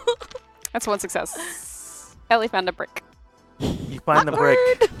 Oh. That's one success. Ellie found a brick. You find the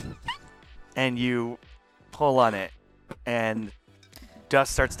brick, and you pull on it, and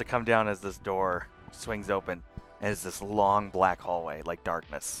dust starts to come down as this door swings open, and it's this long black hallway, like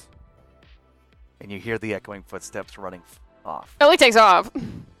darkness. And you hear the echoing footsteps running off. Ellie takes off.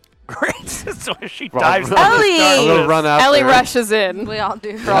 Great! So as she Run. dives into I'm this gonna darkness- run after Ellie her. rushes in. We all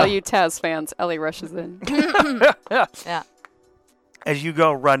do. For all you Taz fans, Ellie rushes in. Yeah. As you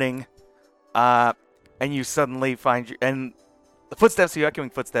go running, and you suddenly find and the footsteps, the echoing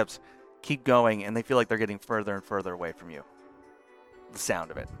footsteps, keep going, and they feel like they're getting further and further away from you. The sound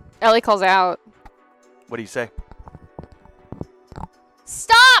of it. Ellie calls out. What do you say?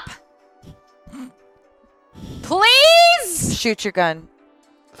 Stop! Please! Shoot your gun.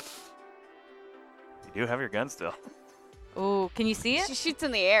 You do have your gun still. Ooh, can you see She it? shoots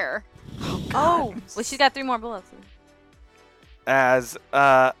in the air. Oh. Well, she's got 3 more bullets. As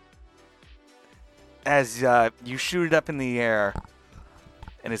you shoot it up in the air,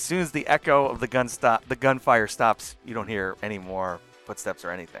 and as soon as the echo of the gunfire stops, you don't hear any more footsteps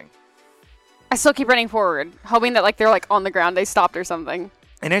or anything. I still keep running forward, hoping that like they're like on the ground, they stopped or something.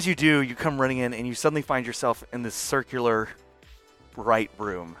 And as you do, you come running in, and you suddenly find yourself in this circular, bright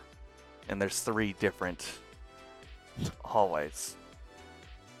room, and there's 3 different hallways.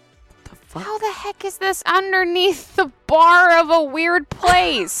 How the heck is this underneath the bar of a weird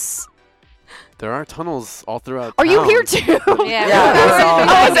place? There are tunnels all throughout. Are you town. here too? Yeah. that's all.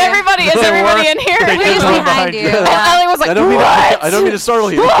 Oh, is everybody in here? They We're just just run behind behind you. you. And Ellie was like, I don't mean what? I don't mean to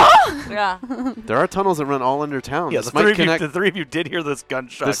startle you. Yeah. There are tunnels that run all under town. Yeah, this the might three, of you, connect. the 3 of you did hear this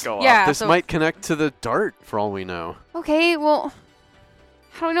gunshot This- go off. Yeah. This so- might connect to the dart, for all we know. Okay, well,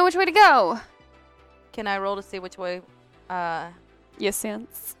 how do we know which way to go? Can I roll to see which way Yes,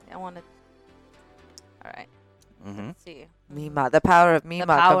 sense. I want to? All right. Mm-hmm. Let's see. Mima. The power of Mima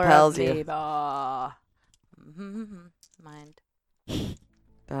compels you. Mima. Mind.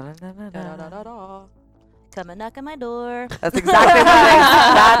 Da-da-da-da-da. Come and knock on my door. That's exactly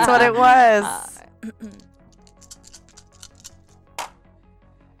that's what it was.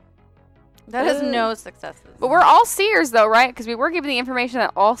 That is no successes. But we're all seers, though, right? Because we were given the information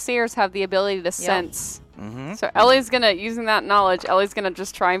that all seers have the ability to sense. Mm-hmm. So Ellie's gonna, using that knowledge, Ellie's gonna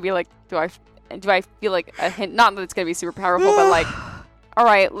just try and be like, do I feel like a hint? Not that it's gonna be super powerful, but like, all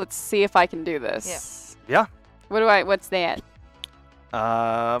right, let's see if I can do this. Yeah. What's that?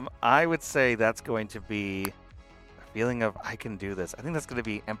 I would say that's going to be a feeling of I can do this. I think that's going to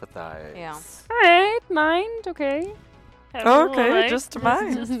be empathize. Yeah. All right, mind, okay. Okay, just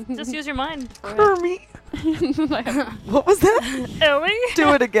mine. Just use your mind. Kermit. I What was that? Ellie.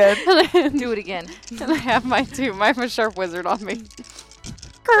 Do it again. Do it again. And I have my I have a sharp wizard on me.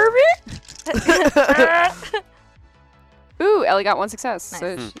 Kermit. Ooh, Ellie got 1 success. Nice.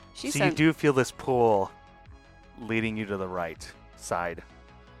 So she So you sent. do feel this pull leading you to the right side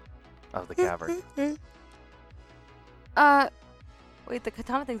of the cavern. Wait, the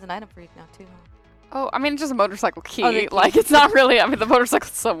katana thing's an item for you now too. Oh, I mean, it's just a motorcycle key. Oh, the key. Like, it's not really. I mean, the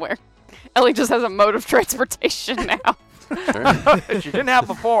motorcycle's somewhere. Ellie just has a mode of transportation now. She didn't have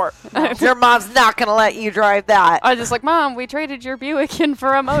before. Your mom's not gonna let you drive that. I was just like, Mom, we traded your Buick in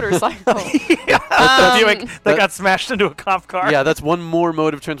for a motorcycle. The Buick that got smashed into a cop car. Yeah, that's one more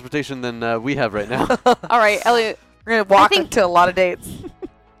mode of transportation than we have right now. All right, Elliot. We're gonna walk to a lot of dates.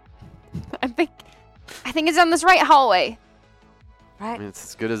 I think it's down this right hallway. I mean, it's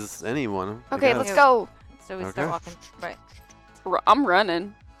as good as anyone. I Okay, guess. let's go. So we Okay. start walking. Right. I'm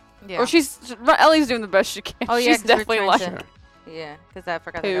running. Yeah. Or Ellie's doing the best she can. Oh, yeah, she's 'cause we're definitely trying like. to- Yeah, because I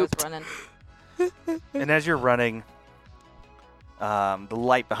forgot that I was running. And as you're running, the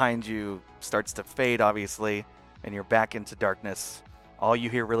light behind you starts to fade, obviously, and you're back into darkness. All you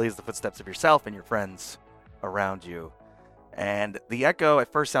hear really is the footsteps of yourself and your friends around you. And the echo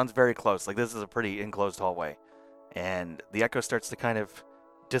at first sounds very close, like this is a pretty enclosed hallway. And the echo starts to kind of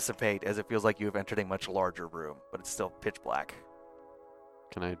dissipate as it feels like you have entered a much larger room, but it's still pitch black.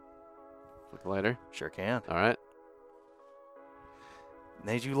 Can I flick the lighter? Sure can. All right. And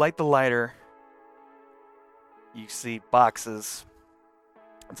as you light the lighter, you see boxes.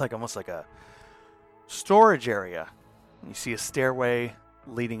 It's like almost like a storage area. You see a stairway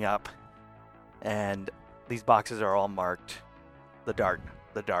leading up, and these boxes are all marked the dart,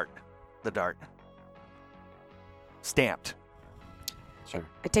 the dart, the dart. Stamped. Sure.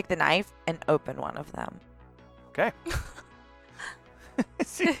 I take the knife and open one of them. Okay.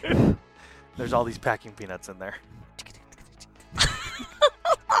 There's all these packing peanuts in there.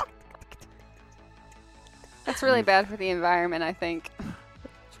 That's really bad for the environment, I think.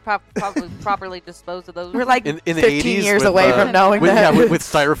 Probably properly dispose of those. We're like In the 15 80s years with, away from knowing with, that. yeah, with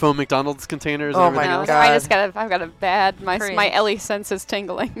styrofoam McDonald's containers. Oh and my everything No, else. God. I've got a bad. My Cringe. Ellie sense is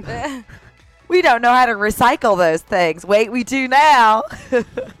tingling. We don't know how to recycle those things. Wait, we do now.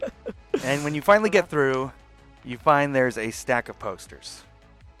 And when you finally get through, you find there's a stack of posters.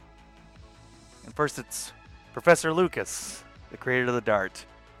 And first it's Professor Lucas, the creator of the dart,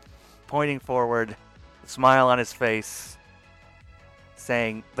 pointing forward, a smile on his face,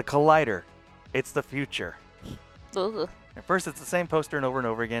 saying, "The Collider, it's the future." Ugh. At first it's the same poster and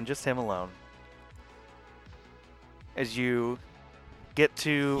over again, just him alone. As you get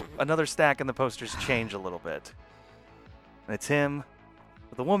to another stack and the posters change a little bit. And it's him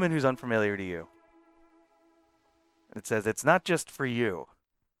with a woman who's unfamiliar to you. It says, "It's not just for you,"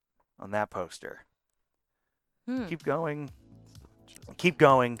 on that poster. Keep going. Keep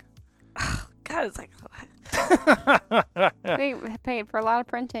going. God, it's like, They paid for a lot of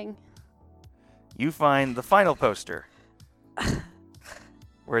printing. You find the final poster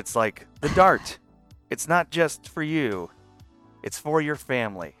where it's like, "The dart. It's not just for you. It's for your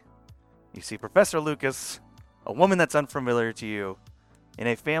family." You see Professor Lucas, a woman that's unfamiliar to you, in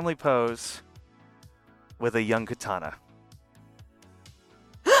a family pose with a young katana.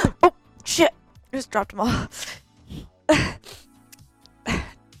 oh, shit. I just dropped them all.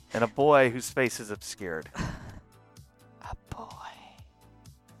 And a boy whose face is obscured. A boy.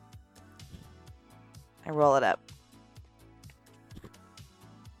 I roll it up.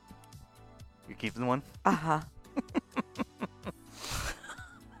 You keeping one? Uh-huh.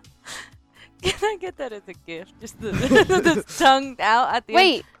 Can I get that as a gift? Just the tongue out at the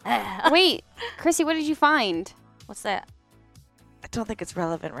Wait, end. wait, Chrissy, what did you find? What's that? I don't think it's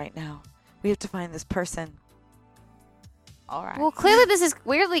relevant right now. We have to find this person. All right. Well, clearly this is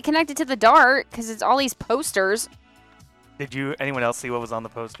weirdly connected to the dart because it's all these posters. Did anyone else see what was on the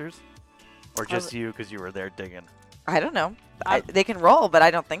posters? Or just you because you were there digging? I don't know. They can roll, but I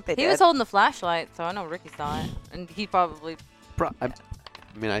don't think they He did. was holding the flashlight, so I know Ricky saw it, and he probably. I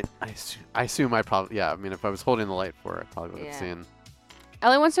mean, I assume I probably, yeah, I mean, if I was holding the light for it, I probably would have seen.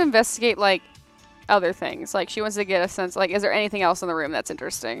 Ellie wants to investigate, like, other things. Like, she wants to get a sense, like, is there anything else in the room that's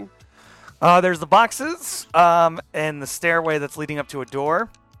interesting? There's the boxes and the stairway that's leading up to a door.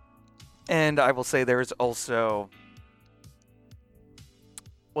 And I will say there is also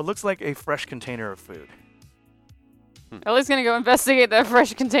what looks like a fresh container of food. Ellie's going to go investigate that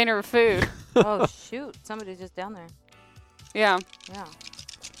fresh container of food. Oh shoot! Somebody's just down there. Yeah. Yeah.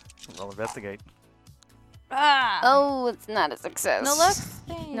 We'll investigate. Ah. Oh, it's not a success. No luck.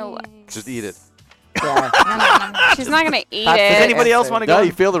 No luck. Just eat it. Yeah. She's not going to eat That's it. Does anybody else want to No, go?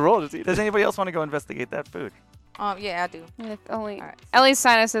 you failed the roll. Just eat Does it. anybody else want to go investigate that food? Yeah, I do. If only All right. Ellie's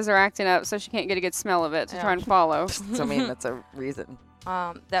sinuses are acting up, so she can't get a good smell of it to Yeah. try and follow. So, I mean, that's a reason.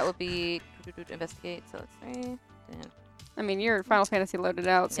 That would be investigate. So let's see. I mean, you're Final Fantasy loaded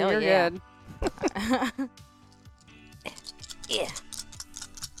out, so Oh, you're yeah. good. Yeah.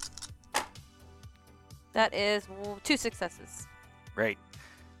 That is 2 successes. Great.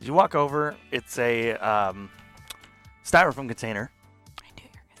 As you walk over, it's a styrofoam container. I knew you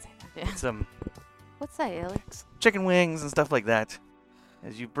were gonna say that. With some What's that, Ellie? chicken wings and stuff like that.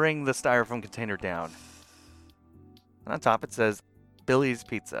 As you bring the styrofoam container down. And on top it says Billy's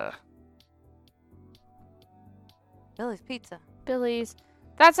Pizza. Billy's Pizza. Billy's.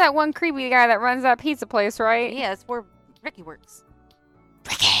 That's that one creepy guy that runs that pizza place, right? Yeah, it's where Ricky works.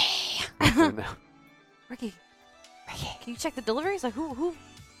 No. Ricky, can you check the deliveries? Like who?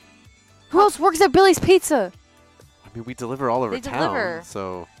 Who else works at Billy's Pizza? I mean, we deliver all over They town, deliver.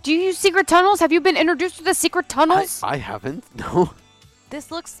 so Do you use secret tunnels? Have you been introduced to the secret tunnels? I haven't. No.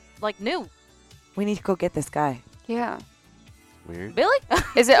 This looks like new. We need to go get this guy. Yeah. Weird. Billy?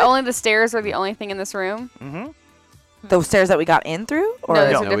 Is it only the stairs are the only thing in this room? Mm-hmm. Those stairs that we got in through? Or No,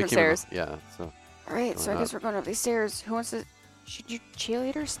 those No. are Yeah, we different came in- stairs. Yeah. So All right, so I guess we're going up these stairs. Who wants to? Should you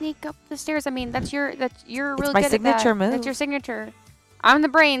cheerleader sneak up the stairs? I mean, you're really my good signature at that. move. That's your signature. I'm the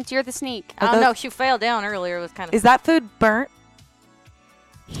brains. You're the sneak. I don't those- know. She fell down earlier. It was kind of. is that food burnt?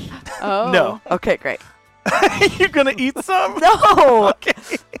 Oh No. Okay, great. You're gonna eat some? No, Okay.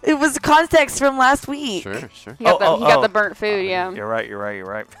 it was context from last week. sure, sure. He got, Oh, he got oh. the burnt food. Yeah. You're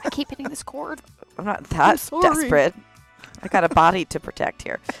right. I keep hitting this cord. I'm not that sorry. desperate. I got a body to protect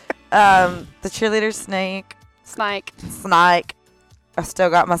here. The cheerleader snake. Snake. I still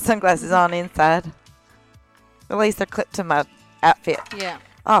got my sunglasses on inside. At least they're clipped to my outfit. Yeah.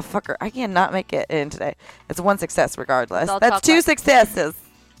 Oh, fucker. I cannot make it in today. It's 1 success regardless. It's all That's 2 chocolate. successes.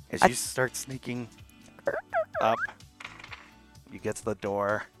 As I- you start sneaking up, you get to the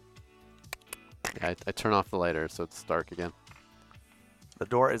door. Yeah, I turn off the lighter so it's dark again. The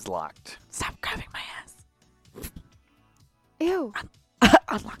door is locked. Stop grabbing my ass. Ew.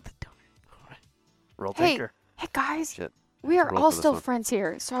 Unlock the door. Roll Hey. tinker. Hey guys, Shit. we are Roll all for this still one. friends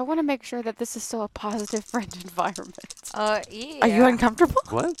here, so I want to make sure that this is still a positive friend environment. Yeah. Are you uncomfortable?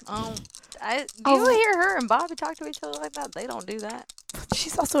 What? Do Oh. you hear her and Bobby talk to each other like that? They don't do that.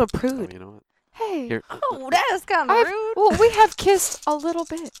 She's also a Oh, prude. you know what? Hey. Here. Oh, that is kind of I've- rude. Well, we have kissed a little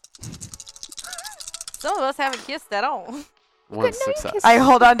bit. Some of us haven't kissed at all. One no, you success. kissed- I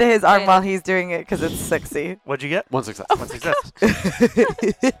hold on to his arm Yeah. while he's doing it because it's sexy. What'd you get? One success. One success.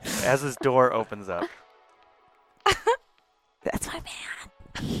 As this door opens up, That's my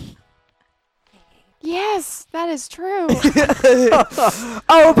man. Yes, that is true.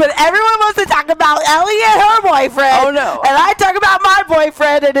 Oh, but everyone wants to talk about Ellie and her boyfriend. Oh, no. And I talk about my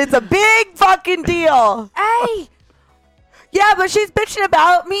boyfriend, and it's a big fucking deal. Hey, Yeah, but she's bitching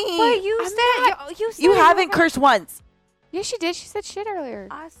about me. wait, you I'm said you said You haven't cursed once. Yeah, she did. She said shit earlier.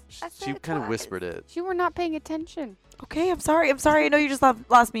 I She said kind of twice. whispered it. You were not paying attention. Okay, I'm sorry. I know you just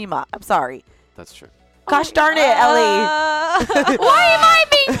lost me, Ma. I'm sorry. That's true. Gosh darn it, Ellie. Why am I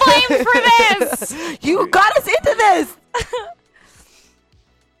being blamed for this? You got us into this.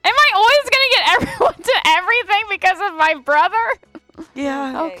 Am I always gonna get everyone to everything because of my brother?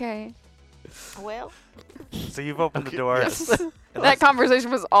 Yeah. Okay. Well, so you've opened the Okay, door, yes. and That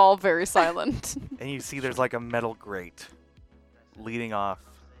conversation was all very silent. and you see there's like a metal grate leading off,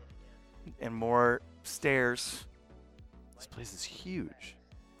 and more stairs. This place is huge.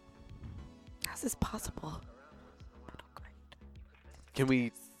 How's this possible? Can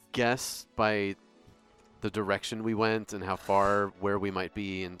we guess by the direction we went and how far where we might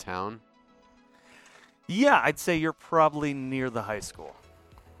be in town? Yeah, I'd say you're probably near the high school.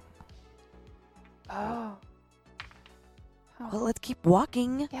 Oh. Well, let's keep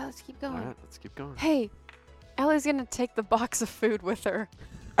walking. Yeah, let's keep All going. right, let's keep going. Hey, Ellie's gonna take the box of food with her.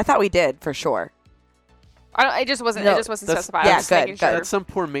 I thought we did for sure. It just wasn't. No, It just wasn't that's- specified. yeah, I was just good, making good. sure. That's some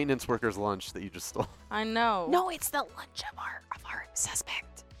poor maintenance worker's lunch that you just stole. I know. No, it's the lunch of our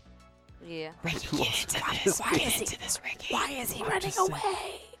suspect. Yeah. Ricky, Who get else into is this. this? Why is he this, Ricky? Why is he running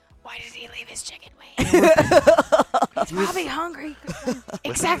away? Why did he leave his chicken wing? He's Probably hungry.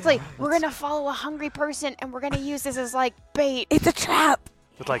 Exactly. We're gonna follow a hungry person, and we're gonna use this as like bait. It's a trap.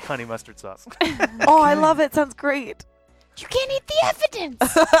 With like honey mustard sauce. Oh, I love it. Sounds great. You can't eat the evidence.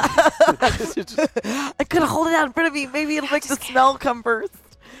 I could hold it out in front of me. Maybe it'll make the smell come first.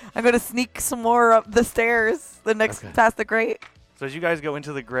 I'm gonna sneak some more up the stairs. The next Okay. past the grate. So as you guys go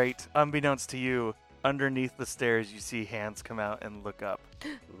into the grate, unbeknownst to you, underneath the stairs, you see hands come out and look up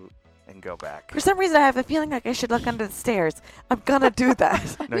and go back. For some reason, I have a feeling like I should look under the stairs. I'm gonna do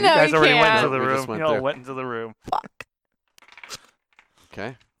that. No, you No, guys you already went can't. into the We just room. went You all there. went into the room. Fuck.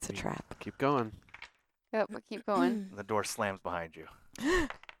 Okay, It's a trap. keep going. Yep, we'll keep going. And the door slams behind you. Okay.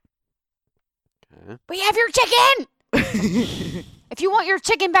 We have your chicken. If you want your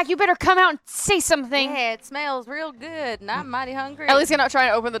chicken back, you better come out and say something. Yeah, it smells real good, and I'm mighty hungry. Ellie's gonna try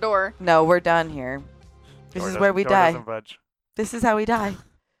to open the door. No, we're done here. This is where we die. Budge. This is how we die.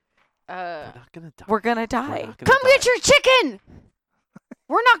 We're not gonna die. We're gonna We're die. not gonna Come die. get your chicken.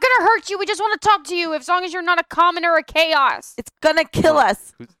 We're not gonna hurt you. We just want to talk to you, as long as you're not a common or a chaos. It's gonna kill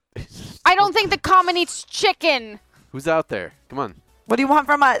us. I don't think the common eats chicken. Who's out there? Come on. What do you want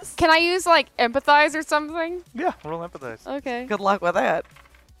from us? Can I use like empathize or something? Yeah, roll empathize. Okay. Good luck with that.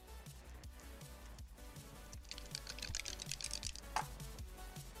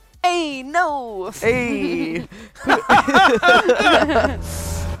 Hey, no. Hey.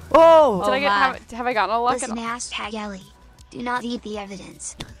 Oh. Did I get my. have I gotten a luck? Listen, hashtag Ellie. Do not eat the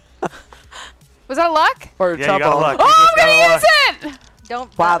evidence. Was that a luck? Or Yeah, you got trouble. luck. Oh, You just I'm got gonna luck. use it.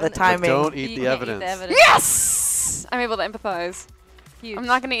 Don't. Wow, the don't- timing. Don't you eat the can't evidence. Yes. I'm able to empathize. Huge. I'm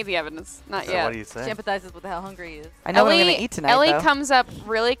not gonna eat the evidence. Not So yet. what do you She say? empathizes with how hungry he is. I know what I'm gonna eat tonight, Ellie though. comes up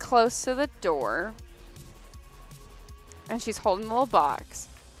really close to the door, and she's holding a little box,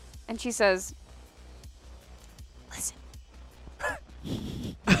 and she says, "Listen,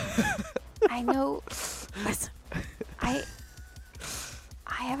 I know. Listen. I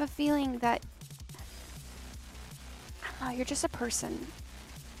have a feeling that I don't know. You're just a person,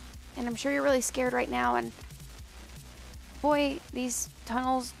 and I'm sure you're really scared right now. And boy, these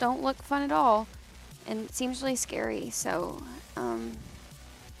tunnels don't look fun at all, and it seems really scary. So, I'm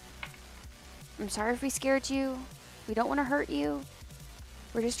sorry if we scared you. We don't want to hurt you.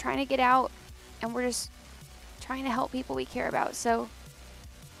 We're just trying to get out, and we're just trying to help people we care about. So,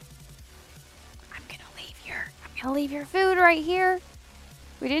 I'm gonna leave your food right here.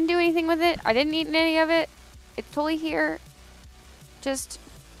 We didn't do anything with it. I didn't eat any of it. It's totally here. Just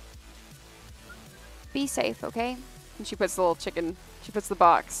be safe, okay?" And she puts the little chicken, she puts the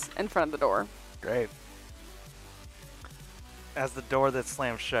box in front of the door. Great. As the door that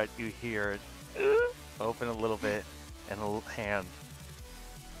slams shut, you hear it open a little bit, and a little hand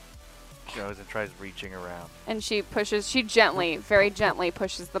goes and tries reaching around. And she gently, very gently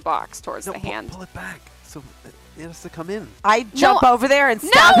pushes the box towards No, the hand. pull it back so it has to come in. I jump over there and No,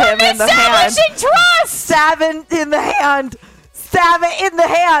 stab we're him in the hand. establishing trust! Stab him in the hand. Stab it in the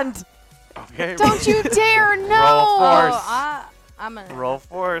hand. Okay. Don't you dare, no! Roll force. Oh, I'm gonna. Roll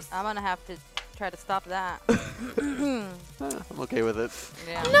force. I'm gonna have to try to stop that. I'm okay with it.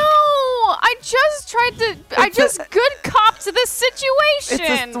 Yeah. No! I just tried to, I just good cop to this situation! It's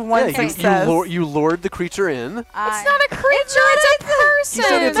just one Yeah, success. you lured the creature in. It's not a creature, it's a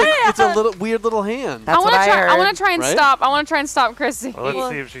person! You said it's a little weird little hand. That's what I heard. I want to try and Right? stop. I want to try and stop Chrissy. Well, let's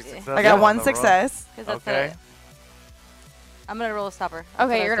see if she's successful. I got on one the roll. success. 'Cause that's Okay. I'm gonna roll a stopper. That's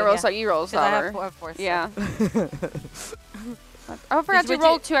what Okay, I you're said, gonna roll yeah. so you roll 'Cause I have stopper. force. Yeah. I forgot to Would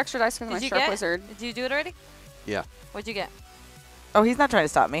roll you- 2 extra dice with my Did you sharp get? wizard. Did you do it already? Yeah. What'd you get? Oh, he's not trying to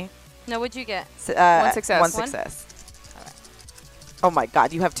stop me. No, what'd you get? One success. One One? success. Oh my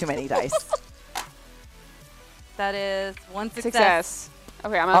God, you have too many dice. That is one success. Success.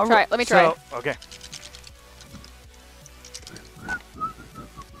 Okay, I'm gonna I'll try. Let me try. So, okay.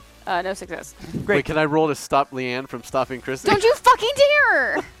 No success. Wait, can I roll to stop Leanne from stopping Chrissy? Don't you fucking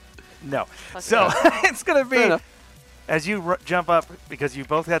dare! No. Fuck So it's gonna Fair be enough. as you jump up because you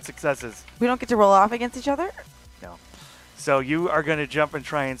both had successes. We don't get to roll off against each other? No. So you are gonna jump and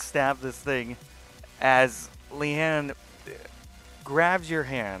try and stab this thing, as Leanne grabs your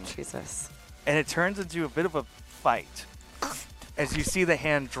hand, Jesus. and it turns into a bit of a fight. As you see the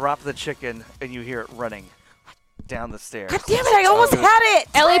hand drop the chicken, and you hear it running down the stairs. God damn it, I almost had it!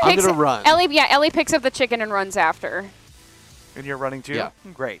 Ellie I'm picks gonna run. Ellie picks up the chicken and runs after. And you're running too? Yeah.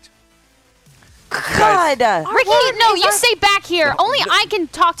 Great. God! Ricky, no, you stay back here. Only I can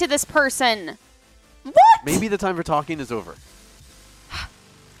talk to this person. What? Maybe the time for talking is over.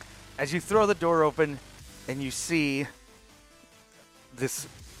 As you throw the door open, and you see this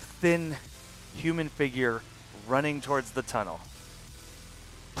thin human figure running towards the tunnel.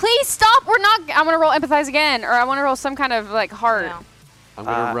 Please stop. We're not. I want to roll empathize again, or I want to roll some kind of like heart. No. I'm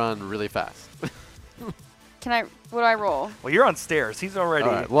gonna run really fast. Can I? What do I roll? Well, you're on stairs. He's already.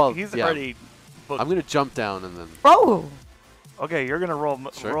 All right, well, he's yeah. already. Booked. I'm gonna jump down and then. Oh! Okay, you're gonna roll.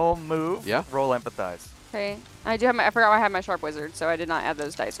 Sure. Roll move. Yeah. Roll empathize. Okay. I do have my. I forgot I had my sharp wizard, so I did not add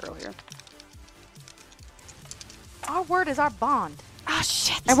those dice earlier. Our word is our bond. Oh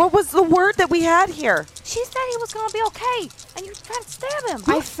shit! And what was the word that we had here? She said he was gonna be okay, and you tried to stab him.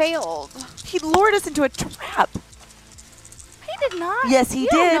 I failed. He lured us into a trap. He did not. Yes, he you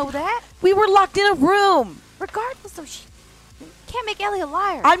did. Don't know that. We were locked in a room. Regardless of she can't make Ellie a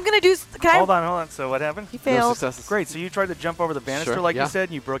liar. I'm gonna do. Can Hold I? on. So what happened? He No failed. successes. Great. So you tried to jump over the banister Sure, like yeah. you said,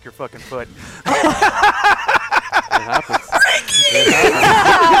 and you broke your fucking foot. Yeah, happens.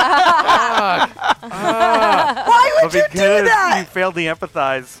 Why would you do because that? you failed the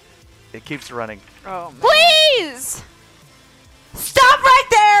empathize, it keeps running. Oh, man. Please! Stop right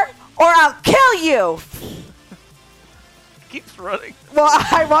there, or I'll kill you. It keeps running. Well,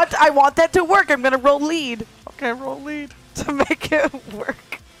 I want that to work. I'm gonna roll lead Okay, roll lead. to make it work.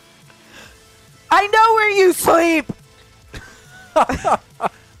 I know where you sleep.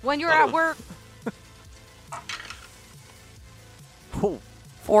 When you're at work,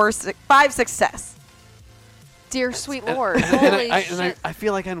 5 success. Dear sweet lord. And Holy I shit.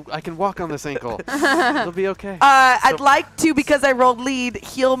 feel like I can walk on this ankle. It'll be okay. I'd like to, because I rolled lead,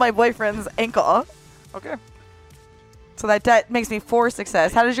 heal my boyfriend's ankle. Okay. So that makes me 4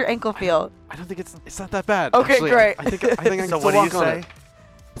 success. How does your ankle feel? I don't think it's not that bad. Okay, actually. great. I think I can So still what do you walk on say? it.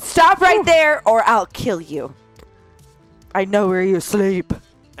 Stop right there, or I'll kill you. I know where you sleep.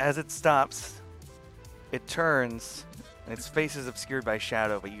 As it stops, it turns, and its face is obscured by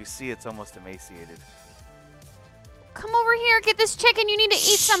shadow, but you see it's almost emaciated. Come over here, get this chicken. You need to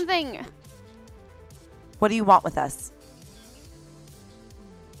eat something. What do you want with us?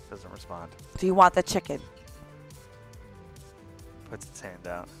 Doesn't respond. Do you want the chicken? Puts its hand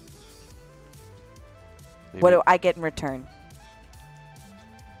out. What Maybe- do I get in return?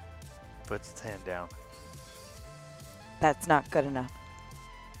 Puts its hand down. That's not good enough.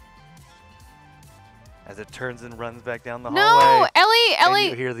 As it turns and runs back down the No, hallway. Ellie, And you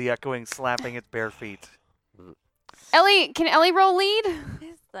Ellie, hear the echoing slapping its bare feet. Ellie, can Ellie roll lead? what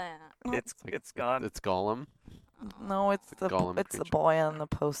is that? It's gone. It's Gollum. No, it's The Gollum the creature. boy on the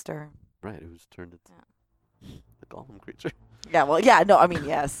poster. Right, who's turned into the Gollum creature. Yeah, well, yeah, no, I mean,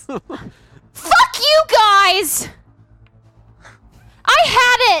 yes. Fuck you guys! I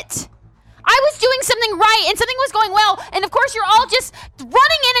had it! I was doing something right and something was going well, and of course you're all just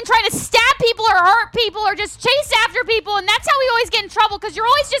running in and trying to stab people or hurt people or just chase after people, and that's how we always get in trouble because you're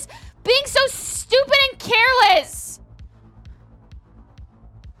always just being so stupid and careless.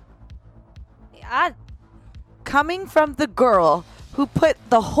 Coming from the girl who put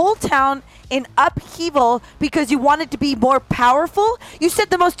the whole town in upheaval because you wanted to be more powerful, you said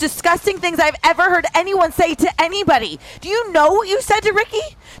the most disgusting things I've ever heard anyone say to anybody. Do you know what you said to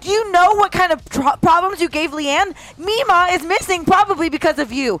Ricky? Do you know what kind of problems you gave Leanne? Mima is missing probably because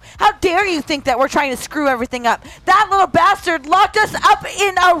of you. How dare you think that we're trying to screw everything up? That little bastard locked us up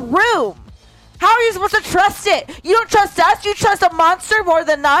in a room. How are you supposed to trust it? You don't trust us? You trust a monster more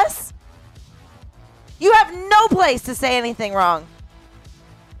than us? You have no place to say anything wrong.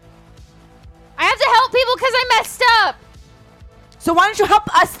 I have to help people because I messed up. So why don't you help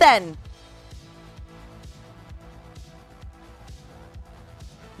us then?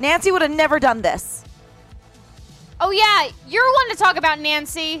 Nancy would have never done this. Oh yeah, you're one to talk about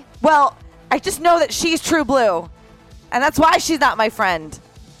Nancy. Well, I just know that she's true blue. And that's why she's not my friend.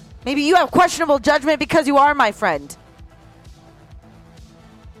 Maybe you have questionable judgment because you are my friend.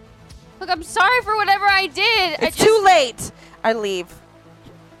 Look, I'm sorry for whatever I did. It's too late. I leave.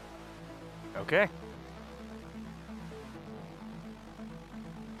 Okay.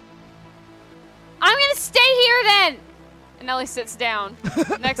 I'm gonna stay here then. And Ellie sits down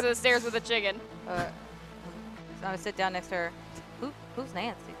next to the stairs with the chicken. So I'm gonna sit down next to her. Who's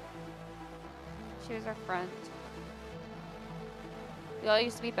Nancy? She was our friend. We all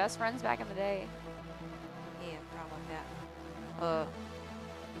used to be best friends back in the day. Yeah, probably like that.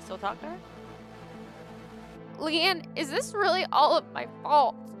 You still talk to her? Leanne, is this really all of my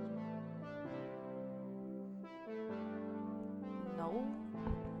fault? No,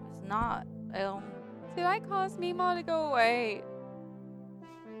 it's not. Did I cause Mima to go away?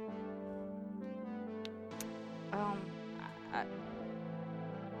 Oh,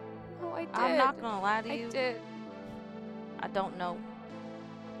 I did. I'm not gonna lie to you. I did. I don't know.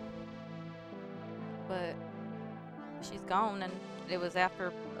 But she's gone, and it was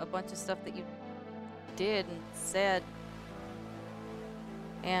after a bunch of stuff that you did and said.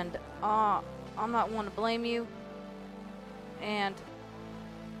 And I'm not one to blame you. And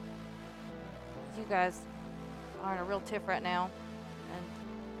you guys are in a real tiff right now. And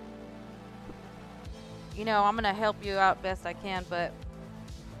you know, I'm gonna help you out best I can, but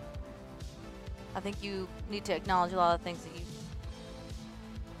I think you need to acknowledge a lot of things that you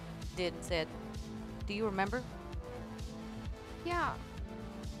did and said. Do you remember? Yeah.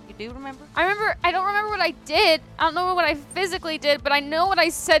 You do remember? I don't remember what I did. I don't know what I physically did, but I know what I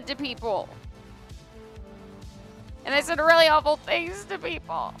said to people. And I said really awful things to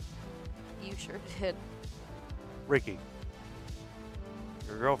people. You sure did. Ricky,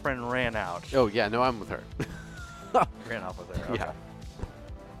 your girlfriend ran out. Oh yeah, no, I'm with her. Ran off with her. Okay. Yeah.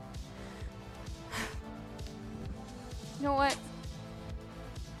 You know what?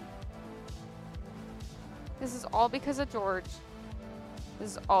 This is all because of George.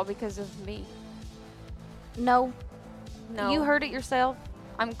 This is all because of me. No. No. You heard it yourself.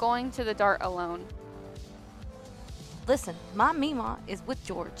 I'm going to the Dart alone. Listen, my Mima is with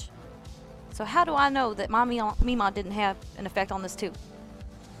George. So how do I know that my Mima didn't have an effect on this too?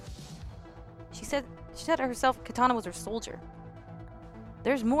 She said herself Katana was her soldier.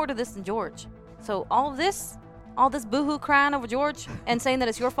 There's more to this than George. So all this boohoo crying over George and saying that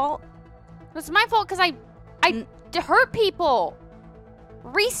it's your fault? It's my fault because I hurt people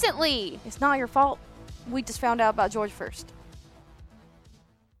recently. It's not your fault. We just found out about George first.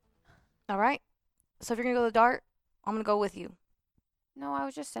 All right? So if you're going to go to the Dart, I'm going to go with you. No, I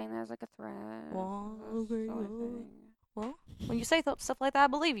was just saying that as like a threat. Well, Sort of thing. well, when you say stuff like that, I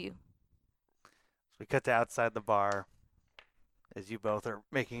believe you. So we cut to outside the bar as you both are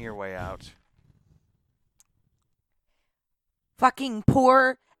making your way out. Fucking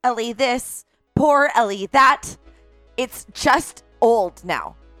poor Ellie this, poor Ellie that. It's just old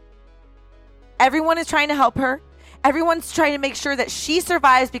now. Everyone is trying to help her. Everyone's trying to make sure that she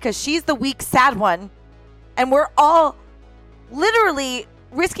survives because she's the weak, sad one. And we're all literally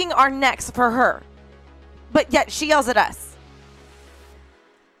risking our necks for her. But yet she yells at us.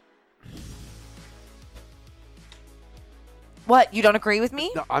 What? You don't agree with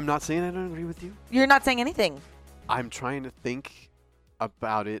me? No, I'm not saying I don't agree with you. You're not saying anything. I'm trying to think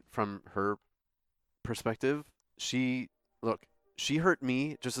about it from her perspective. She hurt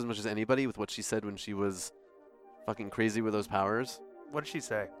me just as much as anybody with what she said when she was fucking crazy with those powers. What did she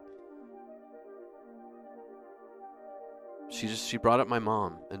say? She brought up my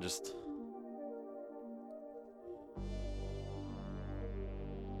mom and just...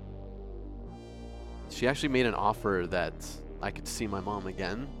 She actually made an offer that I could see my mom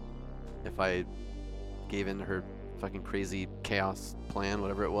again if I gave in to her fucking crazy chaos plan,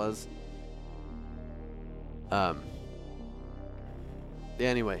 whatever it was.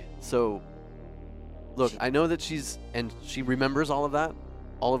 Anyway, so look, I know that she remembers all of that,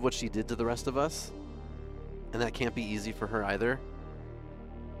 all of what she did to the rest of us, and that can't be easy for her either.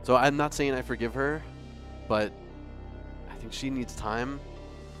 So I'm not saying I forgive her, but I think she needs time,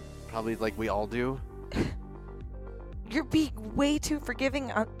 probably like we all do. You're being way too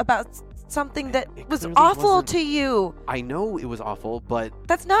forgiving about something that It was clearly awful wasn't. to you. I know it was awful, but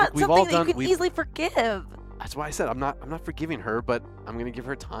That's not we've all something that you done- can we've- easily forgive. that's why I said I'm not forgiving her, but I'm gonna give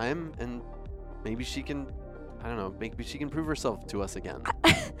her time, and maybe she can, I don't know, maybe she can prove herself to us again.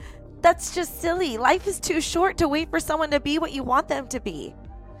 That's just silly. Life is too short to wait for someone to be what you want them to be.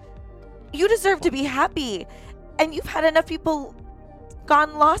 You deserve to be happy, and you've had enough people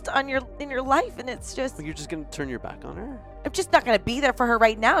gone lost in your life, and it's just You're just gonna turn your back on her? I'm just not gonna be there for her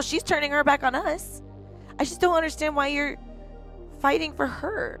right now. She's turning her back on us. I just don't understand why you're fighting for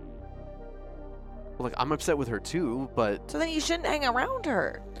her. Well, like, I'm upset with her too, but So then you shouldn't hang around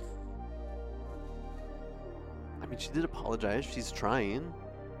her. I mean, she did apologize. She's trying.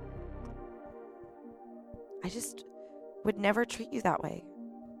 I just would never treat you that way.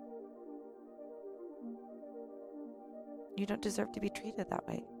 You don't deserve to be treated that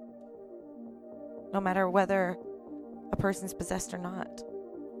way. No matter whether a person's possessed or not.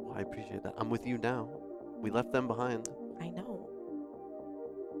 Well, I appreciate that. I'm with you now. We left them behind. I know.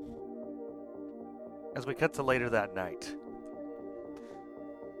 As we cut to later that night,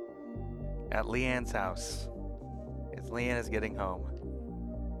 at Leanne's house, as Leanne is getting home,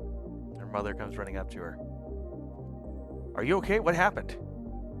 her mother comes running up to her. Are you okay? What happened?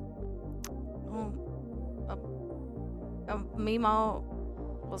 Mima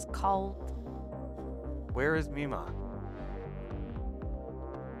was called. Where is Mima?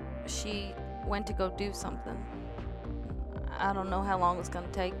 She went to go do something. I don't know how long it's gonna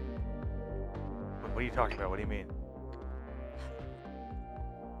take. What are you talking about? What do you mean?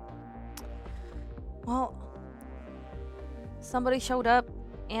 Well, somebody showed up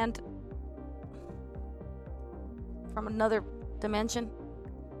and from another dimension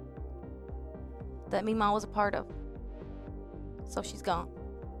that Mima was a part of. So she's gone.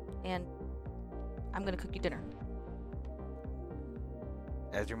 And I'm gonna cook you dinner.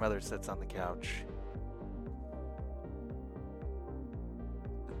 As your mother sits on the couch,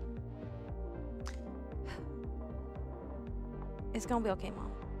 It's gonna be okay,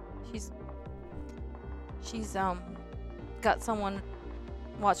 Mom. She's got someone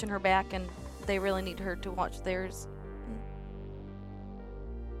watching her back, and they really need her to watch theirs.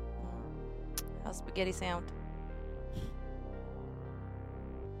 How's spaghetti sound?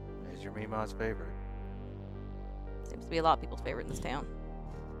 is your Mima's favorite. Seems to be a lot of people's favorite in this town.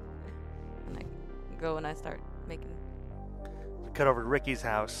 And I go and I start making cut over to Ricky's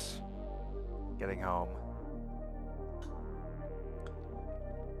house. Getting home.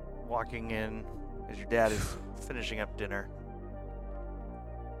 Walking in as your dad is finishing up dinner.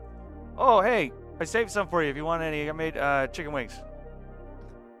 Oh, hey, I saved some for you if you want any. I made chicken wings.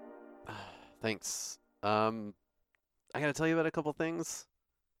 Thanks. I gotta tell you about a couple things.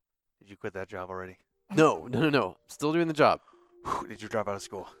 Did you quit that job already? No. Still doing the job. Did you drop out of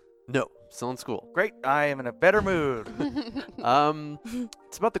school? No, still in school. Great, I am in a better mood.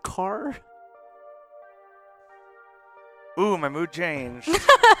 It's about the car. Ooh, my mood changed.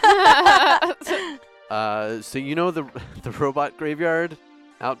 So you know the robot graveyard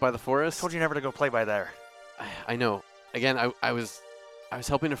out by the forest? Told you never to go play by there. I know. Again, I was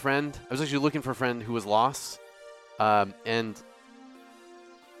helping a friend. I was actually looking for a friend who was lost. And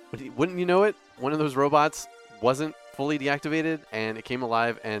wouldn't you know it, one of those robots wasn't fully deactivated, and it came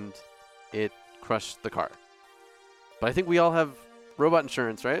alive, and it crushed the car. But I think we all have robot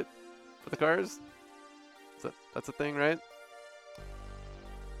insurance, right? For the cars? That's a thing, right?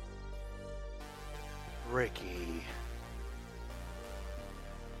 Ricky.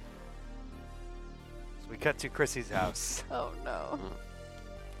 So we cut to Chrissy's house. Oh no.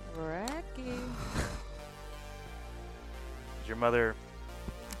 Ricky. Your mother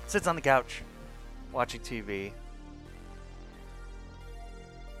sits on the couch watching TV.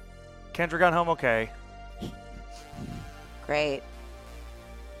 Kendra got home okay. Great.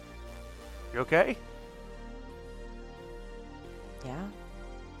 You okay? Yeah.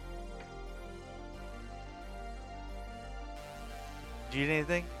 Do you need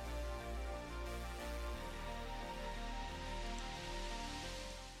anything?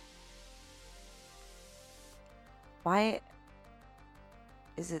 Why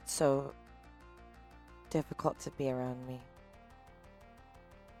is it so difficult to be around me?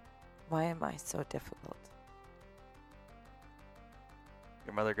 Why am I so difficult?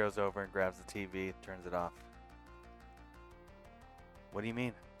 Your mother goes over and grabs the TV and turns it off. What do you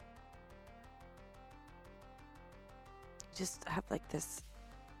mean? Just have like this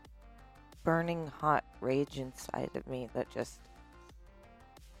burning hot rage inside of me that just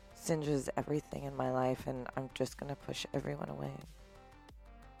singes everything in my life, and I'm just gonna push everyone away.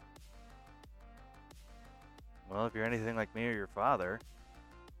 Well, if you're anything like me or your father,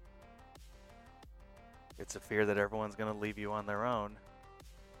 it's a fear that everyone's going to leave you on their own.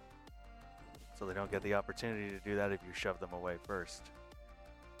 So they don't get the opportunity to do that if you shove them away first.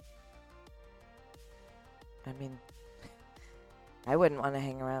 I mean, I wouldn't want to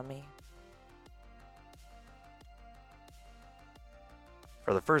hang around me.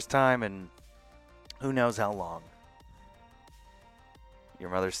 For the first time in who knows how long,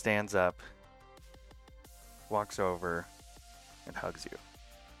 your mother stands up, walks over, and hugs you.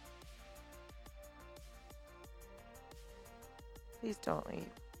 Please don't leave.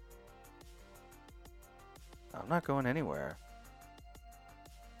 I'm not going anywhere.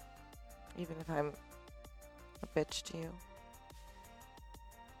 Even if I'm a bitch to you.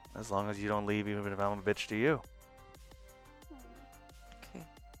 As long as you don't leave, even if I'm a bitch to you. Okay.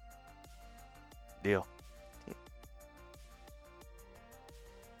 Deal. We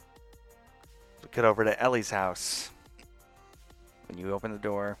cut over to Ellie's house. When you open the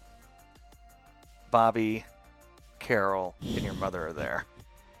door, Bobby, Carol, and your mother are there.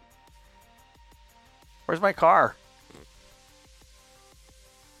 Where's my car?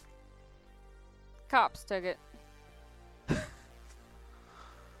 Cops took it.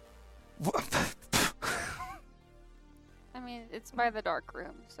 I mean, it's by the dark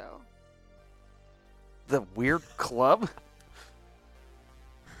room, so. The weird club?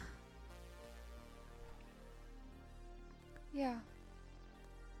 Yeah.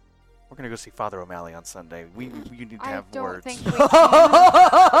 We're gonna go see Father O'Malley on Sunday. We need to have I don't words. think we can.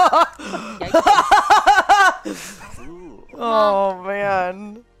 Oh,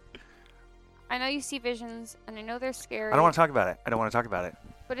 man. I know you see visions, and I know they're scary. I don't want to talk about it.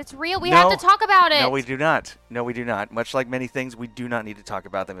 But it's real. We No. have to talk about it. No, we do not. No, we do not. Much like many things, we do not need to talk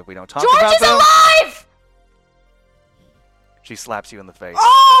about them if we don't talk George about is them. alive! She slaps you in the face.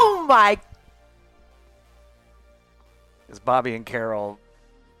 Oh, my. As Bobby and Carol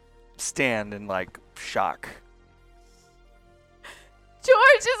stand in, like, shock.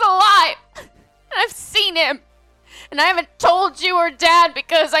 George is alive! And I've seen him. And I haven't told you or Dad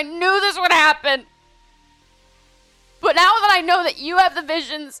because I knew this would happen. But now that I know that you have the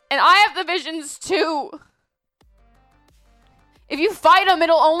visions, and I have the visions too. If you fight him,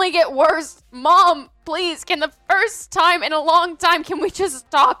 it'll only get worse. Mom, please, can the first time in a long time, can we just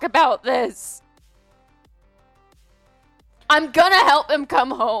talk about this? I'm gonna help him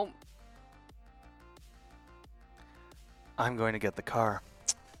come home. I'm going to get the car.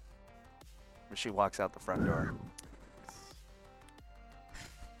 She walks out the front door.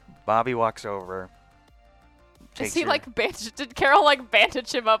 Bobby walks over. Is he like did Carol like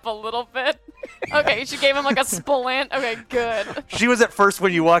bandage him up a little bit? Okay, she gave him like a splint. Okay, good. She was at first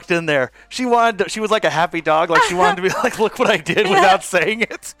when you walked in there. She was like a happy dog. Like she wanted to be like, look what I did without saying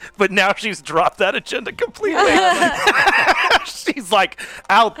it. But now she's dropped that agenda completely. She's like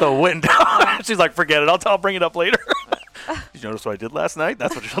out the window. She's like, forget it. I'll bring it up later. Did you notice what I did last night?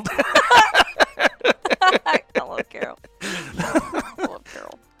 That's what she'll do. I love Carol. I love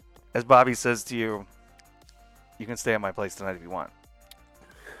Carol. As Bobby says to you, you can stay at my place tonight if you want.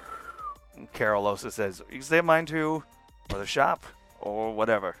 And Carol also says, you can stay at mine too, or the shop, or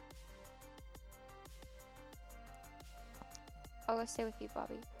whatever. I'll go stay with you,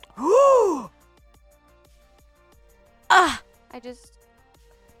 Bobby. Ah! I just.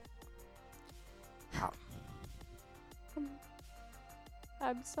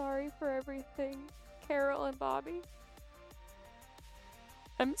 I'm sorry for everything, Carol and Bobby.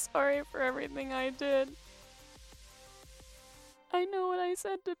 I'm sorry for everything I did. I know what I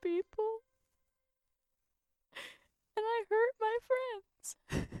said to people. And I hurt my friends.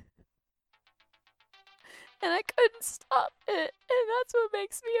 And I couldn't stop it. And that's what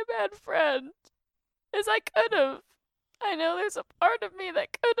makes me a bad friend. Is I could have. I know there's a part of me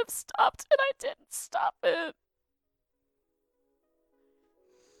that could have stopped, and I didn't stop it.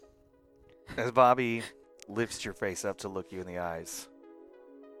 As Bobby lifts your face up to look you in the eyes,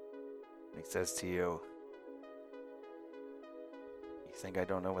 he says to you, you think I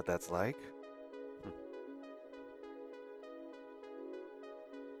don't know what that's like?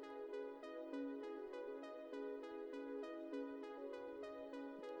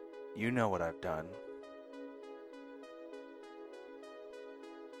 You know what I've done.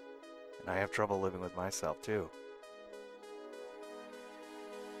 And I have trouble living with myself, too.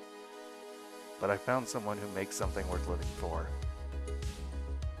 But I found someone who makes something worth living for.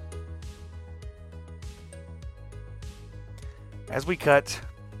 As we cut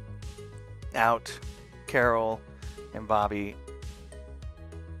out Carol and Bobby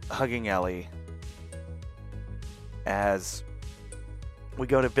hugging Ellie, as we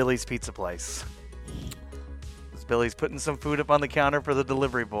go to Billy's Pizza Place. As Billy's putting some food up on the counter for the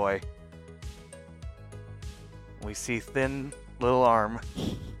delivery boy. We see thin little arm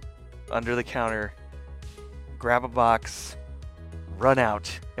under the counter, grab a box, run out,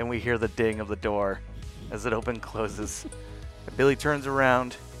 and we hear the ding of the door as it closes. And Billy turns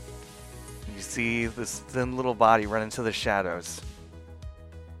around, and you see this thin little body run into the shadows.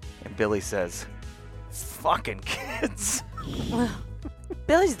 And Billy says, fucking kids.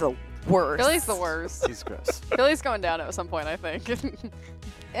 Billy's the worst. Billy's the worst. He's gross. Billy's going down at some point, I think.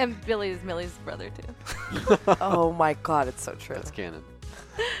 And Billy's Millie's brother too. Oh my god, it's so true. That's canon.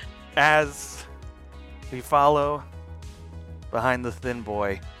 As we follow behind the thin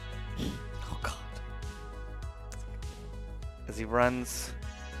boy. Oh god. As he runs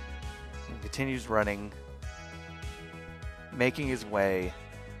and continues running, making his way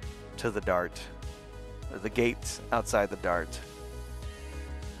to the dart, or the gate outside the dart.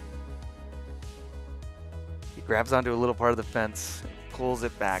 He grabs onto a little part of the fence, pulls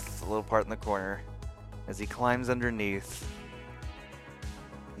it back. It's a little part in the corner. As he climbs underneath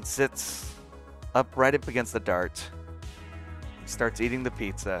and sits up right up against the dart, he starts eating the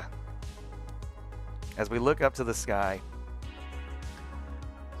pizza. As we look up to the sky,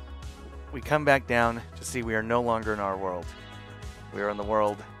 we come back down to see we are no longer in our world. We are in the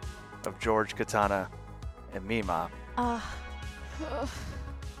world of George, Katana, and Mima.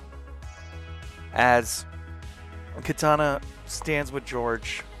 As Katana stands with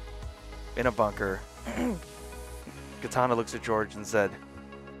George in a bunker, Katana looks at George and said,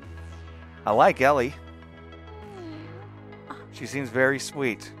 I like Ellie. She seems very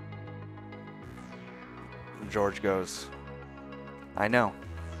sweet. And George goes, I know.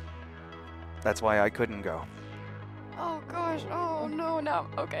 That's why I couldn't go. Oh gosh, oh no, no.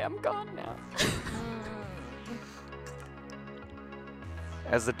 Okay, I'm gone now.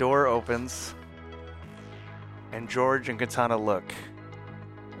 As the door opens, and George and Katana look,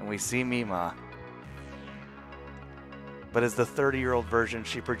 and we see Mima, but as the 30-year-old version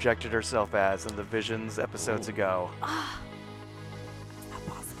she projected herself as in the Visions episodes ago.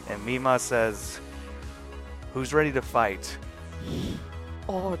 And Mima says, who's ready to fight?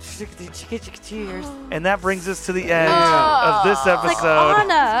 Oh, cheers. And that brings us to the end of this episode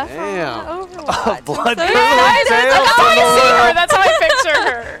Anna Damn. from of Overwatch. Blood I'm so Curdling excited. Tales That's how from I see the her. That's how I picture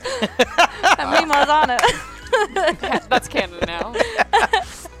her. That Mima's on it. That's canon now.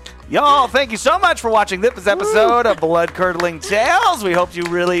 Y'all, thank you so much for watching this episode of Blood Curdling Tales. We hope you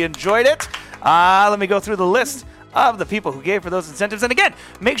really enjoyed it. Let me go through the list of the people who gave for those incentives. And again,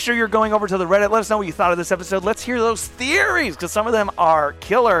 make sure you're going over to the Reddit. Let us know what you thought of this episode. Let's hear those theories, because some of them are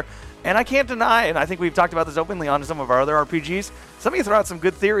killer. And I can't deny, and I think we've talked about this openly on some of our other RPGs, some of you throw out some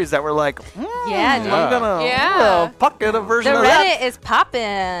good theories that were like, Yeah, dude. I'm going to pocket a version The of that. Reddit is popping.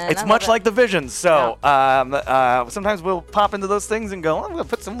 It's much like the Visions. So sometimes we'll pop into those things and go, I'm going to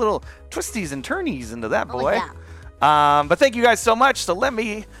put some little twisties and turnies into that boy. But thank you guys so much. So let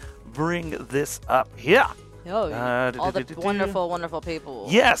me bring this up here. all the wonderful, wonderful people.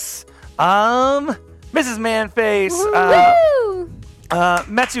 Yes. Mrs. Manface,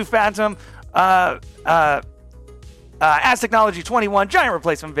 Metsu Phantom, Aztechnology 21, Giant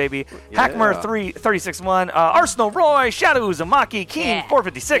Replacement Baby, Hackmer 361, Arsenal Roy, Shadow Uzumaki, Keen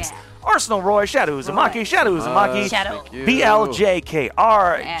 456, Arsenal Roy, Shadow Uzumaki, Shadow Uzumaki,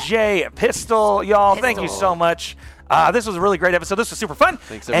 BLJKR, J Pistol. Y'all, thank you so much. This was a really great episode. This was super fun.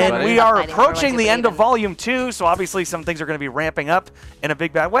 Thanks, everybody. And we are approaching the end of Volume 2, so obviously some things are going to be ramping up in a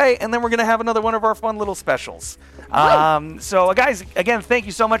big bad way, and then we're going to have another one of our fun little specials. So, guys, again, thank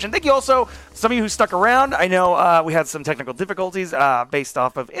you so much. And thank you also, some of you who stuck around. I know we had some technical difficulties based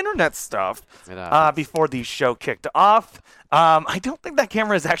off of internet stuff before the show kicked off. I don't think that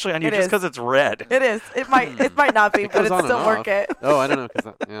camera is actually on you just because it's red. It is. It might not be, but it's still working. Oh, I don't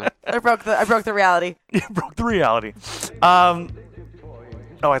know. I broke the reality. You broke the reality.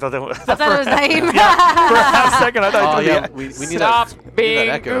 I thought that was. I thought it was Naeem. For a half second, I thought we need Stop that being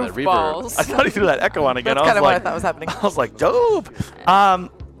echo, that reverb. goofballs. I thought he threw that echo on again. That's kind of what I thought was happening. I was like, dope.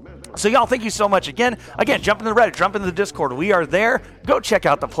 So, y'all, thank you so much again. Again, jump into the Reddit, jump into the Discord. We are there. Go check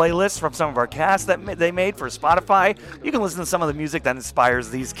out the playlists from some of our casts that they made for Spotify. You can listen to some of the music that inspires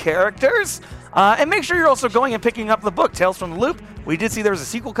these characters. And make sure you're also going and picking up the book, Tales from the Loop. We did see there was a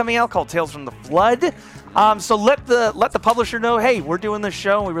sequel coming out called Tales from the Flood. So let the publisher know, hey, we're doing this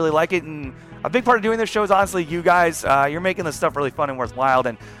show and we really like it. And a big part of doing this show is honestly you guys. You're making this stuff really fun and worthwhile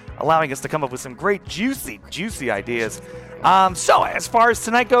and allowing us to come up with some great juicy ideas. So as far as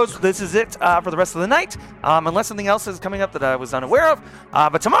tonight goes, this is it for the rest of the night, unless something else is coming up that I was unaware of.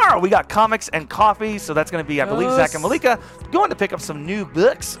 But tomorrow we got comics and coffee, so that's going to be, I believe, Zach and Malika going to pick up some new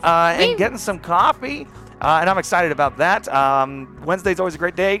books and getting some coffee. And I'm excited about that. Wednesday's always a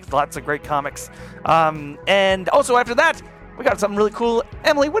great day, lots of great comics. And also after that, we got something really cool.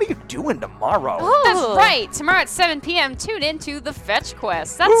 Emily, what are you doing tomorrow? That's right. Tomorrow at 7 p.m., tune into the Fetch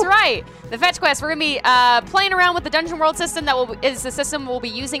Quest. That's right. The Fetch Quest. We're going to be playing around with the Dungeon World system. Is the system we'll be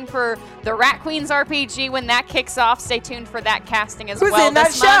using for the Rat Queens RPG when that kicks off. Stay tuned for that casting as well. Who's in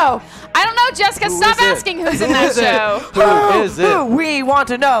that show? I don't know, Jessica. Stop asking who's in that show. Who is it? We want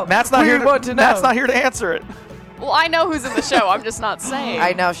to know. Matt's not here to answer it. Well, I know who's in the show. I'm just not saying.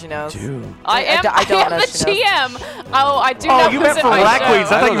 I know she knows. I am the GM. Oh, I do know Oh, who's you meant in for my Rat show.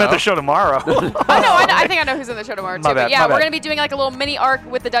 Queens. I thought you meant the show tomorrow. I think I know who's in the show tomorrow too. My bad, But yeah, my we're bad. going to be doing like a little mini arc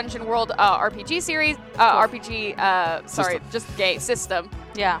with the Dungeon World RPG series, just gay system.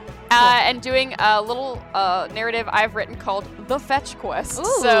 Yeah. And doing a little narrative I've written called The Fetch Quest.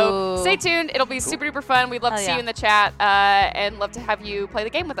 So stay tuned. It'll be super duper fun. We'd love to see you in the chat and love to have you play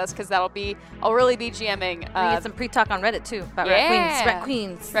the game with us because I'll really be GMing. We get some pre-talk on Reddit too about Rat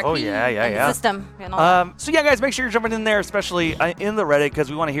Queens. Oh, yeah. And the system and all that. So yeah, guys, make sure you're jumping in there, especially in the Reddit, because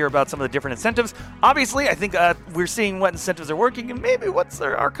we want to hear about some of the different incentives. Obviously, I think we're seeing what incentives are working and maybe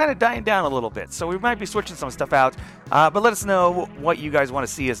are kind of dying down a little bit. So we might be switching some stuff out. But let us know what you guys want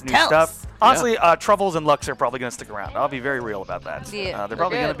to see as new stuff. Honestly, Troubles and Lux are probably going to stick around. I'll be very real about that. Yeah. They're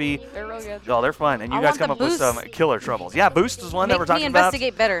probably going to be. They're real good. Oh, they're fun. And you I guys want come the up with Boost. some killer Troubles. Yeah, Boost is one that we're talking about. Make me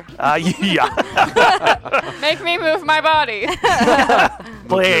investigate better. Yeah. Make me move my body.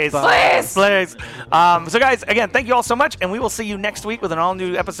 Please. Please. So, guys, again, thank you all so much, and we will see you next week with an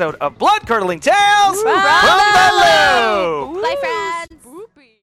all-new episode of Blood Curdling Tales from the Loop. Bye, friends.